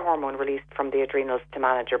another hormone released from the adrenals to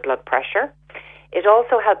manage your blood pressure. It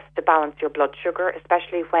also helps to balance your blood sugar,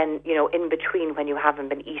 especially when, in between, when you haven't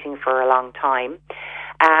been eating for a long time.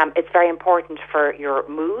 It's very important for your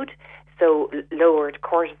mood. So lowered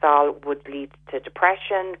cortisol would lead to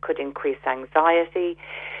depression, could increase anxiety.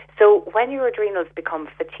 So when your adrenals become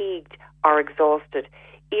fatigued or exhausted,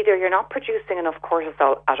 either you're not producing enough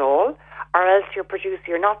cortisol at all, or else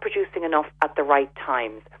you're not producing enough at the right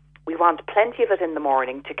times. We want plenty of it in the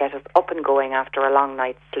morning to get us up and going after a long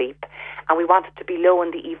night's sleep. And we want it to be low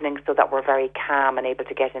in the evening so that we're very calm and able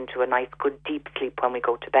to get into a nice, good, deep sleep when we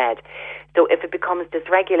go to bed. So if it becomes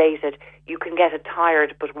dysregulated, you can get a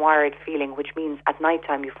tired but wired feeling, which means at night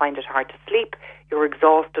time you find it hard to sleep, you're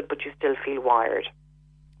exhausted, but you still feel wired.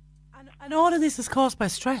 And all of this is caused by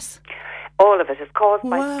stress? All of it is caused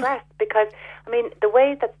by stress because, the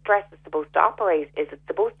way that stress is supposed to operate is it's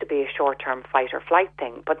supposed to be a short-term fight or flight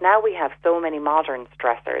thing. But now we have so many modern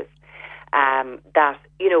stressors that,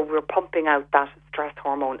 we're pumping out that stress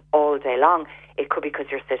hormone all day long. It could be because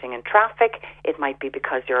you're sitting in traffic. It might be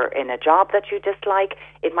because you're in a job that you dislike.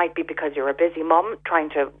 It might be because you're a busy mum trying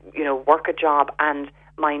to, work a job and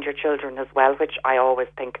mind your children as well, which I always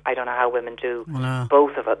think, I don't know how women do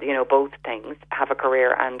both of it, both things, have a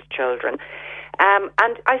career and children.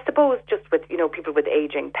 And I suppose just with, people with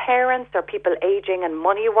ageing parents or people ageing and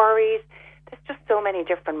money worries, there's just so many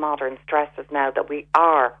different modern stresses now that we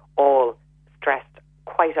are all stressed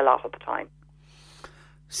quite a lot of the time.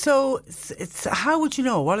 So it's how would you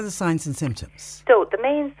know? What are the signs and symptoms? So the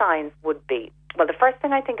main signs would be, well, the first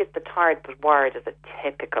thing I think is the tired but worried is a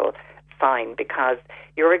typical sign because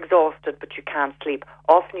you're exhausted but you can't sleep.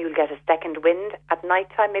 Often you'll get a second wind at night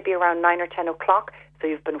time, maybe around 9 or 10 o'clock. So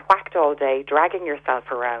you've been whacked all day, dragging yourself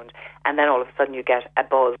around, and then all of a sudden you get a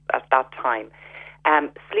buzz at that time.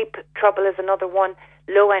 Sleep trouble is another one.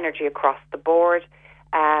 Low energy across the board.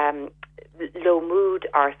 Low mood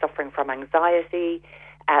or suffering from anxiety.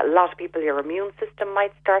 A lot of people, your immune system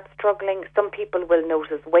might start struggling. Some people will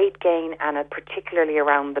notice weight gain, and particularly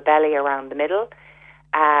around the belly, around the middle.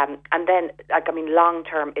 And then, long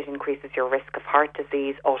term, it increases your risk of heart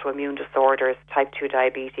disease, autoimmune disorders, type 2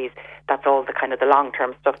 diabetes. That's all the kind of the long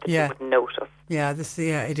term stuff that you wouldn't notice. Yeah,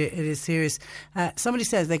 it is serious. Somebody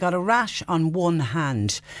says they got a rash on one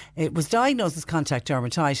hand. It was diagnosed as contact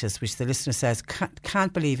dermatitis, which the listener says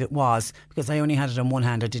can't believe it was because I only had it on one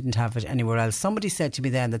hand. I didn't have it anywhere else. Somebody said to me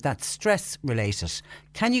then that that's stress related.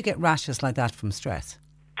 Can you get rashes like that from stress?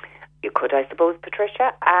 You could, I suppose,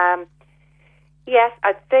 Patricia. Yes,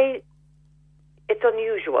 I'd say it's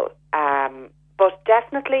unusual. But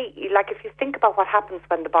definitely, if you think about what happens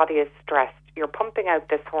when the body is stressed, you're pumping out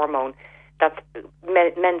this hormone that's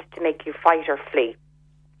meant to make you fight or flee.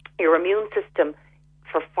 Your immune system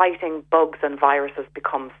for fighting bugs and viruses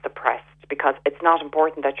becomes suppressed because it's not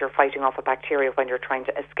important that you're fighting off a bacteria when you're trying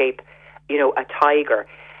to escape, a tiger.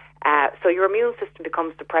 So your immune system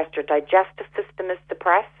becomes suppressed, your digestive system is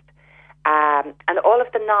suppressed, and all of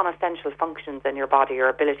the non-essential functions in your body, your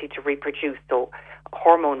ability to reproduce, so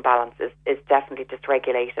hormone balance is definitely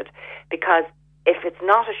dysregulated. Because if it's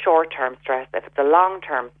not a short-term stress, if it's a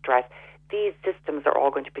long-term stress, these systems are all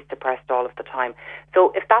going to be suppressed all of the time.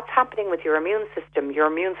 So if that's happening with your immune system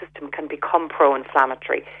can become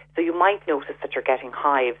pro-inflammatory. So you might notice that you're getting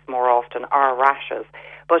hives more often or rashes.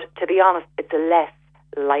 But to be honest, it's a less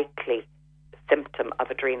likely symptom of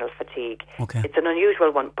adrenal fatigue. Okay. It's an unusual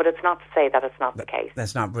one, but it's not to say that it's not the case.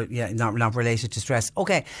 That's not related to stress.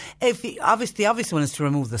 Okay. The obvious one is to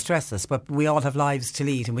remove the stresses, but we all have lives to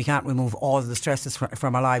lead and we can't remove all of the stresses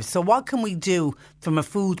from our lives. So what can we do from a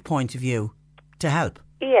food point of view to help?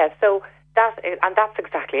 Yeah, so that's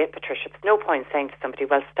exactly it, Patricia. There's no point saying to somebody,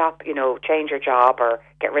 well, stop, change your job or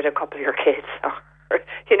get rid of a couple of your kids or,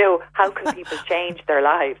 how can people change their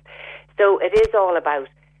lives? So it is all about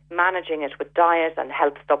managing it with diet and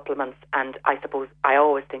health supplements, and I suppose I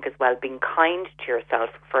always think as well being kind to yourself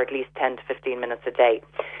for at least 10 to 15 minutes a day.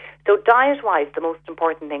 So diet-wise, the most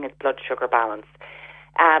important thing is blood sugar balance.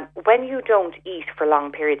 When you don't eat for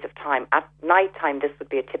long periods of time, at night time, this would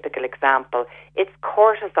be a typical example, it's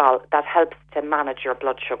cortisol that helps to manage your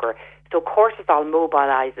blood sugar. So cortisol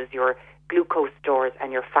mobilizes your glucose stores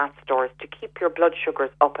and your fat stores to keep your blood sugars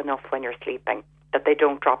up enough when you're sleeping, that they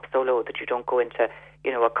don't drop so low that you don't go into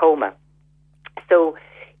a coma. So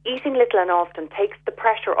eating little and often takes the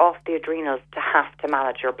pressure off the adrenals to have to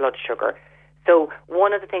manage your blood sugar. So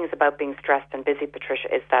one of the things about being stressed and busy,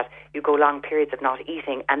 Patricia, is that you go long periods of not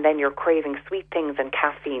eating and then you're craving sweet things and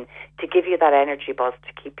caffeine to give you that energy buzz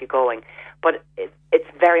to keep you going. But it's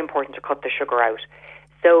very important to cut the sugar out.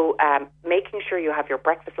 So making sure you have your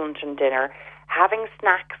breakfast, lunch and dinner, having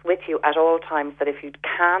snacks with you at all times, that if you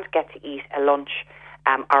can't get to eat a lunch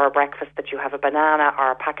or a breakfast, that you have a banana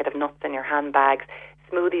or a packet of nuts in your handbags.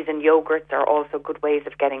 Smoothies and yogurts are also good ways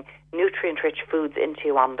of getting nutrient-rich foods into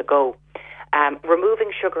you on the go.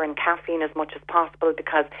 Removing sugar and caffeine as much as possible,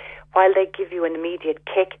 because while they give you an immediate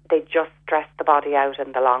kick, they just stress the body out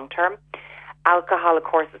in the long term. Alcohol, of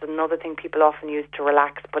course, is another thing people often use to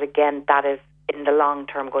relax, but again, that is in the long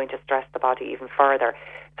term going to stress the body even further.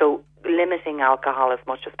 So limiting alcohol as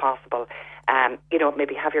much as possible.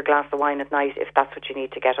 Maybe have your glass of wine at night if that's what you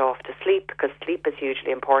need to get off to sleep, because sleep is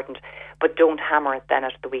hugely important, but don't hammer it then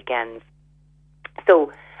at the weekends.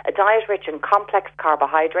 So a diet rich in complex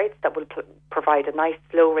carbohydrates that will provide a nice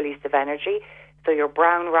slow release of energy. So your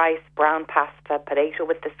brown rice, brown pasta, potato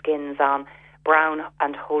with the skins on, brown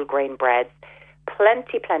and whole grain breads.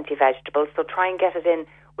 Plenty vegetables, so try and get it in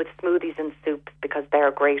with smoothies and soups, because they're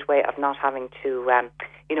a great way of not having to,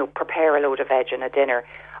 prepare a load of veg in a dinner.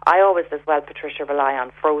 I always, as well, Patricia, rely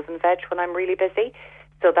on frozen veg when I'm really busy.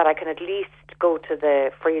 so that I can at least go to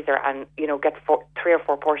the freezer and, get 3 or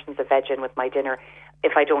 4 portions of veg in with my dinner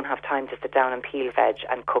if I don't have time to sit down and peel veg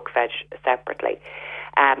and cook veg separately.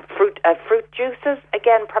 Fruit juices,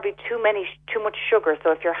 again, probably too much sugar.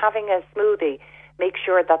 So if you're having a smoothie, make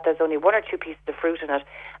sure that there's only 1 or 2 pieces of fruit in it,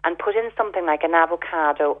 and put in something like an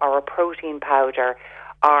avocado or a protein powder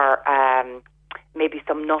or maybe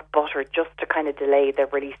some nut butter, just to kind of delay the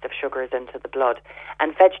release of sugars into the blood.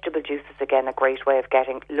 And vegetable juice is, again, a great way of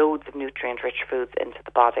getting loads of nutrient-rich foods into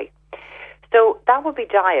the body. So that would be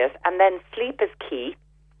diet, and then sleep is key.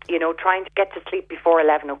 Trying to get to sleep before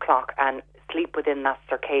 11 o'clock and sleep within that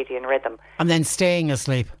circadian rhythm. And then staying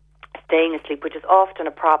asleep. Staying asleep, which is often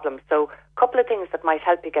a problem. So a couple of things that might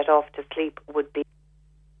help you get off to sleep would be...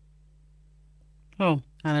 Oh,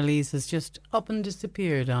 Annalise has just up and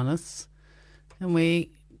disappeared on us. Can we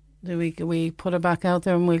put her back out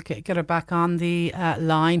there and we'll get her back on the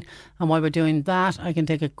line? And while we're doing that, I can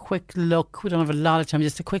take a quick look. We don't have a lot of time.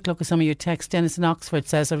 Just a quick look at some of your texts. Dennis in Oxford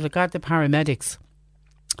says, with regard to paramedics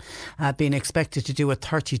being expected to do a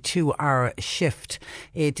 32-hour shift,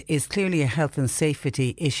 it is clearly a health and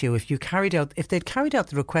safety issue. If they'd carried out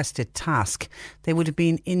the requested task, they would have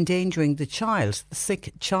been endangering the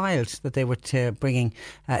sick child that they were bringing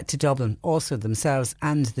to Dublin, also themselves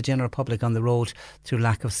and the general public on the road through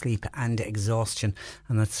lack of sleep and exhaustion.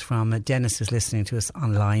 And that's from Dennis, who's listening to us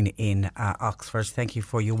online in Oxford. Thank you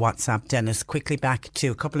for your WhatsApp, Dennis. Quickly back to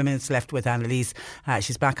a couple of minutes left with Annalise.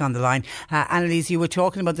 She's back on the line. Annalise, you were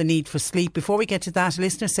talking about the need for sleep. Before we get to that, a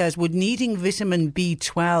listener says, would needing vitamin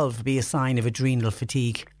B12 be a sign of adrenal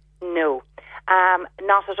fatigue? No,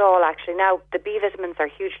 not at all, actually. Now, the B vitamins are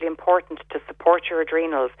hugely important to support your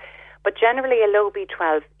adrenals, but generally a low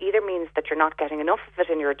B12 either means that you're not getting enough of it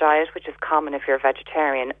in your diet, which is common if you're a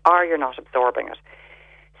vegetarian, or you're not absorbing it.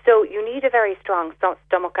 So you need a very strong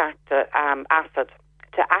stomach acid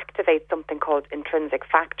to activate something called intrinsic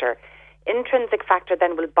factor. Intrinsic factor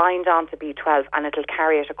then will bind onto B12 and it'll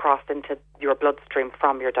carry it across into your bloodstream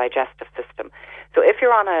from your digestive system. So if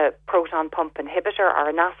you're on a proton pump inhibitor or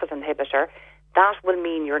an acid inhibitor, that will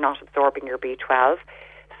mean you're not absorbing your B12.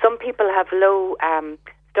 Some people have low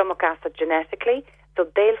stomach acid genetically, so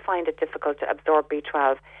they'll find it difficult to absorb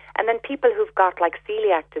B12. And then people who've got like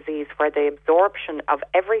celiac disease, where the absorption of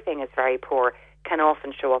everything is very poor, can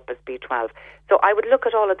often show up as B12. So I would look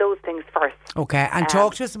at all of those things first. Okay, and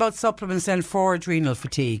talk to us about supplements then for adrenal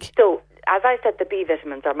fatigue. So, as I said, the B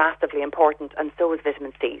vitamins are massively important, and so is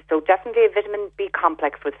vitamin C. So definitely a vitamin B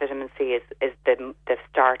complex with vitamin C is the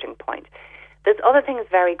starting point. There's other things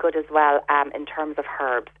very good as well in terms of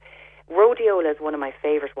herbs. Rhodiola is one of my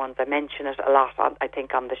favourite ones. I mention it a lot, I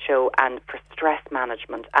think, on the show, and for stress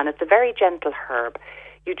management. And it's a very gentle herb.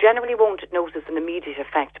 You generally won't notice an immediate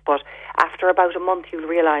effect, but after about a month you'll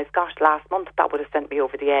realise, gosh, last month that would have sent me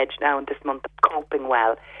over the edge now, and this month I'm coping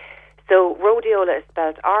well. So rhodiola is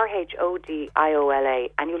spelled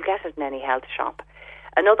R-H-O-D-I-O-L-A, and you'll get it in any health shop.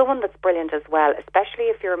 Another one that's brilliant as well,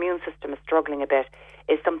 especially if your immune system is struggling a bit,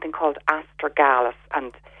 is something called astragalus,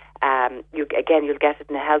 and you'll get it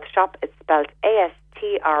in a health shop. It's spelled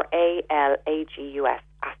A-S-T-R-A-L-A-G-U-S,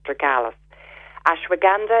 astragalus.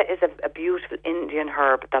 Ashwagandha is a beautiful Indian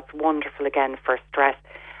herb that's wonderful again for stress,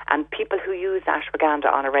 and people who use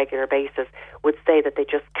ashwagandha on a regular basis would say that they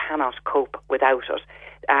just cannot cope without it.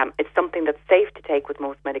 It's something that's safe to take with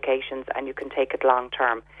most medications, and you can take it long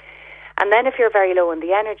term. And then if you're very low in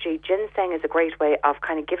the energy, ginseng is a great way of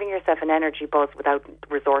kind of giving yourself an energy buzz without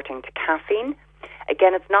resorting to caffeine.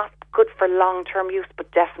 Again, it's not good for long-term use, but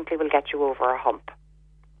definitely will get you over a hump.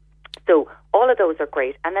 So all of those are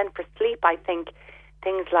great. And then for sleep, I think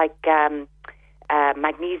things like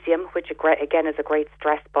magnesium, which again is a great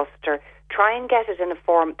stress buster, try and get it in a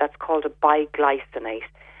form that's called a biglycinate.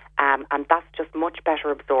 And that's just much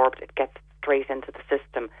better absorbed. It gets straight into the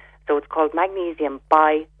system. So it's called magnesium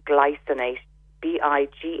biglycinate,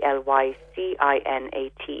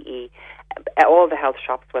 B-I-G-L-Y-C-I-N-A-T-E. All the health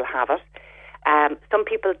shops will have it. Some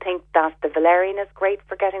people think that the valerian is great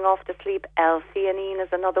for getting off to sleep. L-theanine is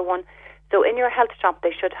another one. So in your health shop,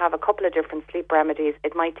 they should have a couple of different sleep remedies.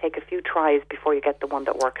 It might take a few tries before you get the one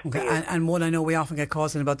that works for you. And one I know we often get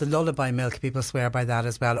calls in about the lullaby milk. People swear by that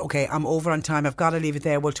as well. Okay, I'm over on time. I've got to leave it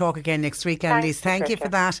there. We'll talk again next week, Annalise. Thank you for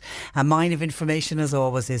that. A mine of information, as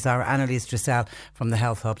always, is our Annalise Dressel from the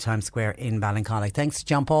Health Hub Times Square in Ballincollig. Thanks to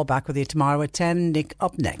John Paul. Back with you tomorrow at 10. Nick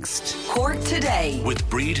up next. Cork Today with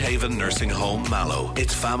Breedhaven Nursing Home Mallow.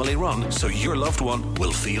 It's family run, so your loved one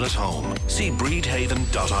will feel at home. See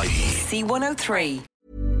breedhaven.ie. C103.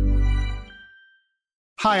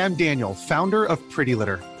 Hi, I'm Daniel, founder of Pretty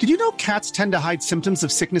Litter. Did you know cats tend to hide symptoms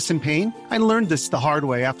of sickness and pain? I learned this the hard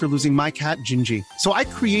way after losing my cat, Gingy. So I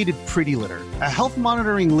created Pretty Litter, a health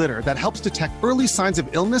monitoring litter that helps detect early signs of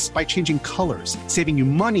illness by changing colors, saving you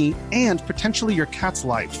money and potentially your cat's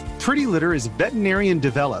life. Pretty Litter is veterinarian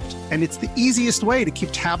developed, and it's the easiest way to keep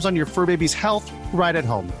tabs on your fur baby's health right at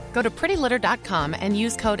home. Go to prettylitter.com and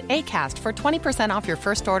use code ACAST for 20% off your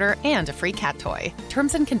first order and a free cat toy.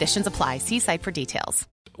 Terms and conditions apply. See site for details.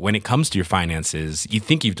 When it comes to your finances, you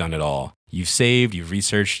think you've done it all. You've saved, you've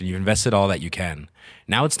researched, and you've invested all that you can.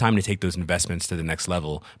 Now it's time to take those investments to the next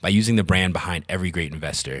level by using the brand behind every great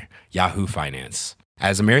investor, Yahoo Finance.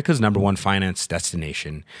 As America's #1 finance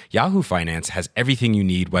destination, Yahoo Finance has everything you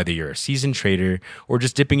need, whether you're a seasoned trader or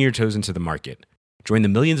just dipping your toes into the market. Join the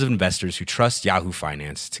millions of investors who trust Yahoo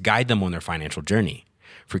Finance to guide them on their financial journey.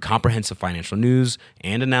 For comprehensive financial news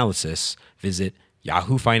and analysis, visit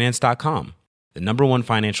yahoofinance.com. The #1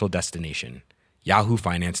 financial destination,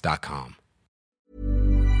 yahoofinance.com.